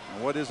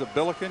 And what is a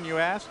Billiken, you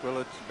ask? Well,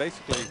 it's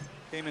basically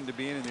came into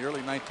being in the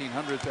early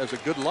 1900s as a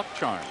good luck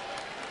charm.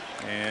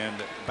 And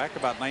back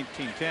about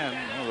 1910,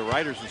 one of the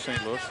writers in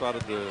St. Louis thought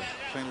of the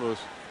St. Louis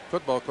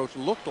football coach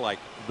looked like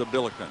the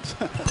Billikens.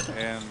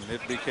 And it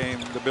became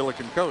the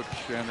Billiken coach,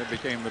 and it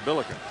became the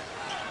Billiken.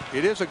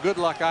 It is a good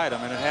luck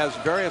item, and it has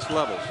various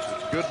levels.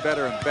 It's good,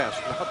 better, and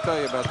best. I'll tell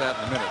you about that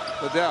in a minute.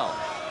 Liddell.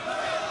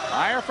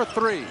 Meyer for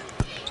 3.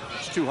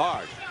 It's too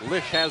hard.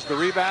 Lish has the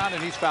rebound,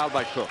 and he's fouled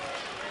by Cook.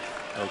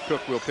 So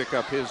Cook will pick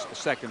up his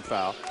 2nd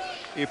foul.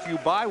 If you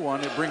buy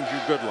one, it brings you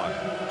good luck.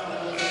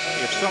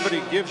 If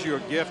somebody gives you a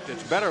gift,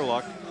 it's better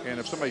luck. And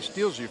if somebody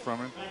steals you from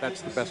it,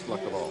 that's the best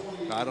luck of all.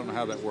 Now, I don't know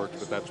how that works,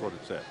 but that's what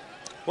it said.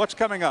 What's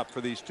coming up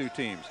for these two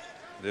teams?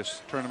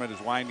 This tournament is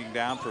winding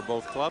down for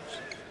both clubs,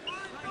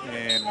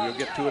 and we'll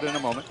get to it in a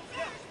moment.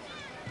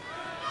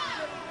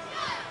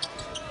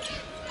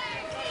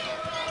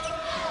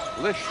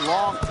 Lish,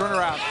 long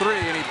turnaround 3,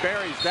 and he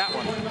buries that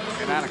one.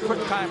 And on a quick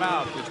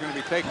timeout is going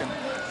to be taken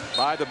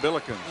by the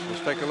Billikens.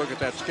 Let's take a look at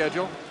that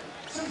schedule.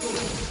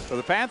 So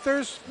the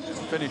Panthers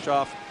finish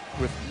off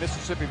with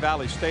Mississippi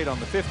Valley State on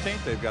the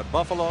 15th. They've got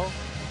Buffalo,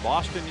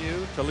 Boston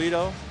U,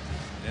 Toledo,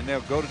 and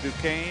they'll go to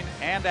Duquesne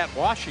and at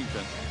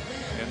Washington.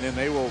 And then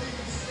they will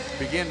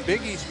begin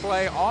Big East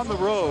play on the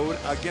road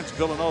against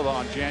Villanova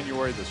on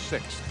January the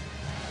 6th.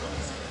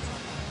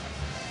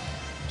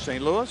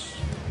 St. Louis,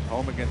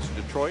 home against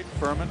Detroit,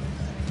 Furman,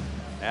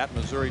 at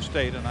Missouri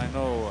State, and I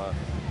know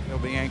they'll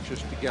be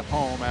anxious to get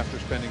home after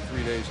spending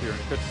 3 days here in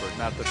Pittsburgh.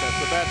 Not that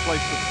that's a bad place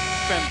to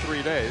spend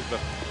 3 days, but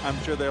I'm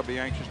sure they'll be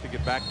anxious to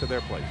get back to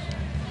their place.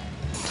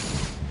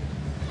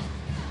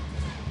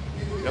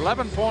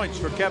 11 points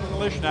for Kevin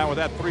Lish now with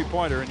that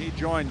 3-pointer, and he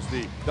joins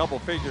the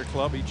double-figure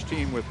club, each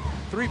team with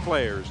 3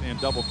 players in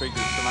double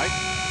figures tonight.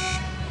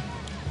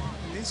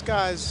 And these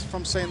guys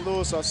from St.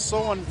 Louis are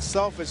so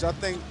unselfish. I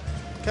think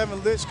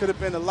Kevin Lish could have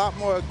been a lot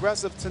more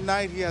aggressive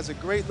tonight. He has a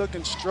great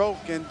looking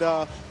stroke, and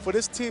for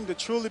this team to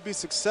truly be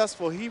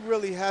successful, he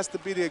really has to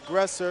be the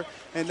aggressor,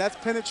 and that's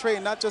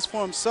penetrating not just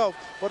for himself,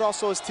 but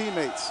also his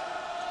teammates.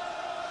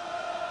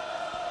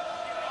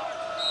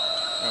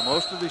 Now,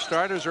 most of these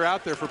starters are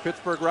out there for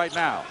Pittsburgh right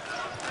now.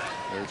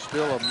 There's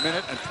still 1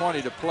 minute and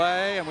 20 to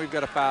play, and we've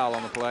got a foul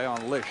on the play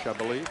on Lish, I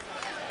believe.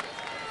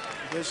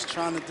 Lish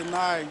trying to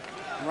deny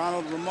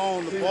Ronald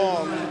Ramon the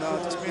ball and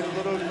just being a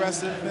little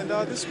aggressive. And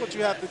this is what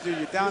you have to do.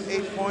 You're down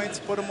 8 points,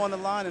 put them on the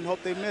line and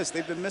hope they miss.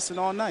 They've been missing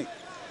all night.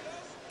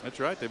 That's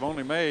right. They've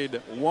only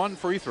made 1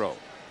 free throw.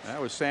 That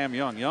was Sam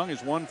Young. Young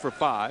is 1 for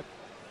 5.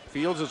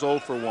 Fields is 0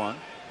 for 1.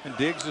 And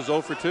Diggs is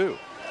 0 for 2.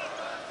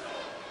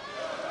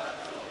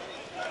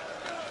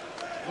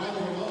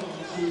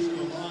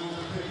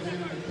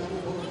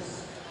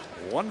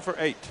 One for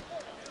 8.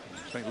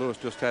 St. Louis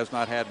just has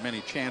not had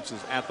many chances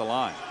at the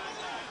line.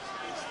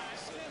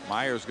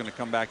 Meyer's going to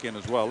come back in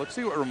as well. Let's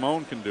see what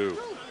Ramon can do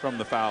from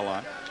the foul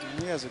line.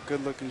 He has a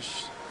good looking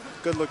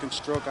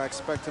stroke. I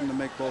expect him to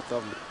make both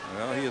of them.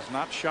 Well, he has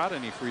not shot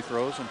any free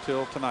throws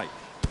until tonight.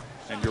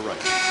 And you're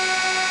right.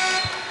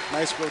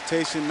 Nice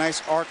rotation,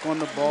 nice arc on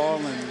the ball,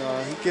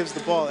 and he gives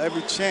the ball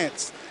every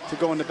chance to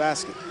go in the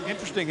basket.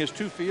 Interesting, his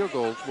 2 field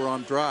goals were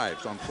on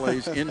drives, on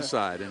plays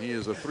inside, and he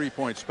is a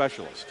 3-point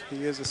specialist.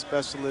 He is a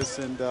specialist,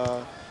 and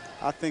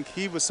I think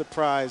he was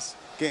surprised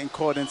getting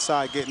caught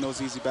inside, getting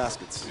those easy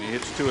baskets. And he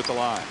hits 2 at the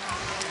line.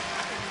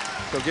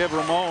 So give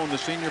Ramon, the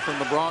senior from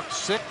the Bronx,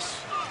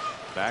 6.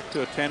 Back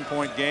to a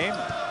 10-point game.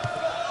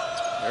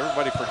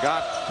 Everybody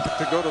forgot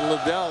to go to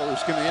Liddell,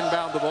 who's going to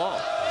inbound the ball.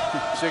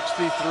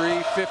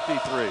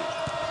 63-53.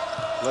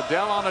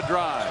 Liddell on a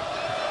drive.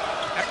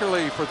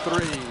 Eckerly for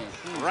 3.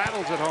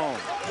 Rattles it home.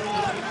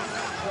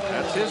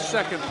 That's his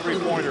 2nd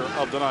 3-pointer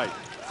of the night.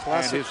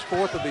 Classic, and his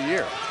 4th of the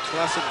year.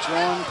 Classic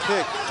drawn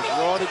pick.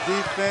 Draw the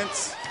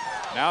defense.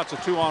 Now it's a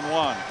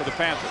 2-on-1 for the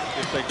Panthers.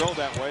 If they go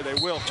that way, they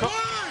will. Cook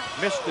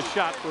missed the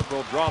shot, but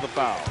will draw the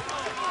foul.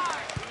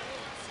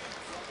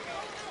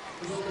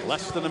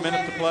 Less than a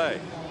minute to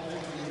play.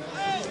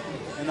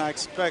 And I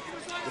expect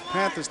the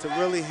Panthers to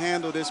really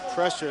handle this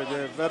pressure.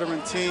 They're a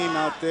veteran team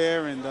out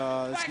there, and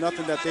it's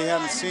nothing that they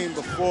haven't seen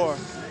before.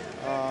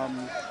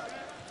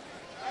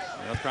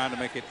 They're trying to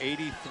make it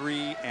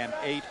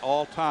 83-8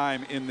 all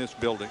time in this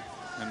building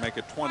and make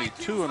it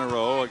 22 in a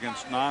row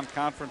against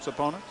non-conference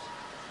opponents.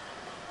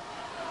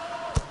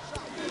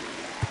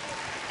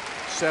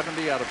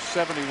 70 out of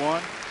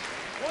 71.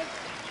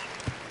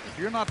 If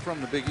you're not from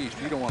the Big East,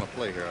 you don't want to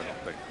play here, I don't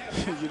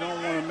think. You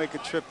don't want to make a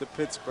trip to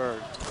Pittsburgh.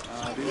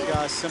 These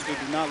guys simply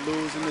do not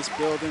lose in this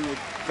building. They've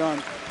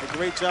done a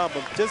great job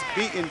of just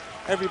beating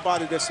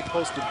everybody they're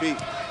supposed to be.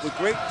 With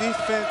great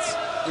defense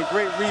and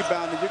great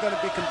rebounding, you're going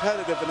to be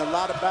competitive in a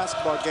lot of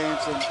basketball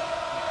games, and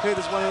Pitt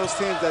is one of those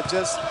teams that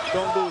just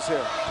don't lose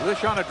here.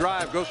 Lish on a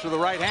drive, goes to the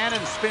right hand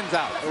and spins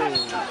out.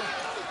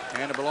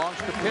 And it belongs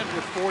to Pitt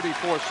with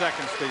 44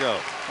 seconds to go.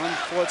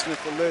 Unfortunate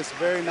for Lish.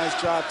 Very nice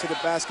drive to the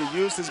basket.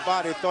 Used his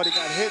body, thought he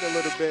got hit a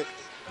little bit,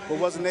 but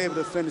wasn't able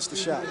to finish the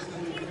shot.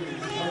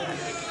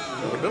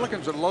 The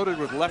Billikens are loaded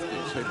with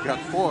lefties. They've got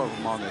 4 of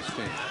them on this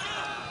team.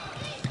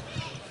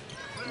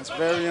 It's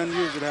very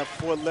unusual to have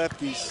 4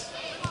 lefties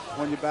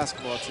on your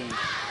basketball team.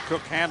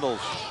 Cook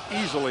handles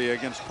easily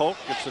against Polk,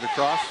 gets it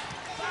across.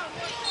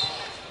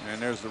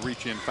 And there's the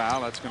reach-in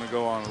foul. That's going to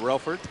go on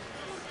Relford.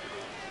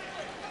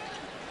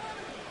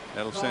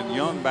 That'll send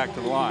Young back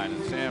to the line.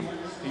 And Sam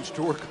needs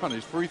to work on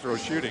his free throw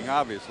shooting,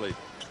 obviously.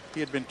 He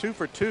had been 2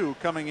 for 2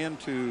 coming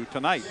into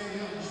tonight,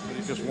 but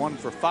he's just 1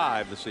 for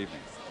 5 this evening.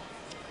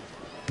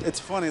 It's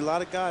funny, a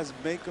lot of guys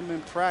make them in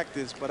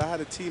practice, but I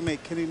had a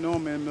teammate, Kenny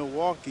Norman, in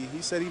Milwaukee.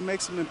 He said he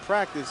makes them in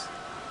practice,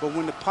 but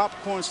when the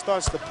popcorn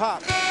starts to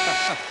pop,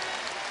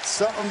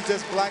 something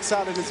just blacks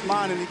out in his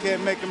mind and he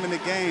can't make them in the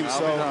game.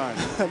 So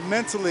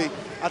mentally,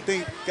 I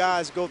think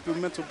guys go through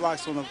mental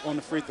blocks on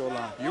the free throw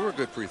line. You were a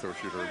good free throw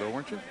shooter, though,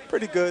 weren't you?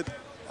 Pretty good.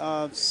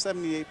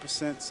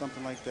 78%,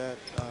 something like that.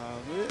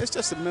 It's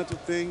just a mental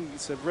thing.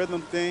 It's a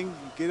rhythm thing.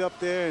 You get up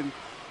there and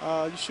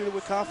you shoot it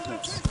with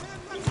confidence.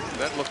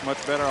 That looked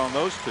much better on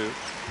those two.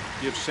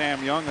 Gives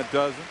Sam Young a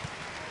dozen.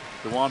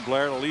 DeJuan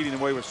Blair leading the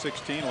way with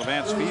 16.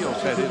 Levance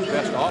Fields had his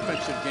best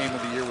offensive game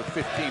of the year with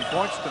 15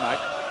 points tonight.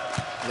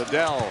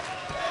 Liddell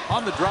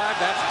on the drive.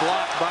 That's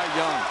blocked by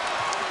Young.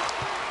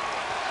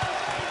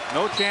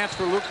 No chance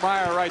for Luke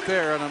Meyer right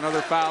there, and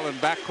another foul in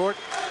backcourt.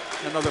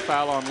 Another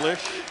foul on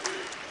Lish.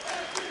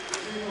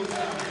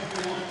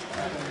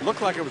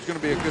 Looked like it was going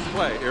to be a good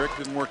play. Eric,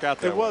 didn't work out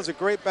there. It was a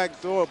great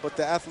backdoor, but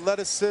the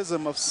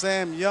athleticism of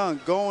Sam Young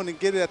going and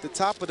get it at the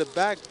top of the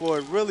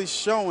backboard really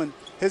showing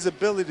his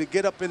ability to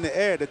get up in the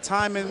air. The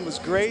timing was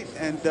great,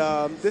 and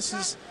this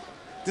is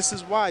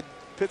why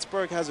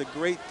Pittsburgh has a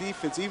great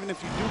defense. Even if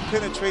you do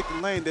penetrate the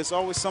lane, there's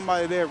always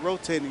somebody there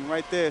rotating.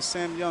 Right there,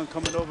 Sam Young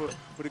coming over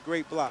with a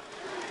great block.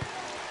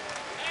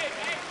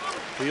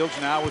 Fields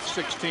now with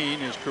 16.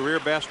 His career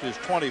best is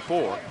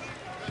 24.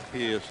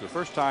 He is the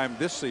first time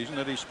this season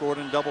that he scored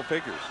in double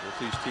figures. Both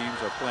these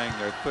teams are playing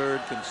their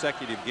 3rd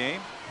consecutive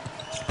game.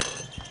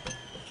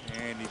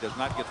 And he does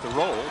not get the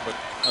roll, but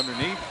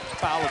underneath,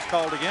 foul is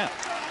called again.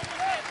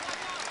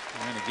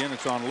 And again,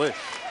 it's on Lish.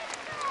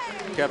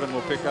 Kevin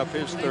will pick up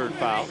his 3rd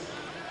foul.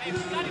 And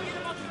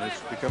it's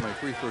become a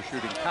free throw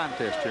shooting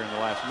contest here in the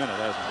last minute,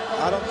 hasn't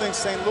it? I don't think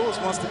St. Louis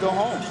wants to go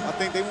home. I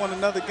think they want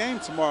another game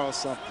tomorrow or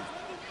something.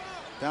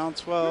 Down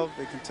 12,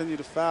 they continue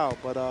to foul.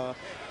 But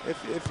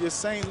if you're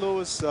St.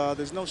 Louis,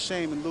 there's no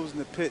shame in losing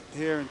to Pitt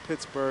here in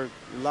Pittsburgh.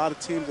 A lot of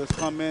teams have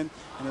come in,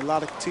 and a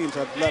lot of teams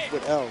have left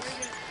with L's.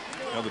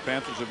 You know, the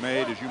Panthers have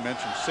made, as you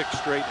mentioned, 6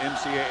 straight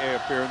NCAA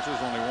appearances,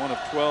 only one of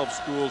 12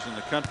 schools in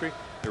the country.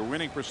 Their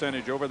winning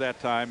percentage over that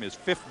time is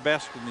 5th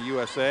best in the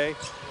USA.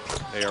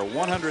 They are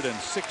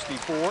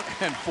 164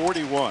 and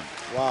 41.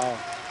 Wow,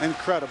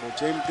 incredible.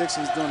 Jamie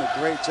Dixon's doing a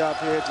great job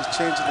here, just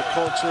changing the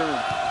culture and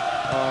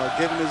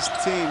giving his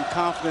team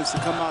confidence to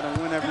come out and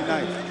win every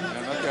night.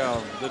 And look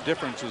how the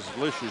difference is.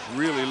 Lish is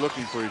really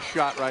looking for his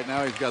shot right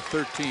now. He's got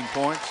 13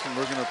 points, and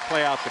we're going to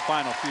play out the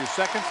final few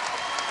seconds.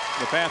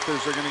 The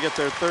Panthers are going to get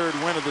their 3rd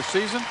win of the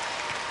season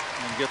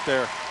and get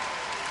their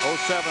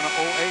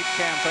 07-08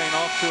 campaign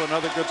off to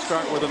another good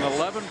start with an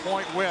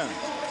 11-point win.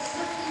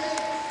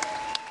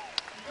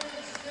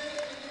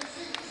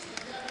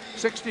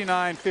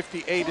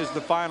 69-58 is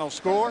the final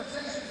score.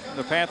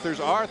 The Panthers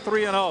are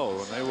 3-0,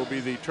 and they will be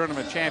the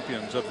tournament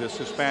champions of this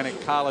Hispanic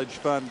College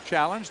Fund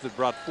Challenge that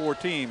brought 4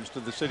 teams to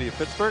the city of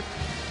Pittsburgh.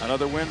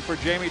 Another win for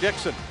Jamie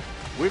Dixon.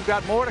 We've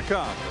got more to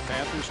come. The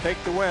Panthers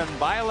take the win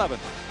by 11.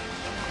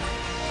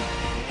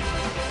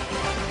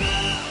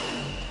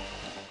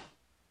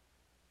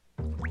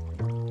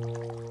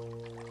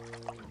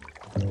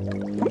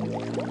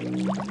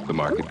 The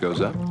market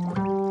goes up.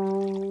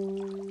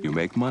 You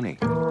make money.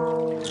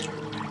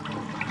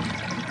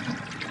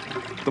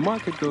 The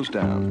market goes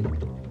down.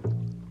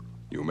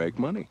 You make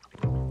money.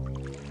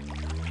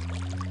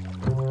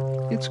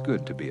 It's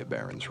good to be a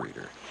Barron's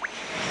reader.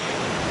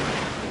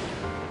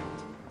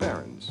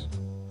 Barron's.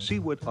 See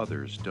what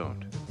others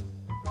don't.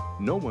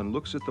 No one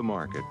looks at the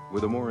market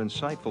with a more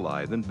insightful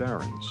eye than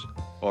Barron's,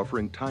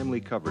 offering timely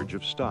coverage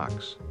of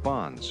stocks,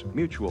 bonds,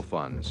 mutual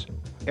funds,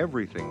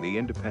 everything the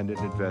independent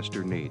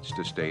investor needs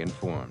to stay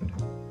informed.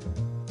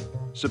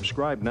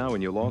 Subscribe now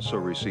and you'll also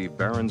receive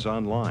Barron's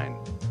Online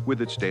with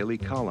its daily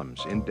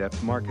columns,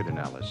 in-depth market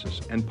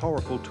analysis, and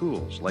powerful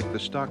tools like the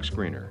Stock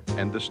Screener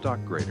and the Stock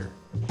Grader.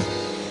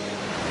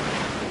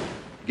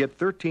 Get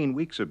 13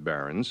 weeks of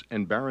Barron's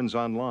and Barron's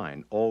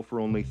Online, all for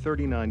only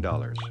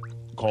 $39.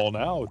 Call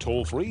now,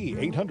 toll-free,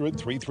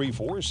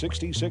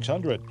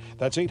 800-334-6600.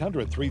 That's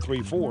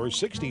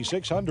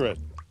 800-334-6600.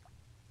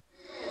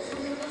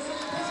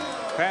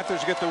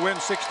 Panthers get the win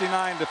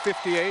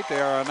 69-58.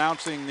 They are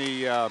announcing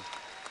the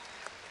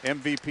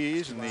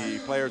MVPs and the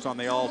players on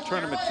the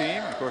all-tournament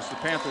team. Of course, the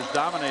Panthers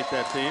dominate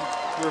that team.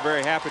 We're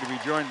very happy to be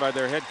joined by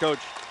their head coach,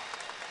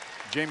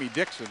 Jamie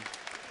Dixon.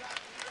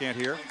 Can't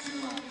hear.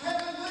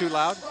 Too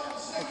loud?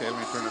 Okay, let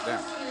me turn it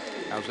down.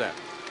 How's that?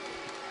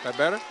 Is that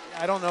better?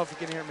 I don't know if you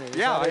can hear me.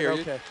 Yeah, I hear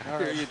you. Okay.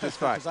 I hear you just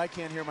fine. Because I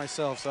can't hear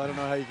myself, so I don't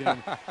know how you can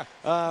hear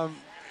me.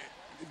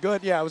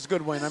 Good, yeah, it was a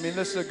good win. I mean,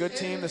 this is a good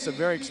team. This is a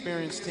very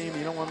experienced team.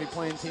 You don't want to be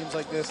playing teams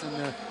like this in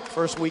the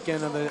first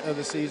weekend of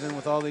the season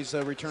with all these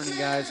returning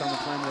guys on the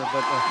perimeter.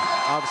 But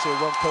obviously a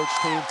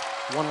well-coached team.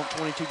 Won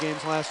 22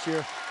 games last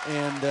year,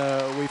 and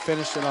we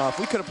finished it off.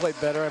 We could have played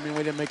better. I mean,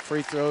 we didn't make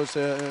free throws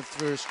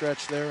through a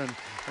stretch there,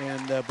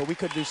 but we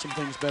could do some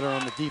things better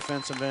on the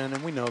defensive end,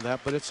 and we know that.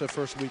 But it's the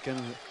first weekend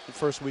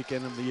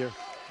of the year.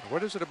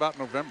 What is it about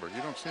November?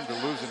 You don't seem to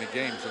lose any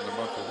games in the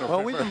month of November.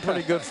 Well, we've been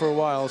pretty good for a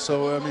while,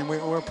 so I mean,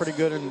 we're pretty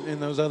good in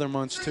those other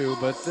months too.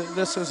 But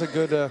this is a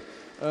good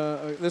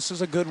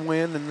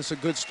win, and this is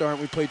a good start.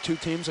 We played two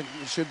teams that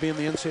should be in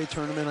the NCAA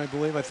tournament, I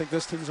believe. I think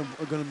this team's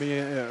going to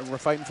be we're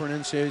fighting for an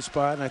NCAA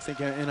spot, and I think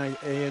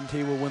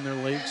A&T will win their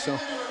league. So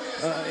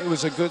it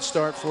was a good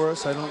start for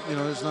us.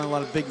 There's not a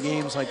lot of big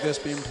games like this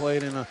being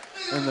played in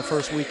the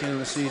first weekend of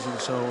the season.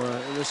 So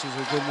this is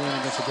a good win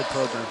against a good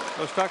program.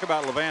 Let's talk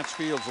about Levance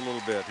Fields a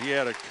little bit. He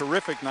had a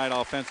terrific night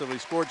offensively,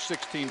 scored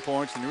 16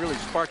 points, and he really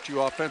sparked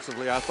you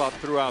offensively, I thought,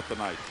 throughout the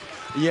night.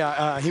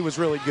 Yeah, he was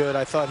really good.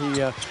 I thought we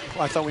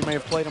may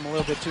have played him a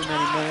little bit too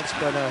many minutes,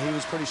 but he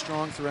was pretty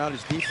strong throughout.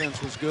 His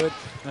defense was good,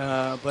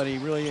 but he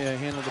really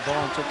handled the ball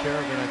and took care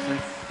of it, I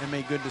think, and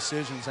made good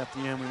decisions at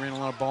the end. We ran a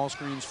lot of ball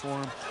screens for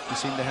him. We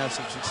seemed to have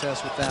some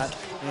success with that,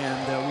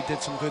 and we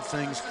did some good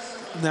things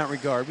in that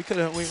regard. We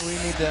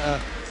need to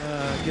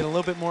get a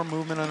little bit more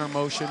movement on our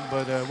motion,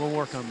 but we'll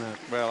work on that.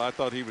 Well, I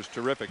thought he was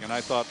terrific, and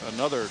I thought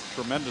another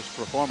tremendous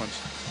performance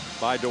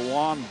by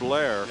DeJuan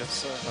Blair.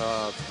 Yes,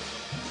 sir.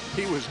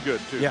 He was good,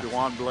 too, yeah.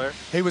 DeJuan Blair.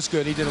 He was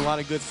good. He did a lot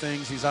of good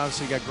things. He's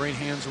obviously got great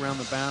hands around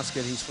the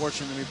basket. He's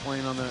fortunate to be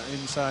playing on the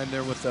inside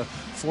there with the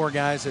four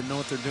guys that know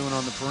what they're doing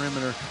on the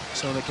perimeter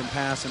so they can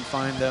pass and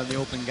find the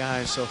open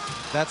guys. So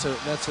that's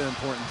an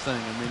important thing.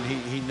 I mean,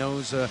 he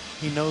knows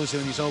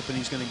when he's open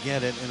he's going to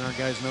get it, and our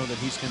guys know that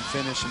he can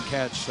finish and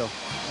catch. So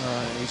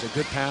he's a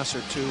good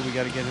passer, too. We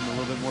got to get him a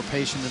little bit more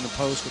patient in the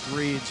post with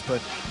reads, but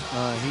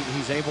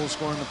he's able to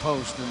score in the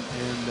post,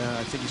 and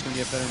I think he's going to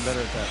get better and better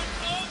at that.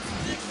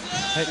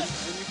 Hey.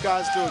 And you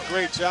guys do a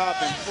great job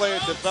in player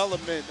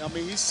development. I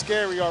mean, he's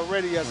scary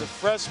already as a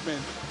freshman.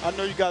 I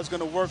know you guys are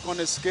going to work on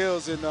his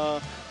skills, and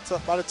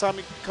by the time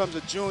he becomes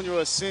a junior or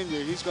a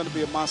senior, he's going to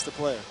be a monster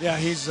player. Yeah,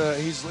 he's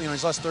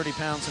lost 30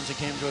 pounds since he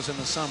came to us in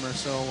the summer.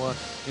 So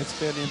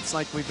it's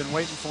like we've been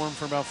waiting for him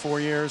for about 4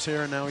 years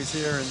here, and now he's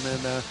here, and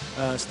then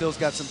still's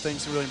got some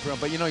things to really improve.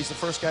 But he's the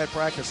first guy at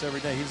practice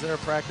every day. He's there at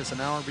practice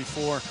an hour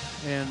before,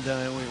 and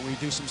we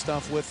do some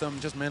stuff with him,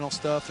 just mental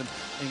stuff, and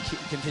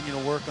continue to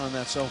work on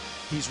that. So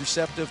he's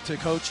receptive to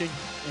coaching,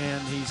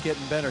 and he's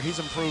getting better. He's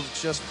improved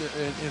just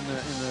in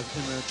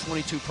the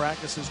 22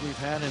 practices we've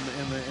had in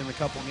the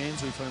couple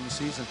games we've played in the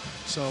season.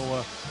 So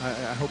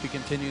I hope he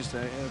continues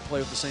to play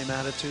with the same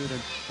attitude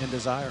and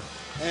desire.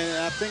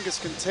 And I think it's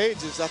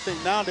contagious. I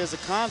think now there's a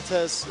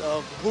contest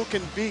of who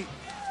can beat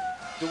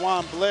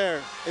DeJuan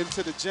Blair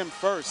into the gym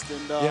first,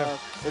 and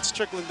it's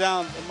trickling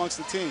down amongst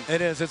the team.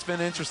 It is. It's been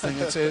interesting.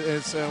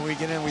 We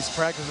get in. We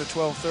practice at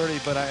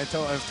 12:30, but I've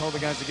told the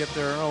guys to get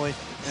there early,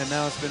 and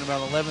now it's been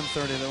about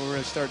 11:30 that we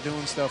really start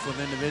doing stuff with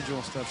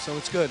individual stuff. So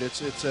it's good.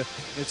 It's a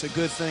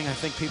good thing. I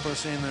think people are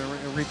seeing they're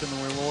reaping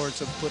the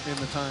rewards of putting in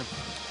the time.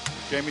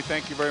 Jamie,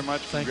 thank you very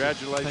much.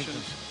 Congratulations. Thank you.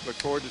 Look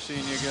forward to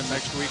seeing you again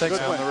next week Thanks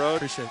down the road.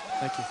 Appreciate it.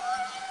 Thank you.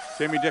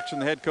 Jamie Dixon,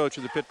 the head coach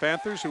of the Pitt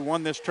Panthers, who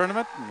won this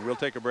tournament. And we'll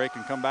take a break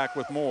and come back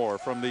with more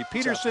from the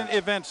Peterson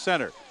Event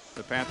Center.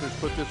 The Panthers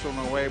put this one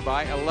away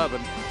by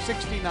 11.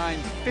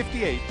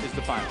 69-58 is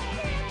the final.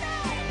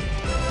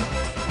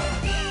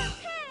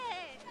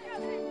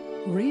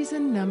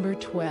 Reason number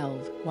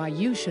 12 why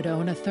you should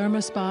own a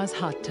ThermoSpa's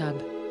hot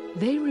tub.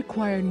 They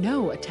require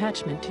no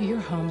attachment to your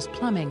home's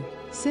plumbing.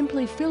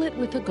 Simply fill it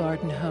with a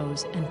garden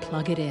hose and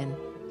plug it in.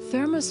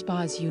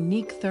 ThermoSpa's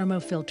unique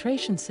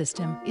thermofiltration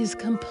system is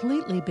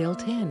completely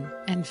built in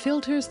and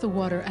filters the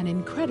water an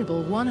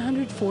incredible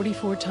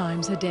 144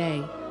 times a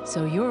day,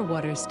 so your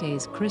water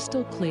stays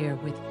crystal clear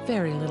with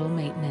very little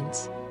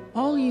maintenance.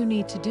 All you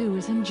need to do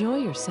is enjoy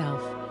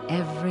yourself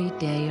every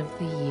day of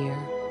the year.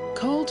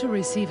 Call to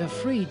receive a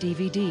free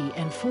DVD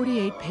and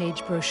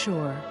 48-page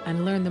brochure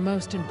and learn the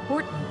most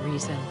important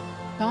reason.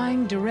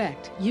 Buying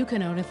direct, you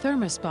can own a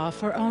ThermoSpa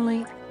for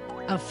only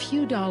a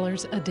few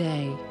dollars a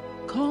day.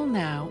 Call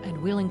now and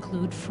we'll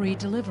include free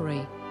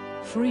delivery,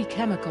 free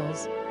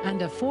chemicals,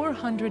 and a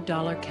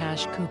 $400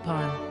 cash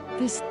coupon.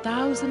 This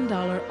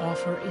 $1,000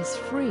 offer is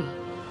free.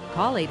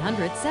 Call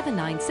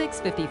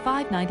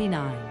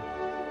 800-796-5599.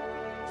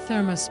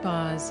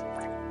 ThermoSpas.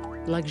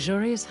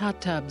 Luxurious hot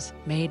tubs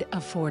made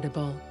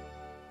affordable.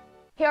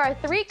 Here are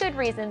 3 good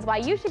reasons why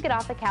you should get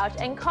off the couch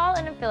and call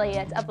an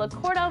affiliate of Le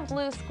Cordon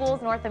Bleu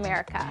Schools North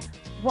America.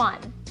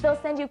 1. They'll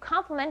send you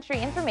complimentary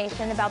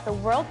information about the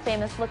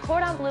world-famous Le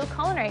Cordon Bleu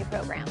culinary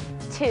program.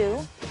 2.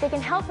 They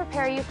can help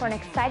prepare you for an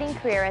exciting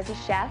career as a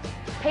chef,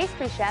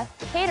 pastry chef,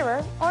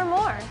 caterer, or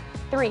more.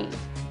 3.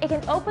 It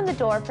can open the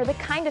door for the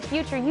kind of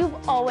future you've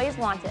always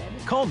wanted.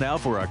 Call now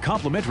for a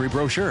complimentary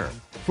brochure.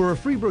 For a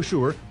free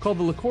brochure, call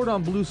the Le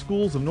Cordon Bleu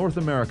Schools of North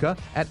America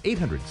at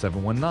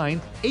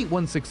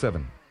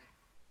 800-719-8167.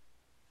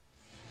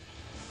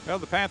 Well,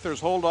 the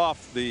Panthers hold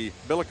off the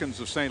Billikens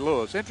of St.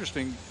 Louis.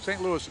 Interesting,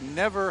 St. Louis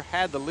never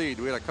had the lead.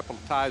 We had a couple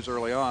of ties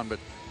early on, but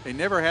they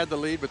never had the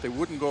lead, but they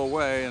wouldn't go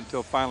away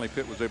until finally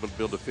Pitt was able to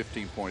build a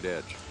 15-point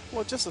edge.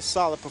 Well, just a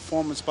solid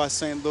performance by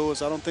St.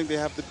 Louis. I don't think they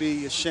have to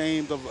be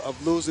ashamed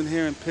of losing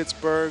here in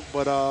Pittsburgh,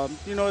 but,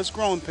 you know, it's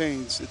growing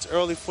pains. It's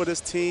early for this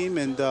team,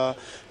 and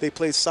they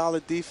played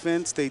solid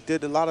defense. They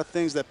did a lot of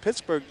things that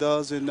Pittsburgh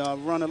does and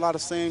run a lot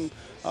of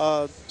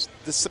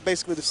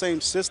basically the same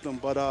system,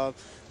 but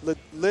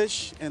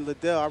Lish and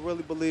Liddell, I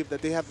really believe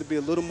that they have to be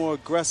a little more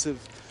aggressive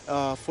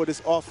for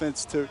this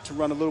offense to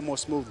run a little more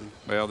smoothly.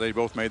 Well, they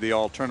both made the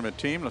all-tournament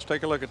team. Let's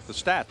take a look at the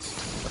stats,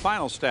 the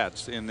final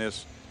stats in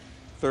this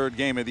third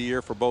game of the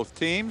year for both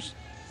teams.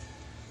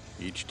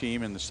 Each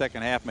team in the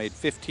second half made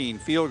 15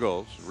 field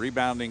goals.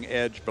 Rebounding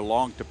edge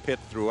belonged to Pitt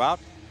throughout,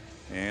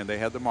 and they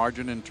had the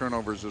margin in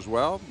turnovers as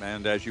well.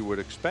 And as you would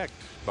expect,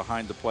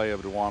 behind the play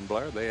of DeJuan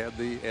Blair, they had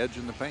the edge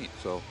in the paint.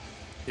 So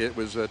it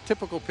was a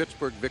typical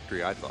Pittsburgh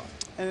victory, I thought.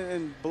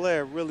 And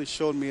Blair really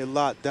showed me a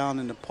lot down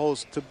in the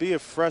post. To be a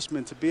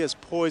freshman, to be as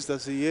poised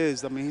as he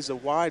is, I mean, he's a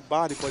wide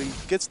body, but he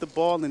gets the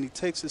ball and he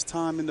takes his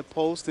time in the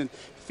post. And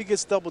if he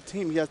gets double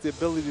teamed, he has the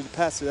ability to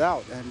pass it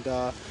out. And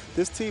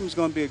this team is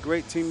going to be a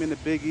great team in the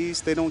Big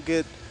East. They don't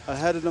get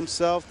ahead of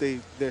themselves.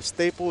 Their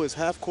staple is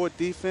half-court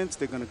defense.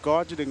 They're going to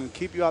guard you. They're going to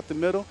keep you out the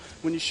middle.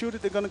 When you shoot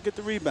it, they're going to get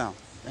the rebound.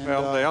 And,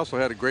 well, they also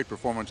had a great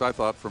performance, I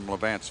thought, from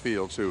Levance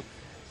Fields, who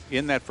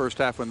in that first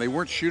half, when they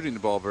weren't shooting the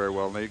ball very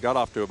well, and they got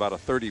off to about a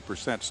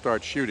 30%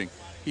 start shooting,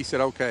 he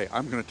said, okay,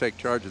 I'm going to take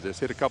charge of this.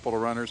 Hit a couple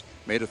of runners,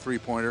 made a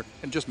three-pointer,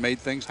 and just made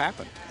things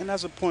happen. And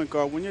as a point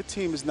guard, when your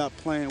team is not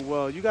playing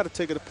well, you got to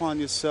take it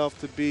upon yourself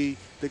to be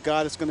the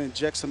guy that's going to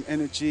inject some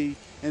energy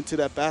into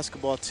that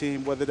basketball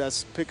team, whether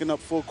that's picking up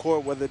full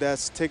court, whether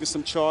that's taking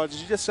some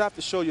charges. You just have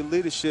to show your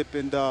leadership.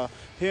 And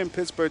here in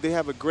Pittsburgh, they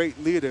have a great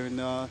leader.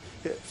 And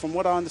from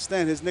what I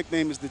understand, his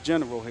nickname is the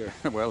General here.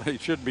 Well, he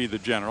should be the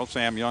General.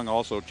 Sam Young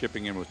also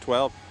chipping in with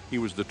 12. He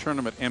was the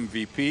tournament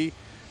MVP.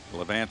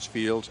 Levance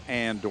Fields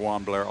and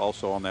DeJuan Blair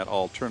also on that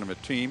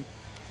all-tournament team.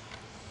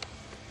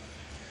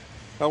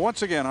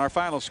 Once again, our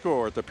final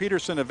score at the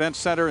Peterson Event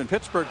Center in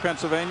Pittsburgh,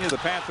 Pennsylvania. The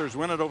Panthers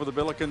win it over the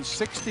Billikens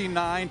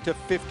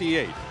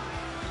 69-58.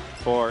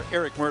 For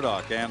Eric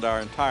Murdoch and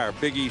our entire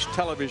Big East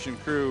television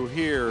crew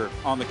here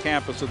on the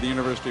campus of the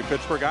University of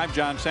Pittsburgh, I'm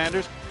John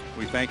Sanders.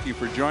 We thank you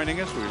for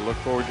joining us. We look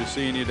forward to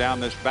seeing you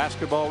down this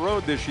basketball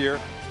road this year.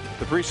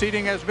 The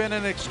preceding has been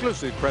an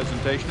exclusive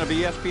presentation of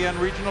ESPN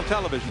Regional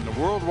Television, the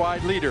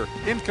worldwide leader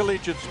in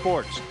collegiate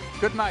sports.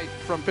 Good night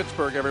from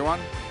Pittsburgh,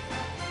 everyone.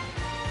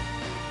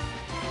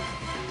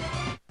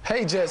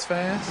 Hey, Jets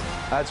fans.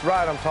 That's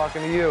right, I'm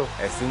talking to you.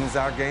 As soon as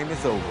our game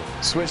is over,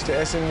 switch to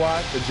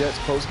SNY for Jets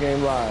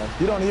Post-Game Live.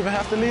 You don't even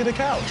have to leave the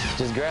couch.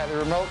 Just grab the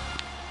remote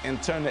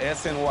and turn to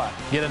SNY.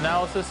 Get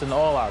analysis and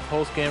all our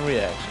post-game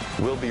reactions.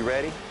 We'll be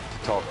ready to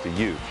talk to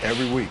you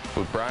every week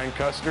with Brian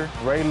Custer,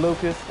 Ray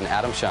Lucas, and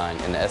Adam Shine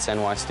in the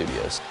SNY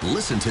studios.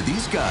 Listen to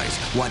these guys.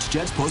 Watch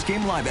Jets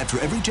Post-Game Live after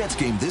every Jets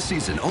game this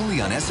season,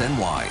 only on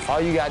SNY.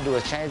 All you got to do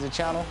is change the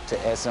channel to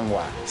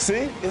SNY.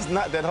 See? It's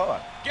not that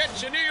hard.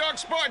 Get your New York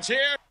sports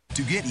here.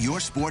 To get your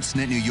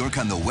Sportsnet New York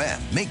on the web,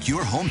 make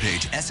your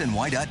homepage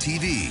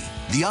SNY.tv,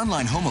 the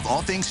online home of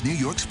all things New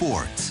York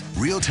sports.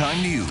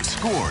 Real-time news,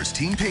 scores,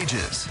 team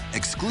pages,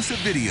 exclusive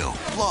video,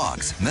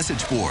 blogs,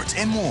 message boards,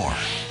 and more.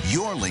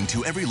 Your link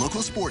to every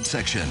local sports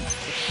section.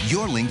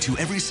 Your link to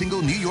every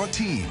single New York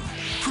team.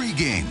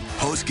 Pre-game,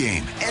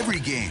 post-game, every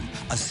game.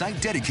 A site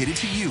dedicated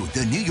to you,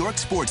 the New York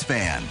sports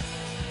fan.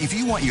 If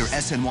you want your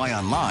SNY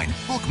online,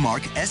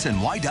 bookmark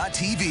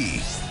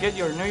SNY.tv. Get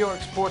your New York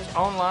sports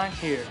online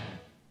here.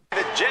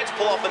 The Jets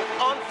pull off an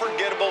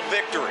unforgettable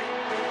victory.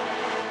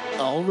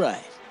 All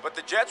right. But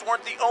the Jets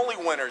weren't the only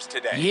winners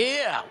today.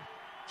 Yeah.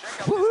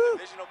 Check out this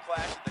divisional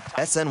clash at the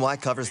top.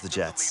 SNY covers the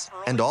Jets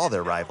and all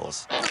their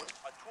rivals. A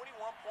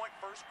 21-point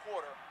first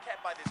quarter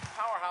kept by this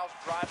powerhouse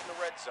drive in the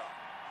red zone.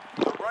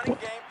 The running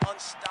game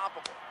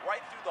unstoppable,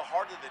 right through the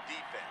heart of the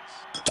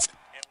defense.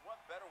 And what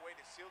better way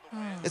to seal the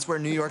win? It's where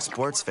New York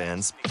sports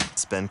fans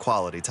spend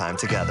quality time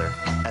together.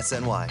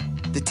 SNY,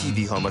 the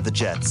TV home of the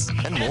Jets,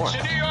 and more. Get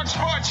your New York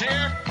sports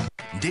here.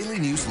 Daily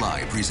News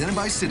Live, presented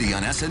by Citi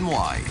on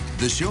SNY.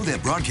 The show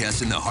that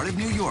broadcasts in the heart of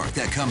New York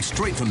that comes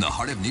straight from the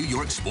heart of New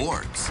York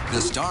sports. The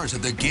stars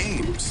of the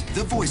games,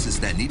 the voices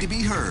that need to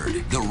be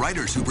heard, the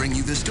writers who bring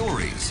you the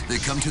stories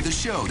that come to the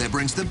show that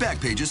brings the back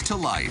pages to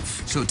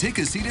life. So take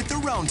a seat at the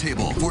round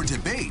table for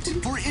debate,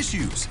 for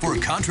issues, for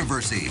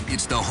controversy.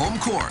 It's the home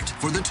court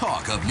for the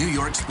talk of New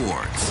York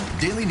sports.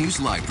 Daily News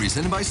Live,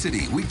 presented by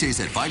Citi,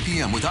 weekdays at 5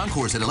 p.m. with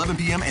encores at 11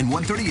 p.m. and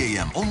 1:30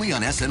 a.m. only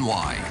on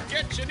SNY.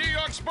 Get your New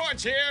York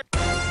sports here.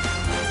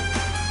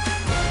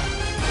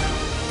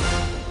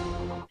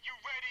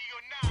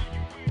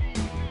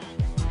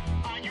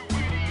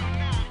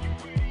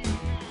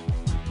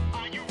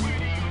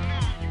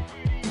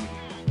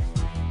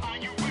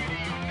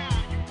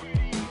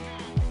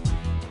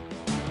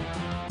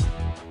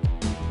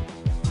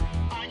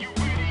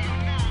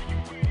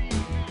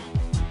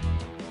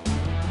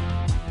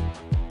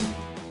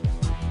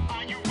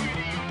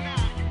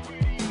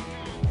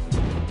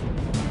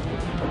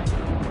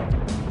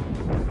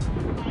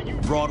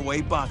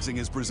 Broadway Boxing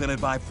is presented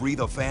by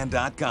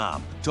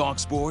FreeTheFan.com. Talk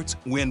sports,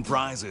 win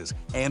prizes,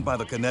 and by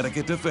the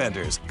Connecticut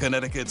Defenders,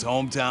 Connecticut's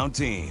hometown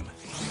team.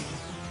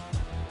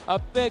 A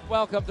big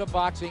welcome to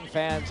boxing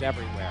fans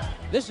everywhere.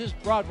 This is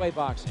Broadway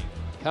Boxing,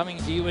 coming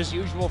to you as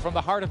usual from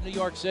the heart of New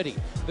York City,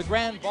 the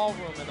Grand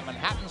Ballroom in the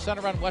Manhattan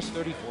Center on West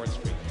 34th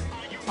Street.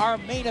 Our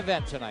main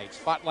event tonight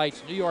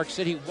spotlights New York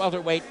City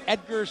welterweight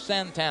Edgar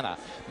Santana,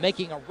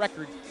 making a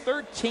record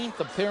 13th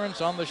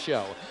appearance on the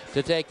show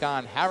to take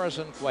on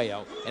Harrison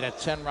Cuello in a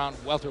 10-round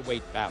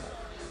welterweight battle.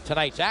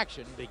 Tonight's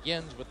action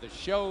begins with the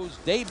show's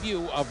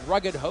debut of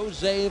rugged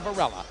Jose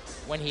Varela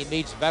when he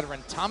meets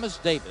veteran Thomas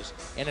Davis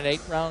in an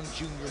 8-round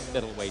junior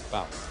middleweight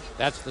bout.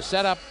 That's the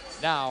setup.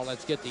 Now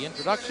let's get the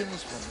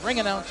introductions from ring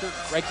announcer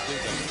Greg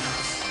Dugan.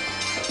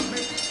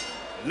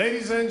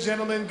 Ladies and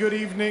gentlemen, good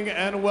evening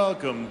and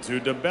welcome to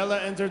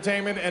DeBella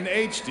Entertainment and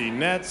HD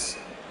Nets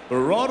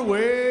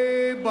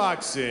Broadway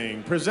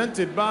Boxing,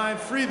 presented by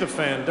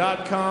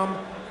FreeTheFan.com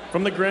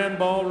from the Grand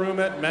Ballroom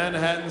at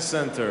Manhattan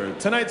Center.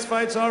 Tonight's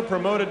fights are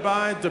promoted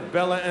by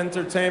DeBella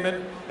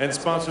Entertainment and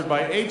sponsored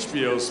by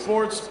HBO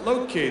Sports,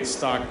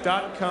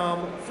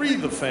 LocateStock.com,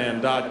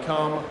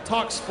 FreeTheFan.com,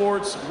 Talk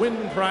Sports,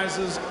 Win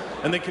Prizes,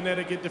 and the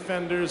Connecticut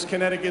Defenders,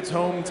 Connecticut's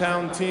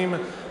hometown team.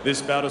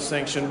 This bout is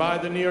sanctioned by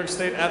the New York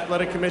State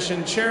Athletic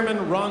Commission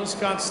Chairman Ron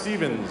Scott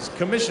Stevens,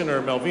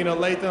 Commissioner Melvina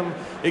Latham,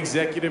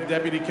 Executive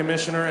Deputy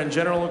Commissioner and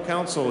General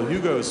Counsel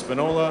Hugo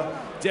Spinola,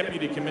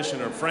 Deputy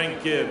Commissioner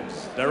Frank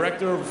Gibbs,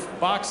 Director of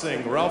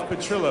Boxing Ralph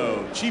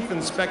Petrillo, Chief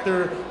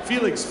Inspector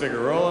Felix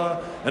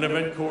Figueroa, and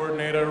Event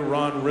Coordinator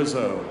Ron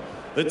Rizzo.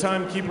 The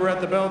timekeeper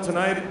at the bell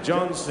tonight,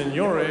 John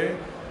Signore.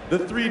 The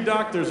 3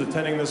 doctors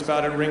attending this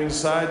bout at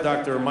ringside,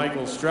 Dr.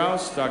 Michael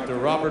Strauss, Dr.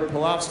 Robert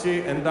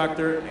Polofsky, and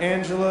Dr.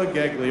 Angela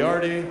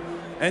Gagliardi.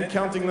 And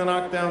counting the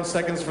knockdown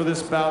seconds for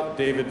this bout,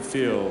 David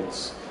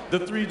Fields. The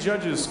 3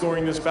 judges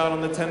scoring this bout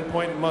on the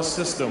 10-point must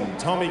system,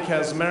 Tommy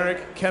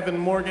Kazmarek, Kevin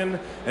Morgan,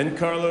 and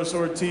Carlos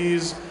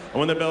Ortiz. And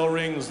when the bell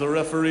rings, the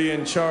referee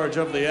in charge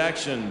of the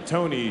action,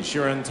 Tony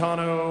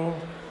Chirentano.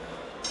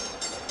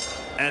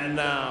 And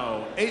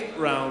now, 8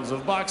 rounds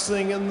of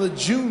boxing in the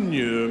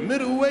junior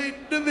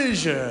middleweight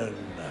division.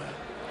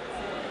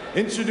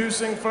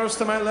 Introducing first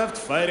to my left,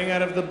 fighting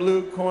out of the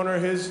blue corner,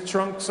 his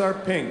trunks are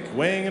pink.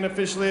 Weighing in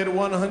officially at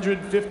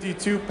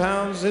 152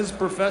 pounds, his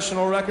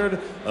professional record,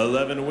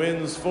 11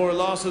 wins, 4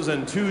 losses,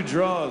 and 2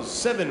 draws,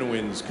 7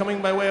 wins,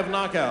 coming by way of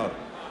knockout.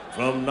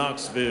 From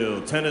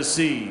Knoxville,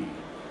 Tennessee,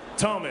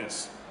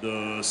 Thomas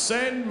the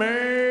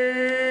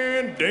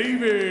Sandman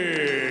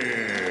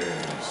Davis.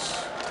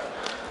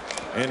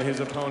 And his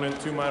opponent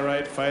to my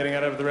right, fighting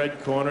out of the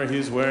red corner,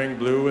 he's wearing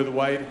blue with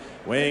white,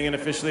 weighing in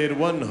officially at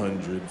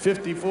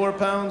 154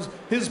 pounds,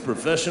 his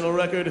professional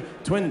record,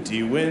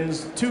 20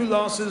 wins, 2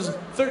 losses,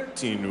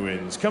 13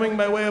 wins, coming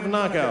by way of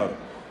knockout.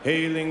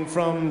 Hailing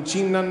from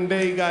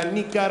Chinandega,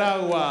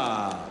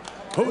 Nicaragua,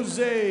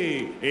 Jose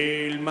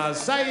El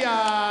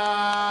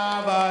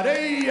Masaya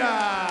Varela.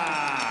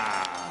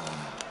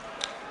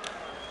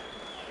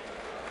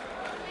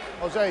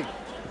 Jose.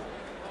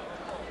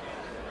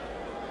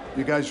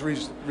 You guys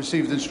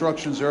received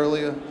instructions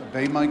earlier.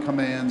 Obey my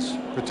commands.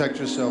 Protect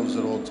yourselves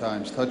at all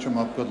times. Touch them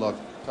up. Good luck.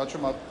 Touch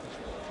them up.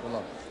 Good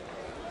luck.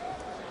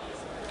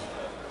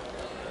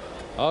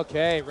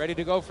 Okay, ready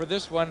to go for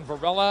this one.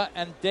 Varela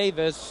and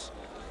Davis.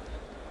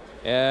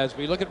 As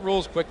we look at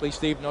rules quickly,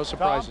 Steve, no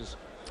surprises.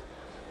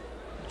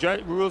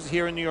 Rules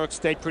here in New York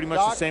State pretty much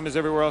the same as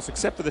everywhere else,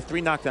 except for the 3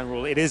 knockdown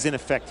rule. It is in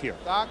effect here.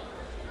 Doc.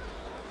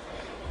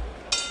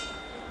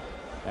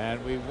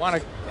 And we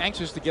want to,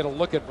 anxious to get a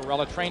look at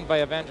Varela, trained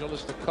by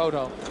Evangelista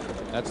Cotto.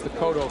 That's the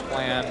Cotto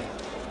clan.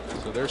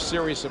 So they're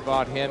serious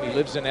about him. He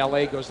lives in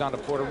LA, goes down to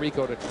Puerto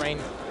Rico to train.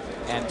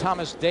 And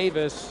Thomas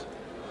Davis,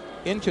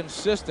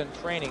 inconsistent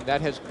training.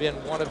 That has been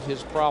one of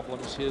his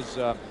problems. His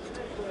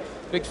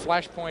big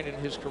flashpoint in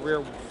his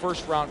career,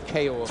 first round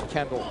KO of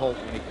Kendall Holt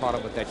when he caught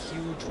him with that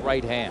huge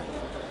right hand.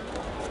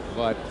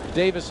 But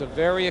Davis, a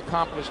very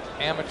accomplished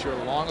amateur,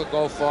 long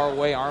ago, far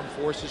away, Armed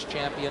Forces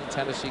champion,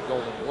 Tennessee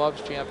Golden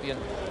Gloves champion.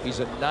 He's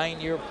a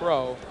 9-year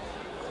pro.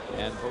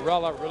 And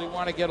Varela really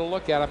want to get a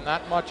look at him.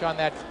 Not much on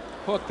that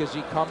hook as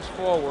he comes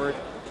forward.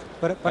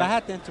 But I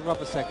had to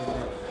interrupt a second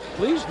there.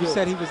 Please do. You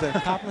said he was an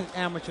accomplished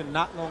amateur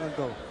not long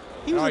ago.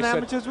 He was in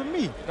amateurs with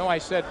me. No, I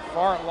said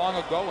long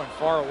ago and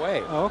far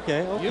away. Oh,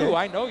 okay. You,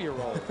 I know you're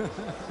old.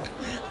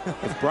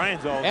 If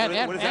Brian's old,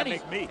 what does that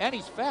make me? And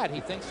he's fat. He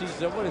thinks he's,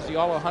 what is he,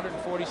 all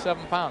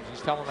 147 pounds.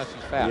 He's telling us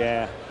he's fat.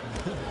 Yeah.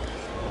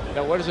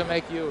 Now, what does it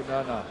make you?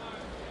 No.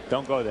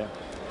 Don't go there.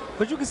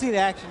 But you can see the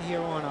action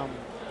here on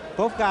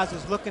both guys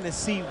is looking to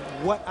see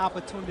what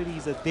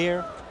opportunities are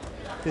there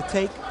to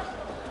take.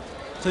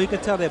 So you can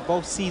tell they're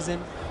both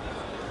seasoned,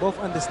 both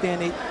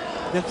understand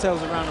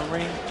themselves around the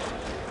ring.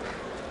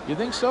 You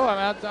think so?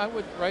 I mean, I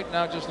would right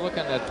now, just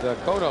looking at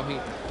Cotto,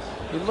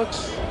 he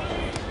looks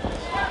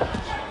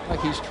like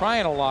he's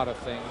trying a lot of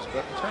things,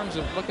 but in terms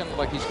of looking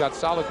like he's got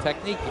solid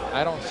technique,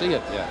 I don't see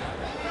it yet.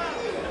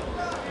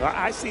 Well,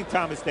 I've seen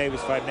Thomas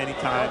Davis fight many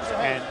times,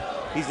 and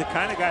he's the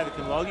kind of guy that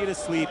can lull you to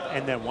sleep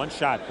and then one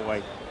shot,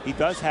 boy. He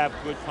does have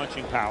good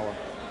punching power,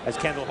 as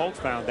Kendall Holt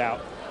found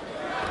out.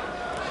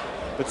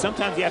 But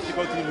sometimes you have to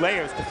go through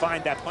layers to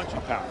find that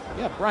punching power.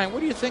 Yeah, Brian, what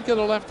do you think of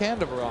the left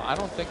hand of Varela? I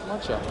don't think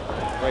much of it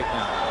right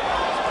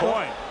now.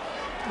 Coin.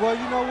 Well,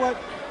 you know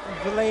what,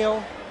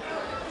 Vallejo,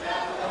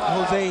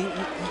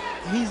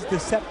 Jose, he's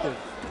deceptive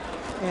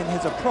in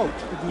his approach.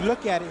 If you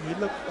look at it, he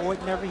looked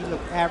ordinary, he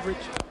looked average.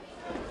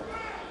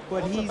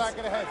 But he's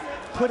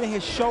putting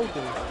his shoulders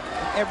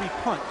in every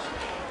punch.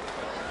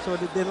 So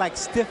they're like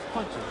stiff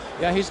punches.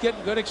 Yeah, he's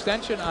getting good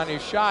extension on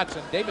his shots,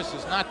 and Davis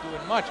is not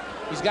doing much.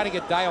 He's got to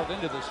get dialed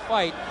into this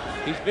fight.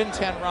 He's been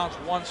 10 rounds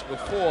once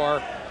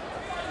before.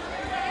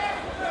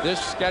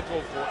 This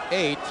scheduled for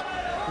 8.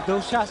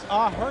 Those shots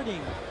are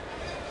hurting.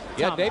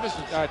 Yeah, Thomas.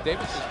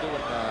 Davis is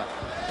doing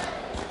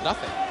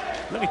nothing.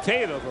 Let me tell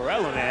you though,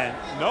 Varela,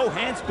 man, no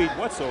hand speed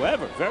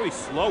whatsoever. Very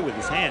slow with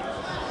his hands.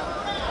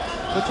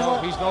 But you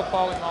know, he's no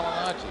Paulie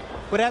Malignaggi.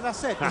 But as I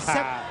said,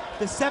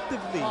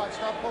 deceptively,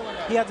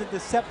 he has a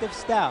deceptive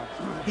style.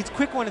 He's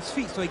quick on his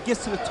feet, so he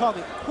gets to the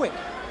target quick.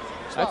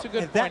 That's a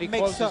good point. That He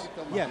makes closes,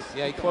 up, yes.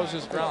 Yeah, he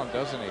closes ground,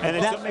 doesn't he?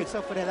 And that makes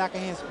up for that lack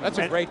of hand speed. That's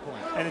a great point.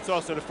 And it's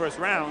also the first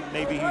round.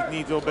 Maybe he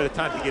needs a little bit of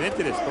time to get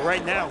into this. But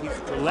right now, he's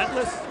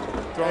relentless,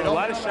 throwing a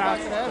lot of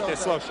shots, but they're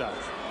slow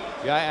shots.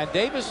 Yeah, and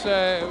Davis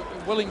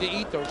willing to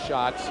eat those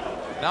shots.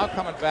 Now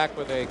coming back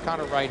with a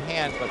counter right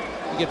hand, but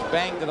he gets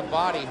banged to the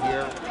body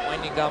here,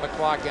 winding down the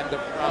clock, end of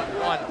round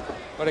 1.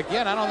 But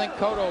again, I don't think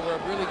Cotto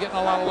really getting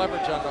a lot of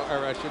leverage on,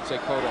 or I should say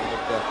Cotto,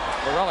 but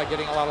Varela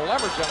getting a lot of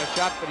leverage on his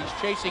shots, but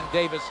he's chasing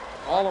Davis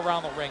all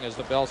around the ring as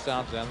the bell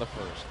sounds and the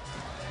first.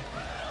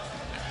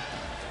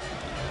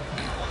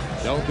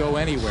 Don't go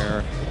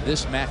anywhere.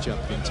 This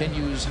matchup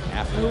continues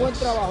after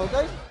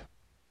this.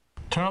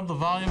 Turn up the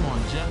volume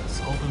on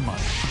Jets Open Mic,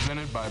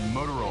 presented by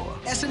Motorola.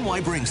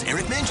 SNY brings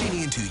Eric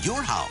Mangini into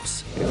your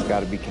house. It's got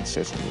to be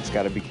consistent. It's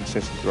got to be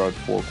consistent throughout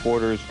 4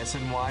 quarters.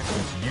 SNY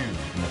puts you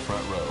in the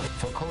front row.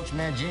 For Coach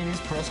Mangini's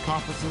press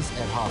conferences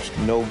at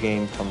Hofstra. No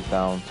game comes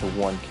down to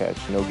one catch.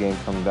 No game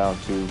comes down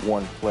to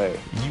one play.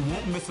 You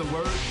won't miss a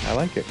word. I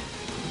like it.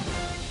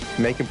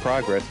 Making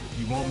progress.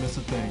 You won't miss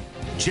a thing.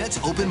 Jets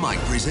Open Mic,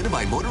 presented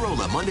by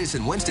Motorola, Mondays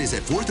and Wednesdays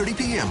at 4:30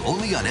 p.m.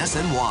 only on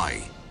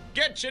SNY.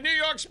 Get your New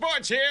York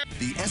sports here.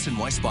 The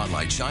SNY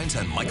Spotlight shines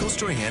on Michael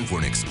Strahan for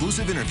an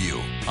exclusive interview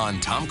on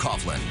Tom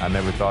Coughlin. I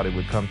never thought it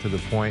would come to the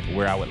point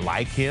where I would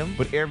like him,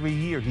 but every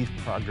year he's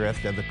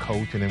progressed as a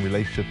coach and in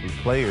relationships with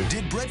players.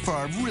 Did Brett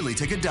Favre really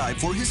take a dive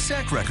for his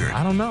sack record?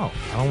 I don't know.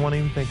 I don't want to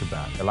even think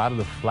about it. A lot of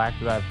the flack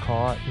that I've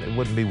caught, it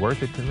wouldn't be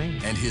worth it to me.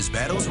 And his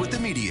battles with the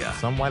media.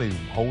 Somebody's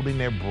holding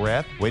their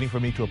breath, waiting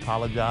for me to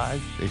apologize.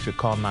 They should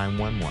call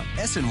 911.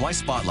 SNY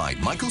Spotlight,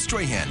 Michael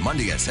Strahan,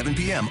 Monday at 7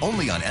 p.m.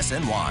 only on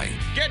SNY.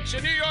 Get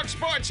your New York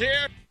sports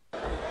here.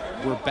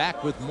 We're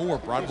back with more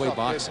Broadway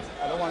boxing.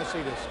 I don't want to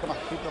see this. Come on,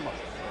 keep them up.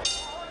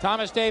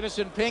 Thomas Davis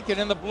in pink and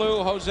in the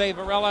blue, Jose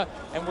Varela.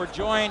 And we're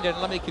joined, and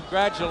let me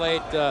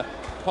congratulate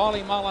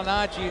Paulie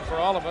Malignaggi for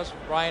all of us,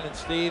 Brian and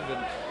Steve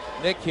and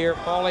Nick here.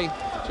 Paulie,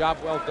 job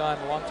well done.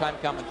 A long time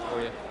coming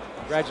for you.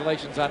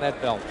 Congratulations on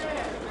that belt.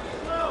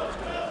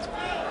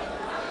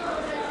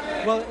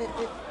 Well,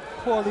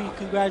 Paulie,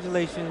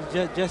 congratulations.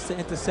 Just to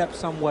intercept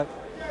somewhat,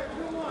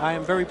 I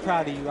am very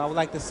proud of you. I would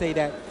like to say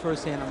that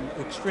firsthand. I'm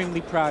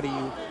extremely proud of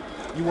you.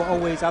 You were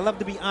always, I love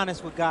to be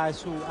honest with guys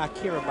who I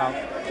care about.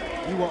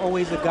 You were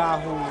always a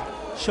guy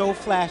who showed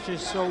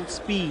flashes, showed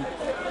speed,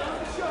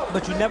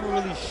 but you never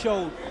really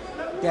showed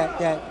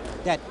that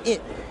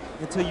it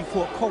until you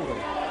fought Cotto.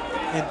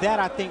 And that,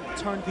 I think,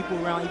 turned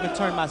people around, even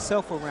turned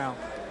myself around,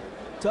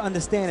 to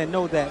understand and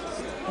know that,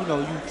 you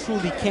know, you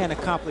truly can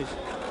accomplish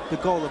the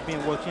goal of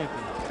being world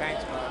champion.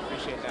 Thanks, bro. I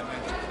appreciate that, man.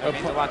 It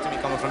means a lot to me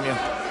coming from you.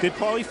 Did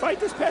Paulie fight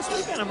this past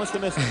weekend? I must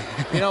have missed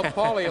it. You know,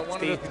 Paulie,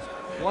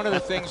 one of the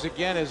things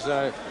again is,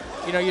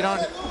 you know, you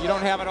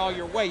don't have it all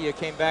your way. You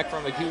came back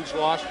from a huge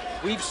loss.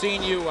 We've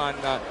seen you on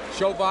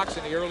Showbox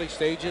in the early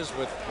stages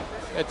with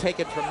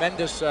taken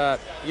tremendous,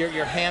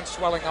 your hands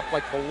swelling up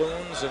like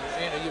balloons,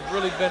 and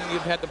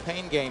you've had the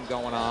pain game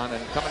going on,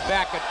 and coming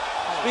back. And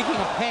speaking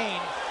of pain,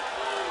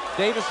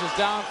 Davis is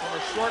down from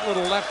a short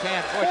little left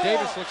hand. Boy,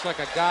 Davis looks like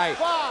a guy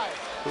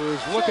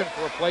who's looking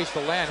for a place to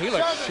land. He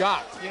looks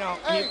shocked. You know,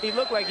 he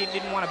looked like he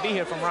didn't want to be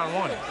here from round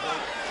 1.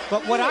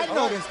 But what I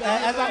noticed,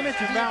 as I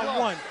mentioned, round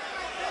 1,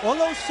 all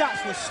those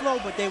shots were slow,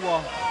 but they were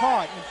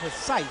hard and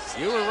precise.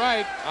 You were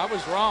right. I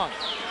was wrong.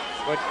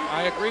 But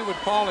I agree with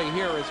Paulie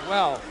here as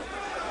well.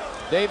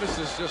 Davis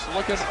is just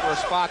looking for a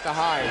spot to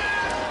hide.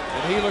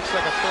 And he looks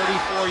like a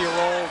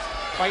 34-year-old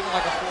fighting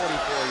like a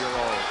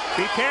 44-year-old.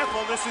 Be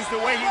careful. This is the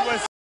way he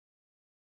was